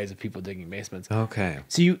different ways of people digging basements. Okay.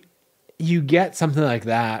 So you get something like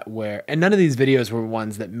that where, and none of these videos were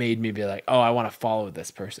ones that made me be like, oh, I want to follow this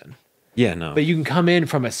person. Yeah, no. But you can come in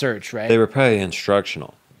from a search, right? They were probably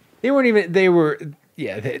instructional. They weren't even. They were.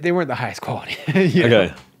 Yeah, they weren't the highest quality.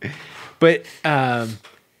 Okay. But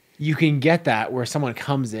you can get that where someone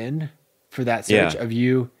comes in for that search of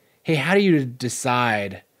you. Hey, how do you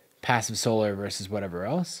decide passive solar versus whatever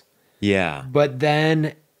else? Yeah. But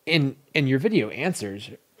then in your video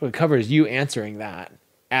it covers you answering that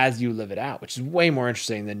as you live it out, which is way more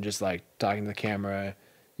interesting than just like talking to the camera.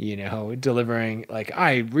 Delivering, like,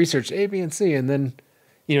 I researched A, B, and C, and then,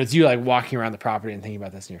 it's you, like, walking around the property and thinking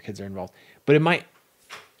about this, and your kids are involved. But it might,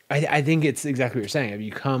 I think it's exactly what you're saying. If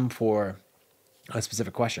you come for a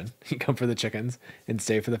specific question, you come for the chickens and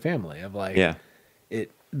stay for the family of, like,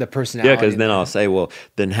 the personality. Yeah, because then I'll say, well,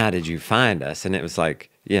 then how did you find us? And it was like,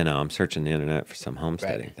 I'm searching the internet for some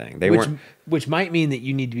homesteading thing. Which might mean that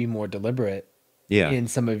you need to be more deliberate in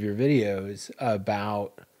some of your videos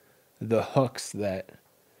about the hooks that...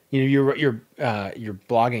 you're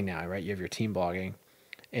blogging now, right? You have your team blogging,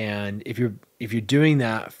 and if you're doing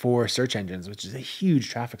that for search engines, which is a huge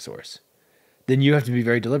traffic source, then you have to be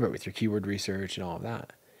very deliberate with your keyword research and all of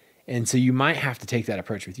that. And so you might have to take that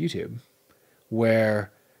approach with YouTube,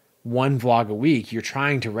 where one vlog a week you're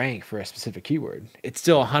trying to rank for a specific keyword. It's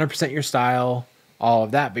still 100% your style, all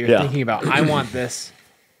of that, but you're thinking about, I want this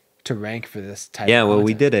to rank for this type. Yeah, of well,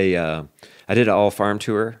 content. I did an all farm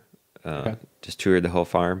tour. Just toured the whole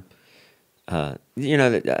farm. I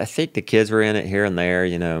think the kids were in it here and there,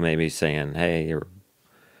 maybe saying, hey,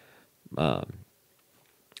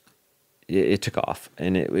 it took off.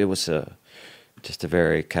 And it was just a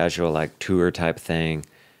very casual, like, tour type thing.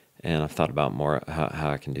 And I've thought about more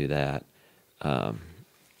how I can do that.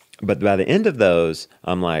 But by the end of those,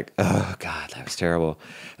 I'm like, oh, God, that was terrible.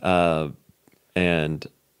 And,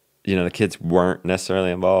 the kids weren't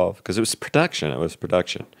necessarily involved because it was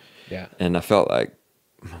production. Yeah. And I felt like,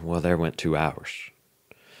 well, there went 2 hours.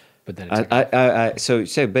 But then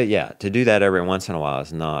but yeah, to do that every once in a while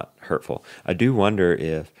is not hurtful. I do wonder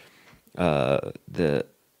if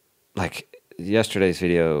yesterday's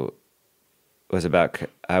video was about,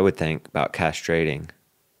 I would think, about castrating.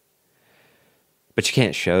 But you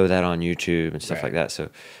can't show that on YouTube and stuff like that. So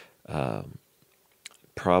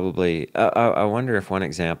probably, I wonder if one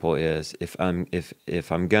example is if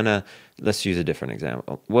I'm gonna, let's use a different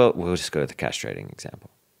example. Well, we'll just go to the castrating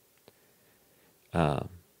example.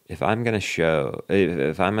 If I'm gonna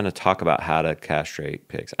if I'm gonna talk about how to castrate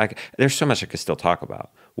pigs, there's so much I could still talk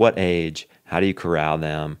about. What age? How do you corral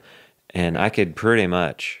them? And I could pretty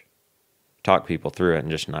much talk people through it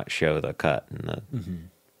and just not show the cut and the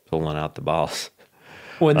pulling out the balls.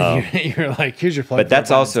 When you're like, here's your plug. But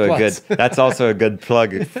that's also a good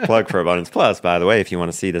plug for Abundance Plus. By the way, if you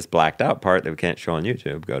want to see this blacked out part that we can't show on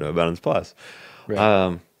YouTube, go to Abundance Plus.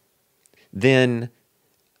 Right. Then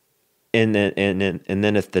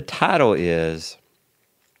then if the title is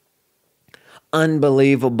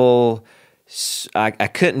unbelievable, I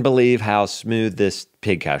couldn't believe how smooth this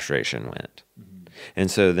pig castration went.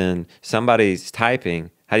 And so then somebody's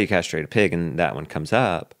typing, how do you castrate a pig? And that one comes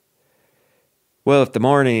up. Well, if the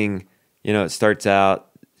morning, it starts out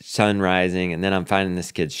sun rising and then I'm finding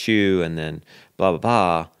this kid's shoe and then blah, blah,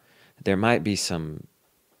 blah, there might be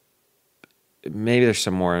maybe there's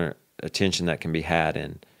some more attention that can be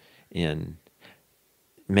had in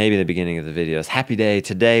maybe the beginning of the video. It's happy day.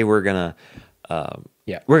 Today we're going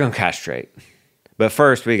to castrate. But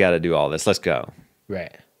first we got to do all this. Let's go.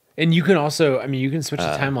 Right. And you can also, you can switch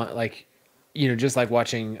the timeline, like, just like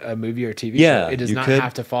watching a movie or TV show. It does not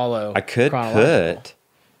have to follow. I could put,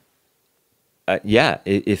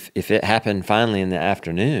 if it happened finally in the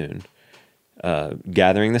afternoon,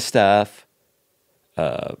 gathering the stuff,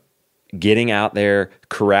 getting out there,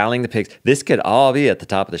 corralling the pigs. This could all be at the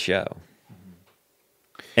top of the show.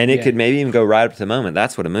 And it could maybe even go right up to the moment.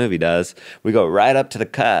 That's what a movie does. We go right up to the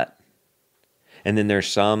cut. And then there's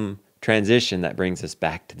some transition that brings us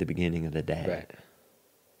back to the beginning of the day. Right.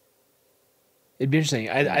 It'd be interesting.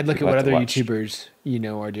 I'd look at what other YouTubers,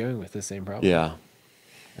 are doing with the same problem. Yeah.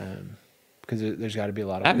 Because there's got to be a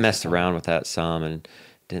lot of... I've messed around with that some, and it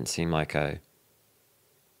didn't seem like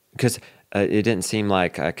because it didn't seem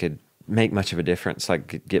like I could make much of a difference.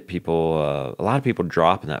 Like get people, a lot of people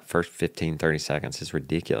drop in that first 15, 30 seconds. It's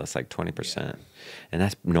ridiculous, like 20%. Yeah. And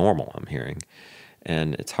that's normal, I'm hearing.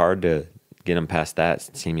 And it's hard to get them past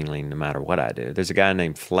that seemingly no matter what I do. There's a guy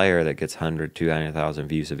named Flair that gets 100, 200,000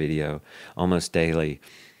 views a video almost daily.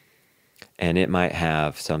 And it might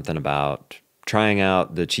have something about trying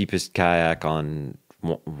out the cheapest kayak on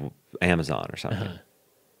Amazon or something.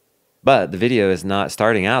 But the video is not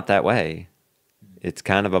starting out that way. It's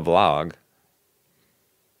kind of a vlog.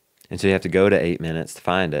 And so you have to go to 8 minutes to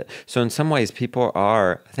find it. So in some ways people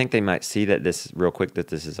I think they might see that this is real quick, that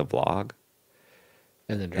this is a vlog.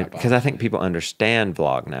 And then drop off. Because I think people understand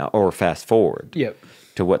vlog now, or fast forward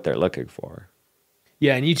to what they're looking for.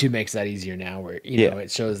 Yeah, and YouTube makes that easier now where,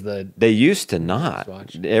 it shows They used to not.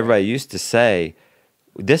 Everybody used to say,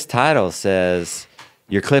 this title says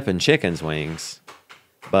you're clipping chicken's wings,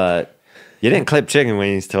 but you didn't clip chicken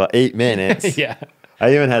wings till 8 minutes. Yeah.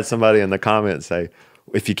 I even had somebody in the comments say,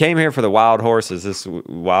 if you came here for the wild horses,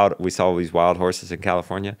 we saw these wild horses in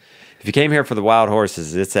California. If you came here for the wild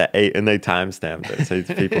horses, it's at 8, and they timestamped it so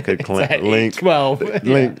people could link 12.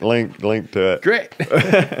 link to it. Great.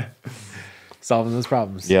 Solving those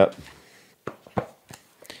problems. Yep.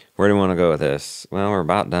 Where do you want to go with this? Well, we're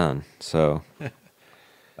about done. So,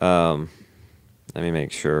 let me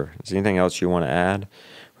make sure. Is there anything else you want to add?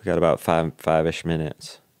 We got about five-ish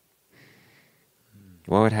minutes.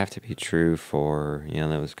 What would have to be true for? Yeah,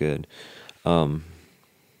 that was good.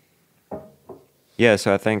 Yeah,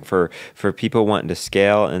 so I think for people wanting to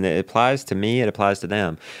scale, and it applies to me, it applies to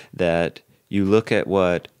them, that you look at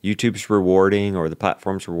what YouTube's rewarding or the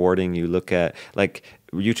platform's rewarding. You look at, like,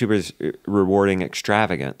 YouTubers rewarding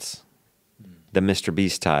extravagance, the Mr.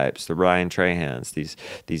 Beast types, the Ryan Trahans,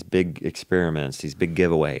 these big experiments, these big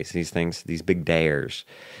giveaways, these things, these big dares.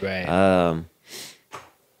 Right.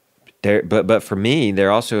 But for me,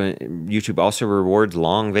 YouTube also rewards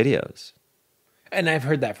long videos. And I've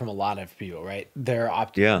heard that from a lot of people, right?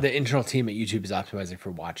 The internal team at YouTube is optimizing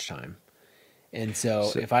for watch time. And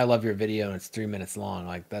so if I love your video and it's 3 minutes long,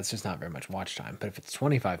 like, that's just not very much watch time. But if it's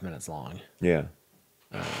 25 minutes long. Yeah.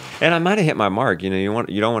 And I might have hit my mark. You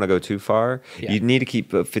don't want to go too far. Yeah. You need to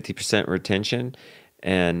keep 50% retention.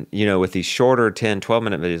 And, with these shorter 10,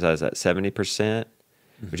 12-minute videos, I was at 70%,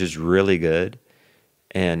 which is really good.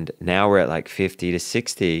 And now we're at like 50 to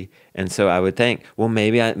 60. And so I would think, well,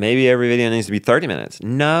 maybe every video needs to be 30 minutes.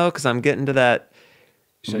 No, because I'm getting to that.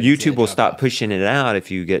 So YouTube will stop pushing it out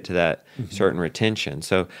if you get to that certain retention.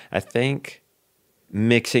 So I think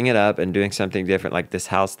mixing it up and doing something different, like this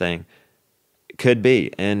house thing, could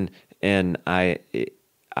be. And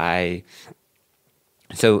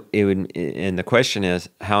so it would. And the question is,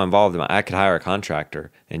 how involved am I? I could hire a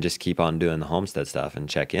contractor and just keep on doing the homestead stuff and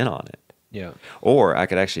check in on it. Yeah. Or I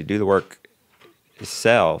could actually do the work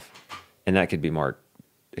itself, and that could be more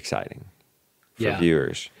exciting for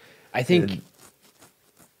viewers. I think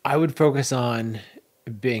I would focus on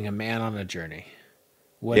being a man on a journey.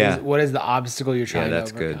 What is the obstacle you're trying to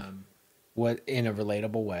overcome? Good. What, in a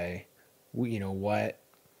relatable way,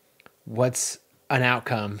 what's an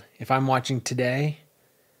outcome? If I'm watching today,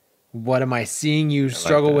 what am I seeing you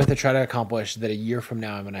struggle with to try to accomplish that a year from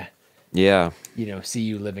now I'm going to see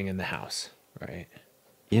you living in the house, right?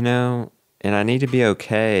 And I need to be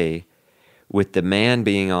okay with the man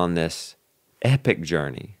being on this epic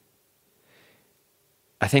journey.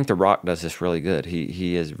 I think The Rock does this really good.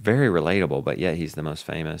 He is very relatable, but yet he's the most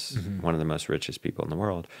famous, one of the most richest people in the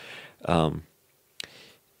world.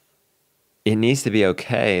 It needs to be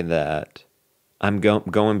okay that I'm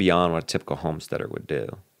going beyond what a typical homesteader would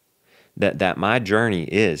do. That my journey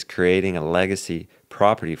is creating a legacy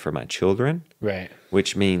property for my children, right?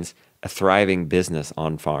 Which means a thriving business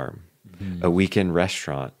on farm, a weekend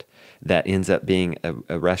restaurant that ends up being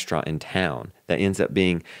a restaurant in town, that ends up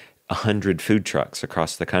being 100 food trucks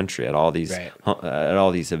across the country at all these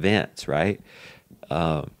events, right?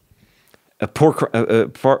 A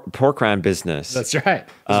pork rind business. That's right.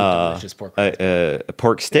 Delicious pork rinds. A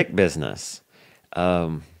pork stick business.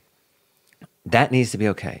 That needs to be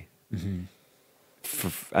okay.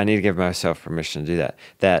 I need to give myself permission to do that.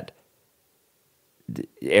 That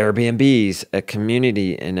Airbnb's a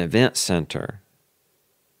community and event center.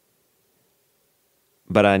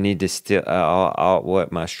 But I need to still,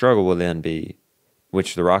 what my struggle will then be,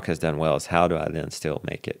 which The Rock has done well, is how do I then still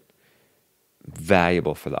make it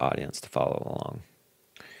valuable for the audience to follow along?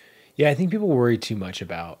 Yeah, I think people worry too much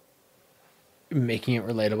about making it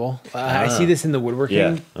relatable. I see this in the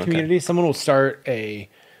woodworking community. Someone will start a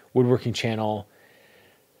woodworking channel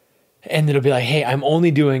and it'll be like, hey, I'm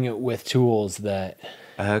only doing it with tools that,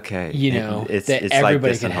 you know, it's everybody like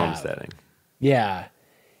this can in have. homesteading. Yeah.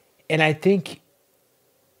 And I think,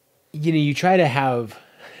 you know, you try to have,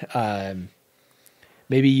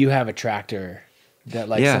 maybe you have a tractor that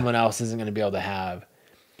like someone else isn't going to be able to have.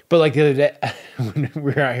 But like the other day, when we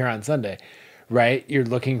were out here on Sunday, right? You're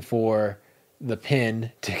looking for the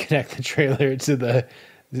pin to connect the trailer to the,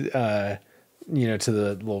 you know, to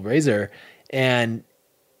the little razor, and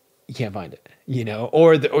you can't find it, you know,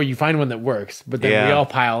 or you find one that works, but then we all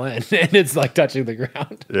pile in and it's like touching the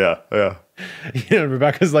ground. Yeah. You know,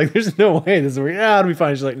 Rebecca's like, there's no way this is working. It'll be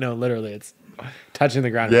fine. She's like, no, literally, it's touching the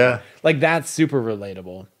ground. Yeah. Like, that's super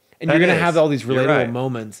relatable. And you're going to have all these relatable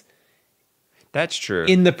moments. That's true.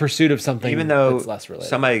 In the pursuit of something even though that's less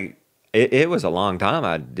relatable. It was a long time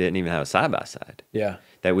I didn't even have a side-by-side. Yeah.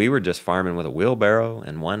 That we were just farming with a wheelbarrow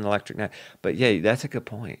and one electric knife. But yeah, that's a good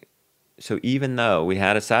point. So even though we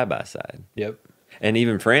had a side-by-side. Yep. And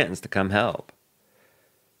even friends to come help,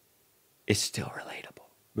 it's still relatable.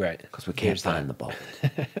 Right. Because we can't find the bolt.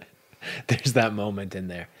 There's that moment in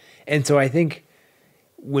there. And so I think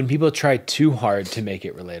when people try too hard to make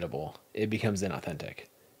it relatable, it becomes inauthentic.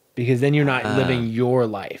 Because then you're not living your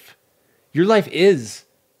life. Your life is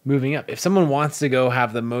moving up. If someone wants to go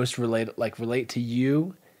have the most relate to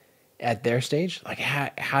you at their stage, like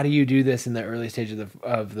how do you do this in the early stage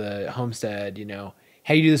of the homestead, you know?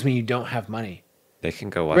 How do you do this when you don't have money? They can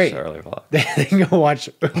go watch the early vlog. They can go watch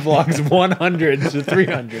vlogs 100 to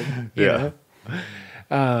 300. You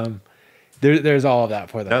know? There's all of that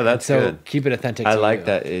for them. No, that's good. Keep it authentic. I like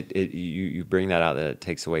that you bring that out, that it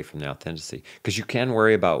takes away from the authenticity, because you can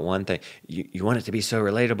worry about one thing. You want it to be so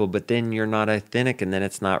relatable, but then you're not authentic, and then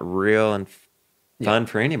it's not real and fun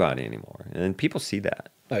for anybody anymore. And then people see that.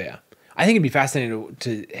 Oh yeah, I think it'd be fascinating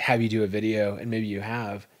to have you do a video, and maybe you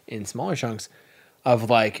have in smaller chunks,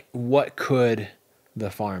 of like what could the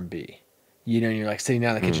farm be, you know, and you're like sitting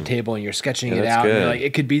down at the kitchen table and you're sketching it out, and you're like,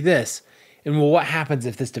 it could be this. And well, what happens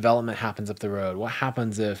if this development happens up the road? What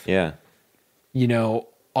happens if, you know,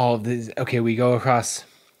 all of these, okay, we go across,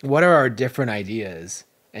 what are our different ideas?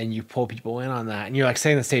 And you pull people in on that. And you're like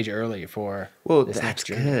setting the stage early for this that's next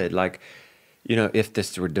journey. good. Like, you know, if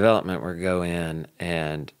this were development were go in,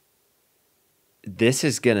 and this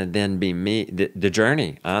is going to then be me, the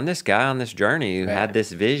journey. I'm this guy on this journey who had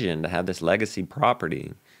this vision to have this legacy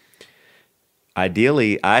property.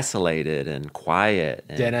 Ideally isolated and quiet.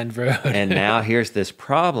 And, dead end road. And now here's this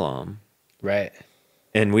problem. Right.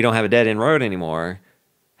 And we don't have a dead end road anymore.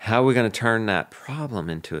 How are we going to turn that problem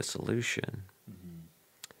into a solution?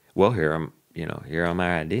 Well, here are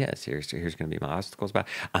my ideas. Here's going to be my obstacles.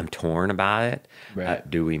 I'm torn about it. Right.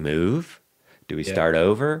 Do we move? Do we start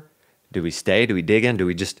over? Do we stay? Do we dig in? Do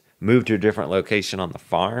we just move to a different location on the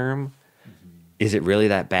farm? Is it really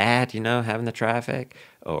that bad, you know, having the traffic?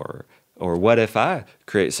 Or what if I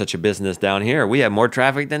create such a business down here? We have more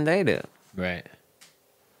traffic than they do. Right.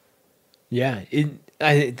 Yeah.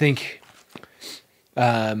 I think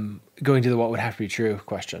going to the what would have to be true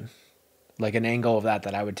question, like an angle of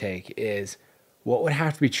that I would take is what would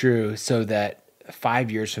have to be true so that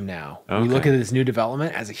 5 years from now, we look at this new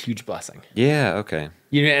development as a huge blessing. Yeah. Okay.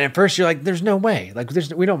 You know, and at first you're like, there's no way. Like,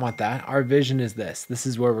 we don't want that. Our vision is this. This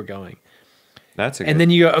is where we're going. And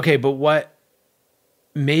then you go, okay, but what?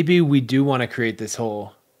 Maybe we do want to create this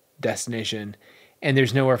whole destination, and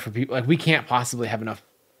there's nowhere for people. Like, we can't possibly have enough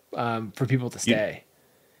for people to stay.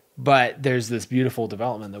 But there's this beautiful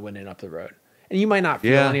development that went in up the road. And you might not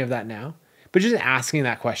feel any of that now, but just asking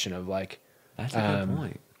that question of like, that's a good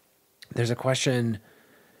point. There's a question,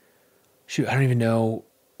 shoot, I don't even know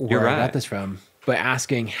where I got this from, but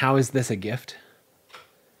asking, how is this a gift?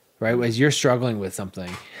 Right? As you're struggling with something,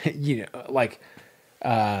 you know, like,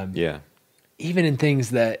 even in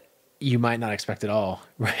things that you might not expect at all,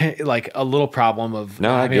 right? Like a little problem of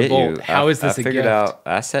having a bolt. How is this a gift?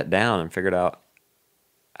 I sat down and figured out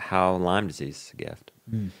how Lyme disease is a gift.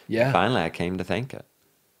 Yeah. Finally, I came to thank it.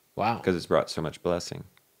 Wow. Because it's brought so much blessing.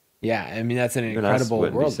 Yeah. I mean, that's an Even incredible I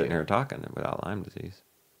wouldn't world. be sitting here talking without Lyme disease.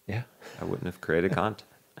 Yeah. I wouldn't have created content.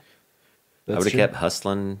 I That's would have true. kept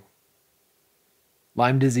hustling.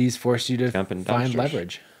 Lyme disease forced you to Jumping find dumpsters.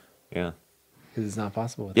 leverage Yeah. because it's not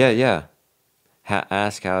possible. Yeah.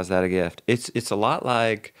 Ask, how is that a gift? It's a lot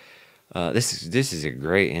like this is a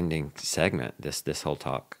great ending segment. This whole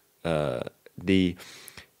talk.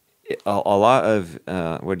 A lot of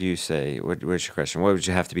what do you say? What's your question? What would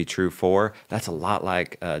you have to be true for? That's a lot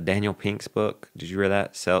like Daniel Pink's book. Did you read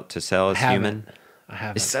that? To Sell as Human. I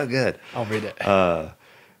haven't. It's so good. I'll read it.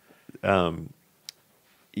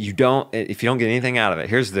 If you don't get anything out of it,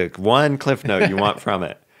 here's the one cliff note you want from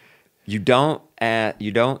it. You don't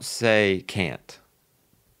say can't.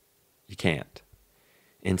 You can't.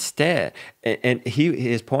 Instead, and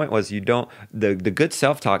his point was the good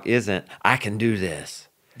self-talk isn't I can do this.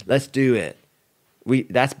 Let's do it.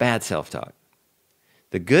 That's bad self-talk.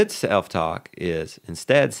 The good self-talk is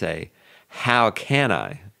instead say, how can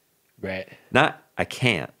I? Right. Not I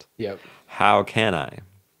can't. Yep. How can I?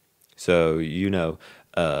 So,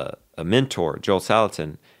 a mentor, Joel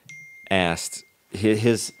Salatin, asked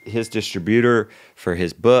his distributor for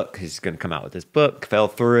his book. He's going to come out with this book, fell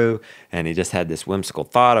through, and he just had this whimsical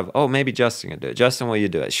thought of, oh, maybe Justin can do it. Justin, will you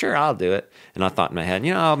do it? Sure, I'll do it. And I thought in my head,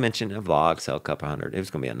 I'll mention a vlog, sell a couple hundred. It was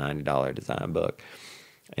going to be a $90 design book.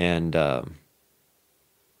 And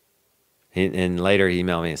later he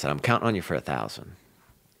emailed me and said, I'm counting on you for 1,000.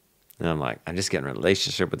 And I'm like, I'm just getting a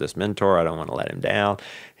relationship with this mentor. I don't want to let him down.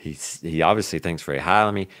 He obviously thinks very highly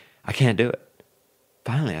of me. I can't do it.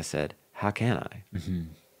 Finally, I said, how can I? Mm-hmm.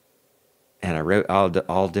 And I wrote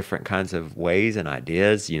all different kinds of ways and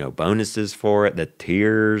ideas, bonuses for it, the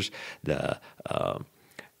tiers, the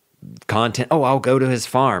content. Oh, I'll go to his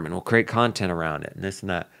farm and we'll create content around it and this and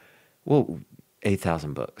that. Well,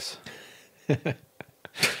 8,000 books.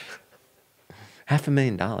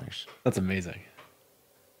 $500,000. That's amazing.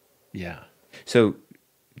 Yeah. So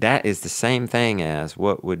that is the same thing as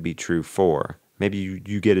what would be true for. Maybe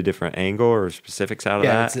you get a different angle or specifics out of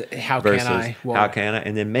that. How can I? Well, how can I?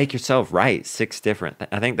 And then make yourself write 6 different.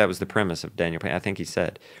 I think that was the premise of Daniel Payne. I think he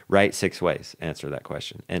said, write 6 ways, answer that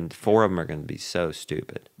question. And 4 of them are going to be so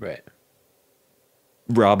stupid. Right.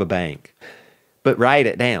 Rob a bank. But write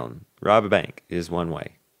it down. Rob a bank is one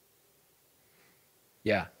way.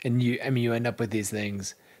 Yeah. And you end up with these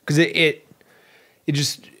things because it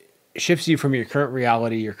just shifts you from your current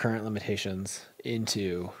reality, your current limitations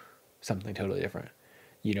into something totally different.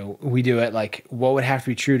 We do it like, what would have to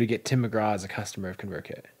be true to get Tim McGraw as a customer of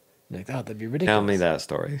ConvertKit? Like, oh, that'd be ridiculous. Tell me that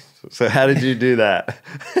story. So how did you do that?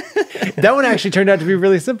 That one actually turned out to be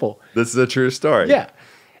really simple. This is a true story. Yeah.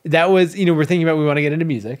 That was, we're thinking about, we want to get into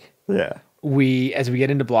music. Yeah. As we get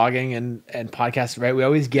into blogging and podcasts, right? We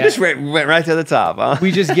always get, just went right to the top, huh?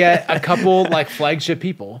 We just get a couple like flagship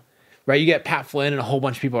people, right? You get Pat Flynn and a whole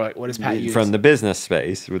bunch of people are like, what does Pat use? From the business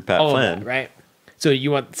space with Pat Flynn. That, right? So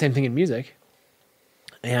you want the same thing in music.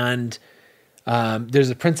 And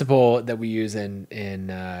there's a principle that we use in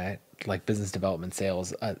like business development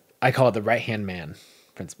sales. I call it the right-hand man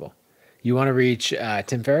principle. You want to reach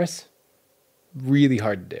Tim Ferriss? Really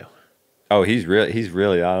hard to do. Oh, he's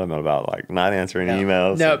really adamant about like not answering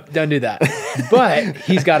emails. No, don't do that. But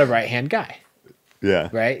he's got a right-hand guy. Yeah.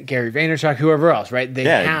 Right? Gary Vaynerchuk, whoever else, right?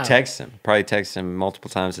 Text him. Probably text him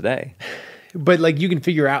multiple times a day. But like you can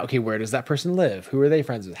figure out, okay, where does that person live? Who are they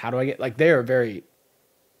friends with? How do I get, like they're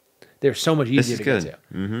so much easier to get to.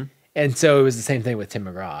 Mm-hmm. And so it was the same thing with Tim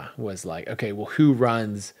McGraw, was like, okay, well, who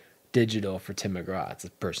runs digital for Tim McGraw? It's a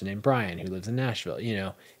person named Brian who lives in Nashville,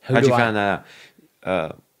 How'd you find that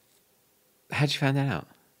out? How'd you find that out?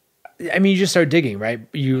 I mean, you just start digging, right?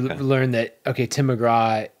 You learn that, okay, Tim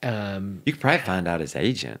McGraw. You could probably find out his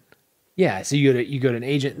agent. Yeah. So you go to an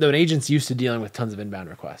agent, though an agent's used to dealing with tons of inbound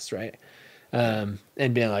requests, right? And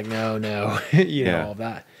being like, no, all of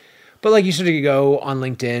that. But like you sort of go on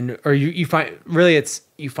LinkedIn or you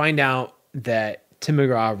find out that Tim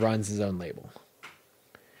McGraw runs his own label,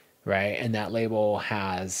 right? And that label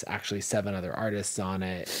has actually 7 other artists on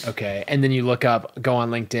it. Okay. And then you go on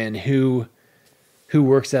LinkedIn, who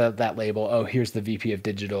works at that label. Oh, here's the VP of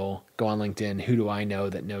digital. Go on LinkedIn. Who do I know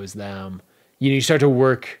that knows them? you start to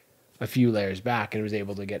work a few layers back, and was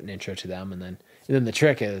able to get an intro to them. And then the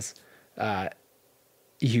trick is,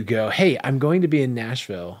 you go, hey, I'm going to be in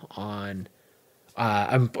Nashville on,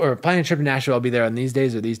 or planning a trip to Nashville. I'll be there on these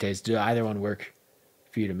days or these days. Do either one work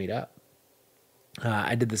for you to meet up?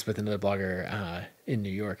 I did this with another blogger in New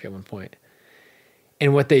York at one point.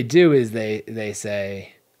 And what they do is they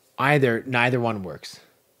say neither one works,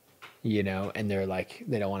 and they're like,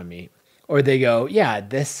 they don't want to meet. Or they go, yeah,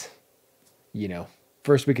 this,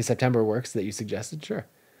 first week of September works that you suggested, sure.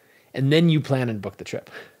 And then you plan and book the trip.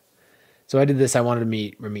 So I did this. I wanted to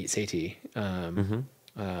meet Ramit Sethi.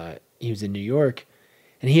 He was in New York,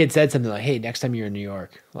 and he had said something like, hey, next time you're in New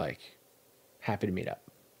York, like, happy to meet up,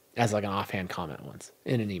 as like an offhand comment once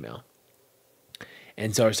in an email.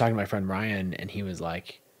 And so I was talking to my friend Ryan, and he was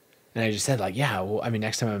like, and I just said like, yeah, well, I mean,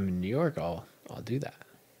 next time I'm in New York, I'll do that.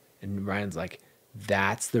 And Ryan's like,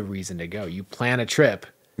 that's the reason to go. You plan a trip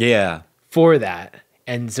for that.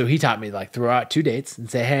 And so he taught me like throw out 2 dates and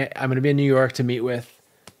say, hey, I'm going to be in New York to meet with,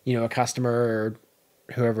 a customer or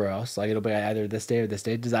whoever else. Like it'll be either this day or this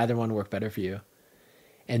day. Does either one work better for you?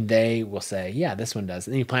 And they will say, yeah, this one does.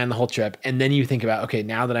 And then you plan the whole trip. And then you think about, okay,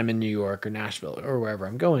 now that I'm in New York or Nashville or wherever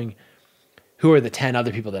I'm going, who are the 10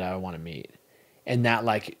 other people that I want to meet? And that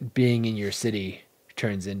like being in your city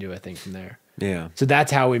turns into a thing from there. Yeah. So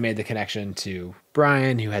that's how we made the connection to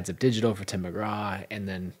Brian, who heads up digital for Tim McGraw, and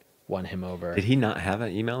then won him over. Did he not have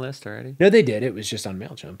an email list already? No, they did. It was just on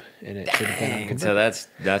MailChimp, and it should have been on ConvertKit. So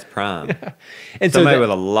that's prime. And somebody with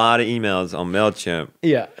a lot of emails on MailChimp.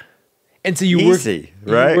 Yeah. And so you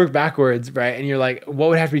work backwards, right? And you're like, what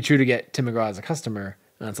would have to be true to get Tim McGraw as a customer?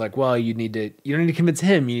 And it's like, well, you don't need to convince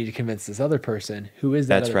him. You need to convince this other person. Who is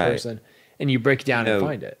that person? And you break it down and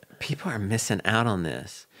find it. People are missing out on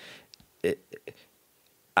this.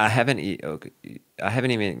 I haven't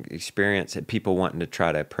even experienced people wanting to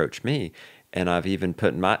try to approach me. And I've even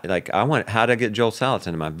put how to get Joel Salatin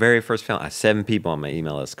in my very first film. I have 7 people on my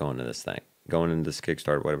email list going into this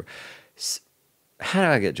Kickstarter, whatever. How do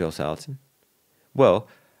I get Joel Salatin? Well,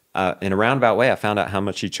 in a roundabout way, I found out how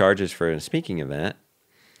much he charges for a speaking event.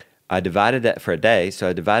 I divided that for a day, so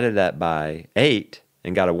I divided that by 8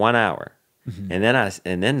 and got a 1 hour. Mm-hmm.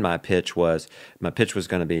 And then my pitch was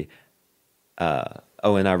going to be,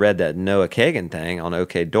 and I read that Noah Kagan thing on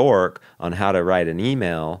OK Dork on how to write an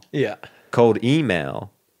email. Yeah. Cold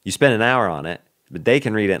email. You spend an hour on it, but they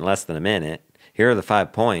can read it in less than a minute. Here are the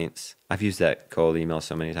 5 points. I've used that cold email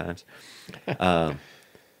so many times.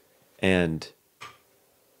 And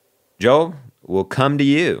Joel, we'll come to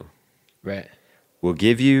you. Right. We'll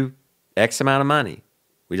give you X amount of money.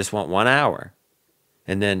 We just want 1 hour.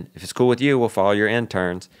 And then if it's cool with you, we'll follow your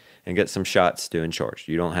interns and get some shots doing shorts.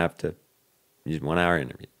 You don't have to use 1 hour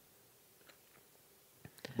interview.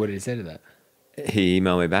 What did he say to that? He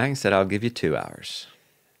emailed me back and said, I'll give you 2 hours.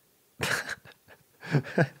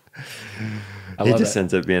 He just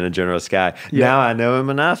ends up being a generous guy. Yeah. Now I know him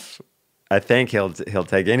enough. I think he'll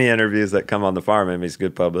take any interviews that come on the farm. I mean, it's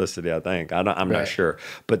good publicity, I think. I'm not sure.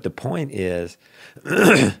 But the point is,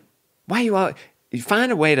 you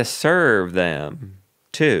find a way to serve them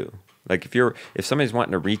too. Like if somebody's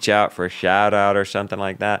wanting to reach out for a shout out or something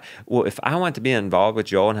like that, well, if I want to be involved with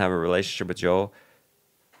Joel and have a relationship with Joel,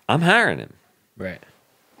 I'm hiring him. Right.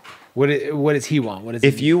 What does he want?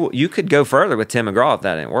 You could go further with Tim McGraw if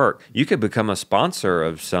that didn't work. You could become a sponsor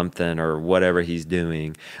of something or whatever he's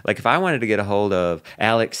doing. Like if I wanted to get a hold of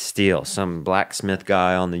Alex Steele, some blacksmith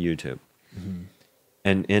guy on the YouTube, mm-hmm.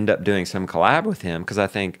 and end up doing some collab with him, because I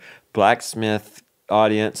think blacksmith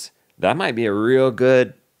audience, that might be a real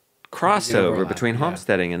good crossover between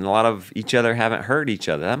homesteading, and a lot of each other haven't heard each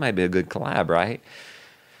other. That might be a good collab, right?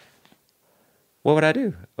 What would I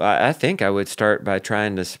do? I think I would start by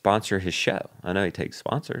trying to sponsor his show. I know he takes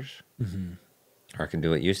sponsors. Mm-hmm. Or I can do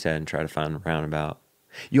what you said and try to find a roundabout.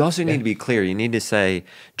 You also need to be clear. You need to say,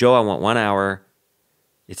 Joe, I want 1 hour.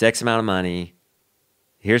 It's X amount of money.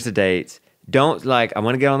 Here's the dates. Don't I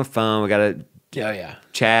want to get on the phone. We got to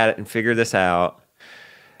chat and figure this out.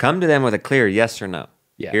 Come to them with a clear yes or no.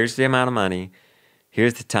 Yeah. Here's the amount of money.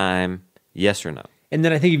 Here's the time. Yes or no. And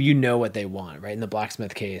then I think if you know what they want, right? In the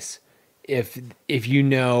blacksmith case, if you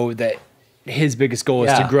know that his biggest goal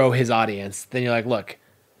is to grow his audience, then you're like, look,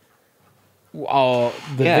 the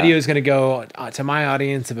video is going to go to my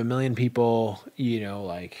audience of 1 million people,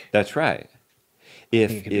 That's right.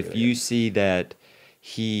 If you see that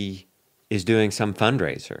he is doing some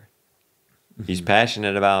fundraiser, mm-hmm. he's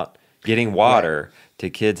passionate about getting water to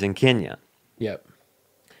kids in Kenya. Yep.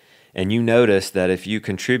 And you notice that if you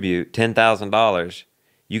contribute $10,000,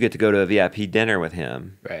 you get to go to a VIP dinner with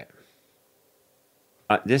him. Right.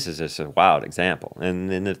 this is just a wild example. And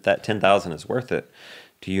then if that 10,000 is worth it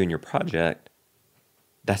to you and your project,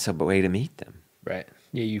 that's a way to meet them. Right.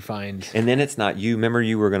 Yeah, you find. And then it's not you. Remember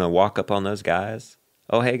you were going to walk up on those guys?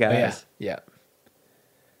 Oh, hey, guys. Yeah.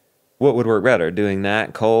 What would work better, doing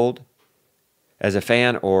that cold as a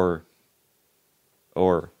fan or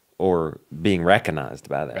being recognized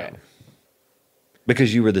by them? Right.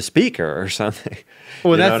 Because you were the speaker or something.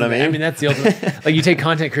 Well, You know that's what I mean? that's the ultimate. Like, you take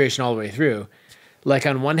content creation all the way through. Like,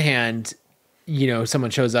 on one hand,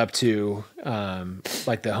 someone shows up to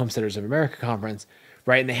like the Homesteaders of America conference,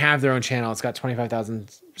 right? And they have their own channel. It's got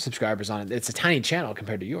 25,000 subscribers on it. It's a tiny channel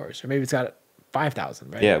compared to yours, or maybe it's got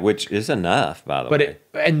 5,000, right? Yeah, which is enough, by the way.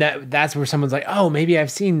 And that's where someone's like, oh, maybe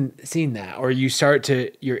I've seen that, or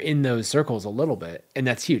you're in those circles a little bit, and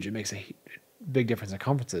that's huge. It makes a big difference at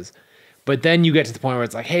conferences. But then you get to the point where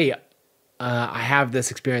it's like, hey, I have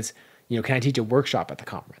this experience. Can I teach a workshop at the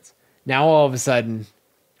conference? Now all of a sudden,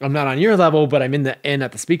 I'm not on your level, but I'm in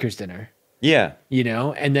at the speaker's dinner. Yeah.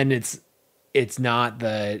 And then it's not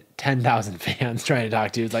the 10,000 fans trying to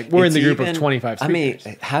talk to you. It's like, we're in the group of 25 speakers. I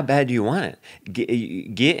mean, how bad do you want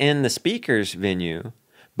it? Get in the speaker's venue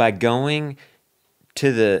by going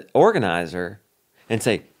to the organizer and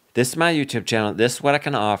say, this is my YouTube channel. This is what I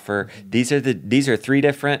can offer. These are 3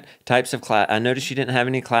 different types of class. I noticed you didn't have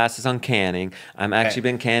any classes on canning. I'm actually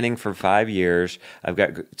been canning for 5 years. I've got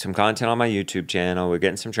some content on my YouTube channel. We're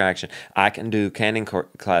getting some traction. I can do canning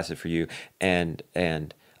classes for you. And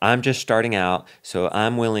I'm just starting out, so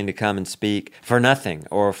I'm willing to come and speak for nothing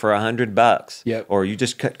or for $100. Yep. Or you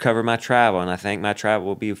just cover my travel, and I think my travel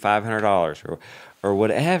will be $500 or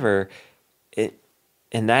whatever.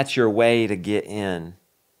 And that's your way to get in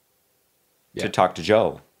to talk to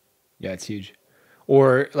Joe. Yeah, it's huge.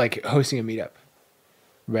 Or like hosting a meetup,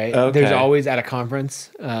 right? Okay. There's always at a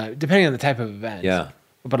conference, depending on the type of event. Yeah.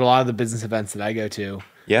 But a lot of the business events that I go to,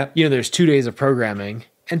 Yep. there's 2 days of programming,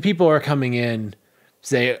 and people are coming in,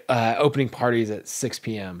 say, opening parties at 6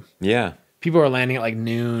 p.m. Yeah. People are landing at like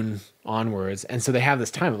noon onwards, and so they have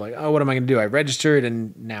this time of like, oh, what am I going to do? I registered,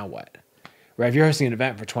 and now what? Right? If you're hosting an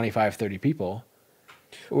event for 25, 30 people,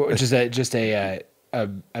 or just a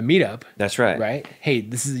meetup. That's right. Right? Hey,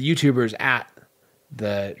 this is the YouTubers at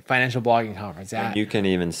the financial blogging conference. And you can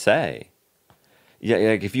even say,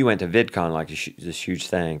 like if you went to VidCon, like this huge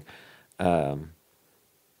thing,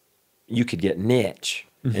 you could get niche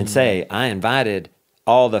and say, I invited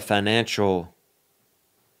all the financial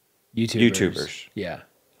YouTubers. Yeah.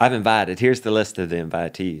 I've invited. Here's the list of the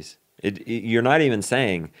invitees. You're not even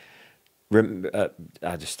saying, Ramit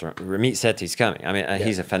Sethi's coming. I mean,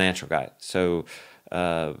 he's a financial guy. So,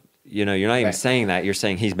 you're not even saying that. You're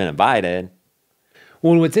saying he's been invited.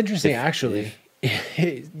 Well, what's interesting, actually,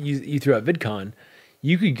 you threw out VidCon.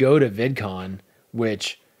 You could go to VidCon,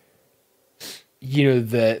 which,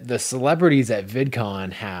 the celebrities at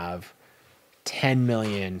VidCon have 10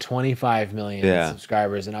 million, 25 million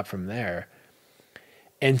subscribers and up from there.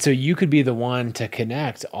 And so you could be the one to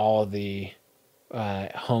connect all the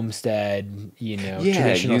homestead,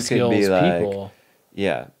 traditional skills people.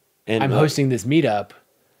 Yeah. And I'm hosting this meetup,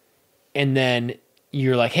 and then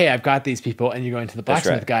you're like, hey, I've got these people, and you're going to the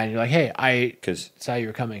blacksmith guy, and you're like, hey, I saw you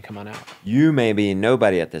were coming, come on out. You may be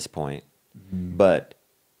nobody at this point, but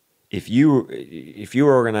if you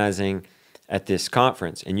were organizing at this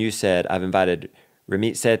conference and you said, I've invited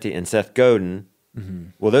Ramit Sethi and Seth Godin,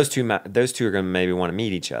 well, those two are going to maybe want to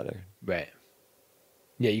meet each other. Right.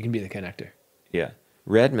 Yeah, you can be the connector. Yeah.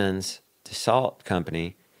 Redmond's, the salt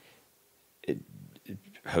company,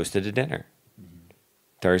 hosted a dinner.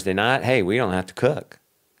 Thursday night, hey, we don't have to cook.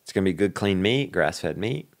 It's going to be good, clean meat, grass-fed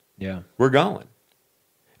meat. Yeah. We're going.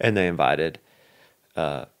 And they invited,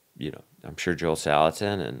 I'm sure Joel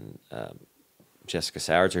Salatin and Jessica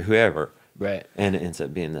Sowards or whoever. Right. And it ends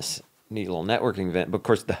up being this neat little networking event. But, of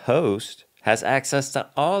course, the host has access to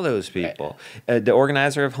all those people. Right. The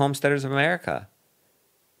organizer of Homesteaders of America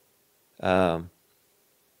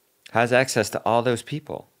has access to all those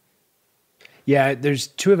people. Yeah, there's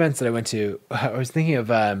 2 events that I went to. I was thinking of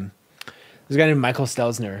there's a guy named Michael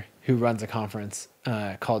Stelzner who runs a conference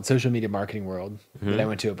called Social Media Marketing World that I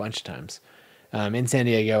went to a bunch of times in San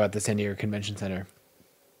Diego at the San Diego Convention Center.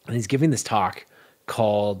 And he's giving this talk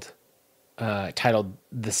titled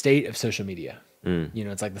The State of Social Media.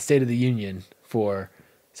 It's like the State of the Union for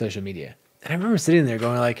social media. And I remember sitting there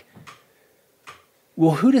going like,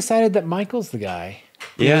 well, who decided that Michael's the guy?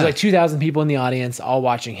 There's like 2,000 people in the audience all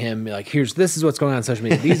watching him. Like, this is what's going on in social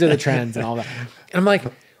media. These are the trends and all that. And I'm like,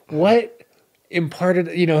 what imparted,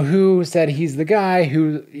 who said he's the guy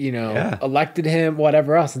who, elected him,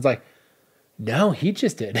 whatever else. It's like, No, he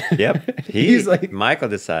just did. Yep. He's like, Michael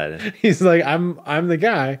decided. he's like, I'm the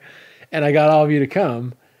guy, and I got all of you to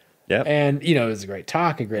come. Yep. And it was a great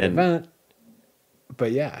talk, a great event.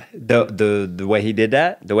 But yeah, The way he did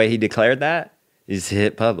that, the way he declared that, is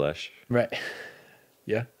hit publish. right.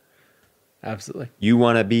 Yeah, absolutely. You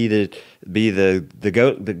want to be the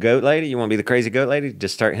goat lady? You want to be the crazy goat lady?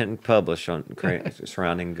 Just start hitting publish on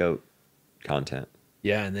surrounding goat content.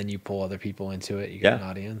 Yeah, and then you pull other people into it. You get an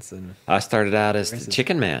audience, and I started out as the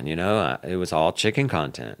chicken man. It was all chicken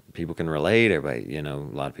content. People can relate. Everybody, a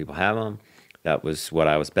lot of people have them. That was what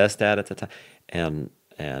I was best at the time,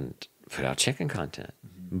 and put out chicken content.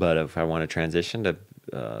 Mm-hmm. But if I want to transition to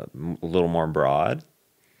a little more broad,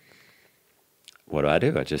 what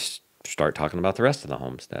do? I just start talking about the rest of the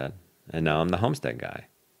homestead, and now I'm the homestead guy.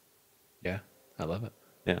 Yeah, I love it.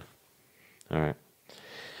 Yeah. All right.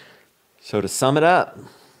 So to sum it up,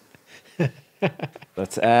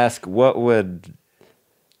 let's ask what would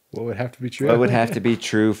have to be true? What would have to be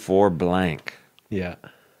true for blank? Yeah.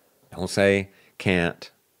 Don't say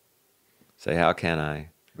can't. Say how can I?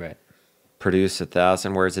 Right. Produce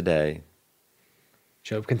 1,000 words a day.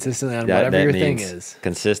 Show up consistently on whatever your thing is.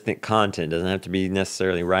 Consistent content. Doesn't have to be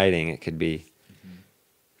necessarily writing. It could be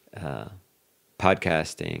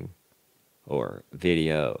podcasting or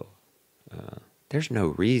video. There's no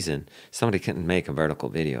reason somebody couldn't make a vertical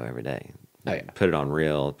video every day. Oh, yeah. Put it on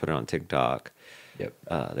Reel, put it on TikTok.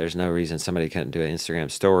 Yep. There's no reason somebody couldn't do an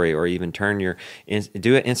Instagram story or even do an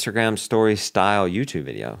Instagram story style YouTube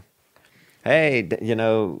video. Hey,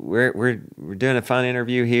 we're doing a fun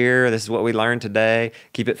interview here. This is what we learned today.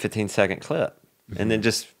 Keep it 15-second clip, and then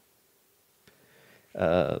just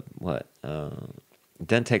it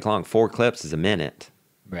doesn't take long. 4 clips is a minute.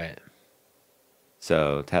 Right.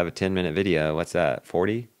 So to have a 10-minute video, what's that?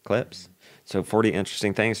 40 clips. So 40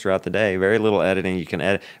 interesting things throughout the day. Very little editing. You can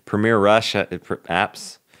edit Premiere Rush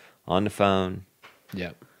apps on the phone.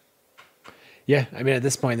 Yep. Yeah, I mean, at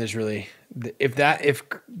this point, there's really if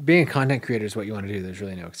being a content creator is what you want to do, there's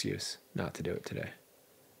really no excuse not to do it today.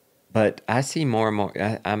 But I see more and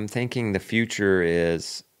more. I'm thinking the future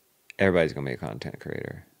is everybody's going to be a content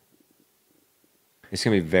creator. It's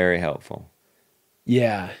going to be very helpful.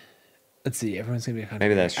 Yeah. Let's see. Everyone's going to be a content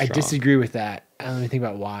Maybe creator. that's strong. I disagree with that. Let me think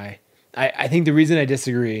about why. I think the reason I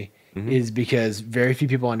disagree is because very few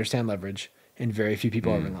people understand leverage and very few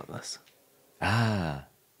people are relentless. Ah.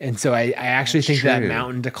 And so I actually think true. that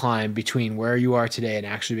mountain to climb between where you are today and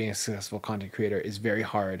actually being a successful content creator is very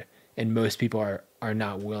hard. And most people are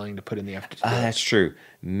not willing to put in the effort to do it. That's true.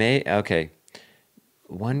 Okay.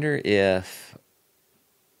 Wonder if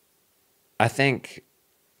I think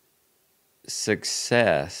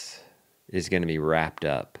success is going to be wrapped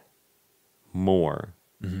up more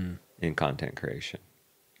in content creation.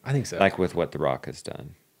 I think so. Like with what The Rock has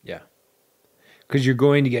done. Yeah. Because you're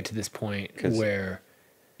going to get to this point where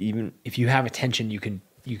even if you have attention, you can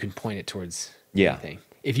point it towards anything.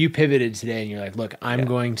 If you pivoted today and you're like, look, I'm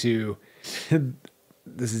going to,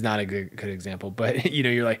 this is not a good example, but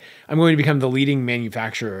you're like, I'm going to become the leading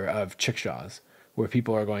manufacturer of chickshaws, where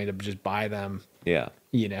people are going to just buy them,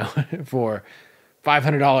 for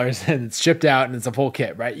 $500 and it's shipped out and it's a full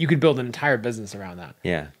kit, right? You could build an entire business around that.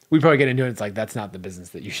 Yeah. We probably get into it. It's like, that's not the business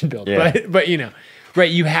that you should build. Yeah. But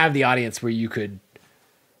right. You have the audience where you could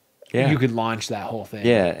launch that whole thing.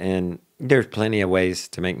 Yeah. And there's plenty of ways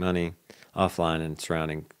to make money offline and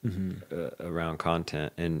surrounding around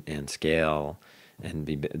content and scale. And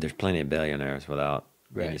there's plenty of billionaires without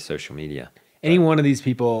any social media. Any one of these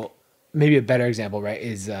people, maybe a better example, right,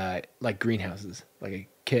 is like greenhouses, like a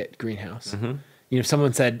kit greenhouse. If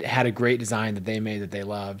someone had a great design that they made that they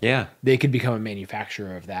loved, they could become a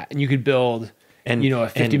manufacturer of that, and you could build, a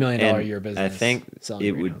 $50 million a year business. I think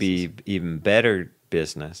it would be even better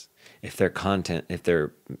business if they're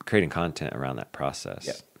creating content around that process.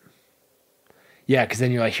 Yep. Yeah, because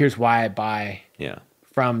then you're like, here's why I buy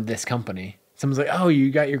from this company. Someone's like, oh,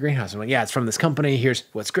 you got your greenhouse. I'm like, yeah, it's from this company. Here's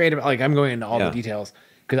what's great about. Like, I'm going into all the details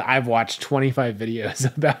because I've watched 25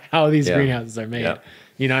 videos about how these greenhouses are made. Yep.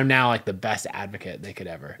 I'm now like the best advocate they could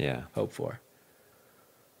ever hope for.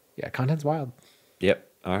 Yeah, content's wild. Yep.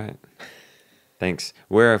 All right. Thanks.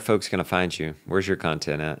 Where are folks going to find you? Where's your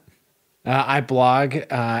content at? I blog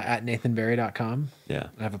at nathanbarry.com. Yeah.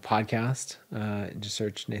 I have a podcast. Just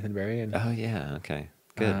search Nathan Barry. And, oh, yeah. Okay.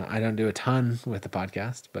 Good. I don't do a ton with the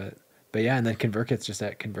podcast, but yeah. And then ConvertKit's just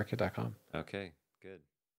at convertkit.com. Okay.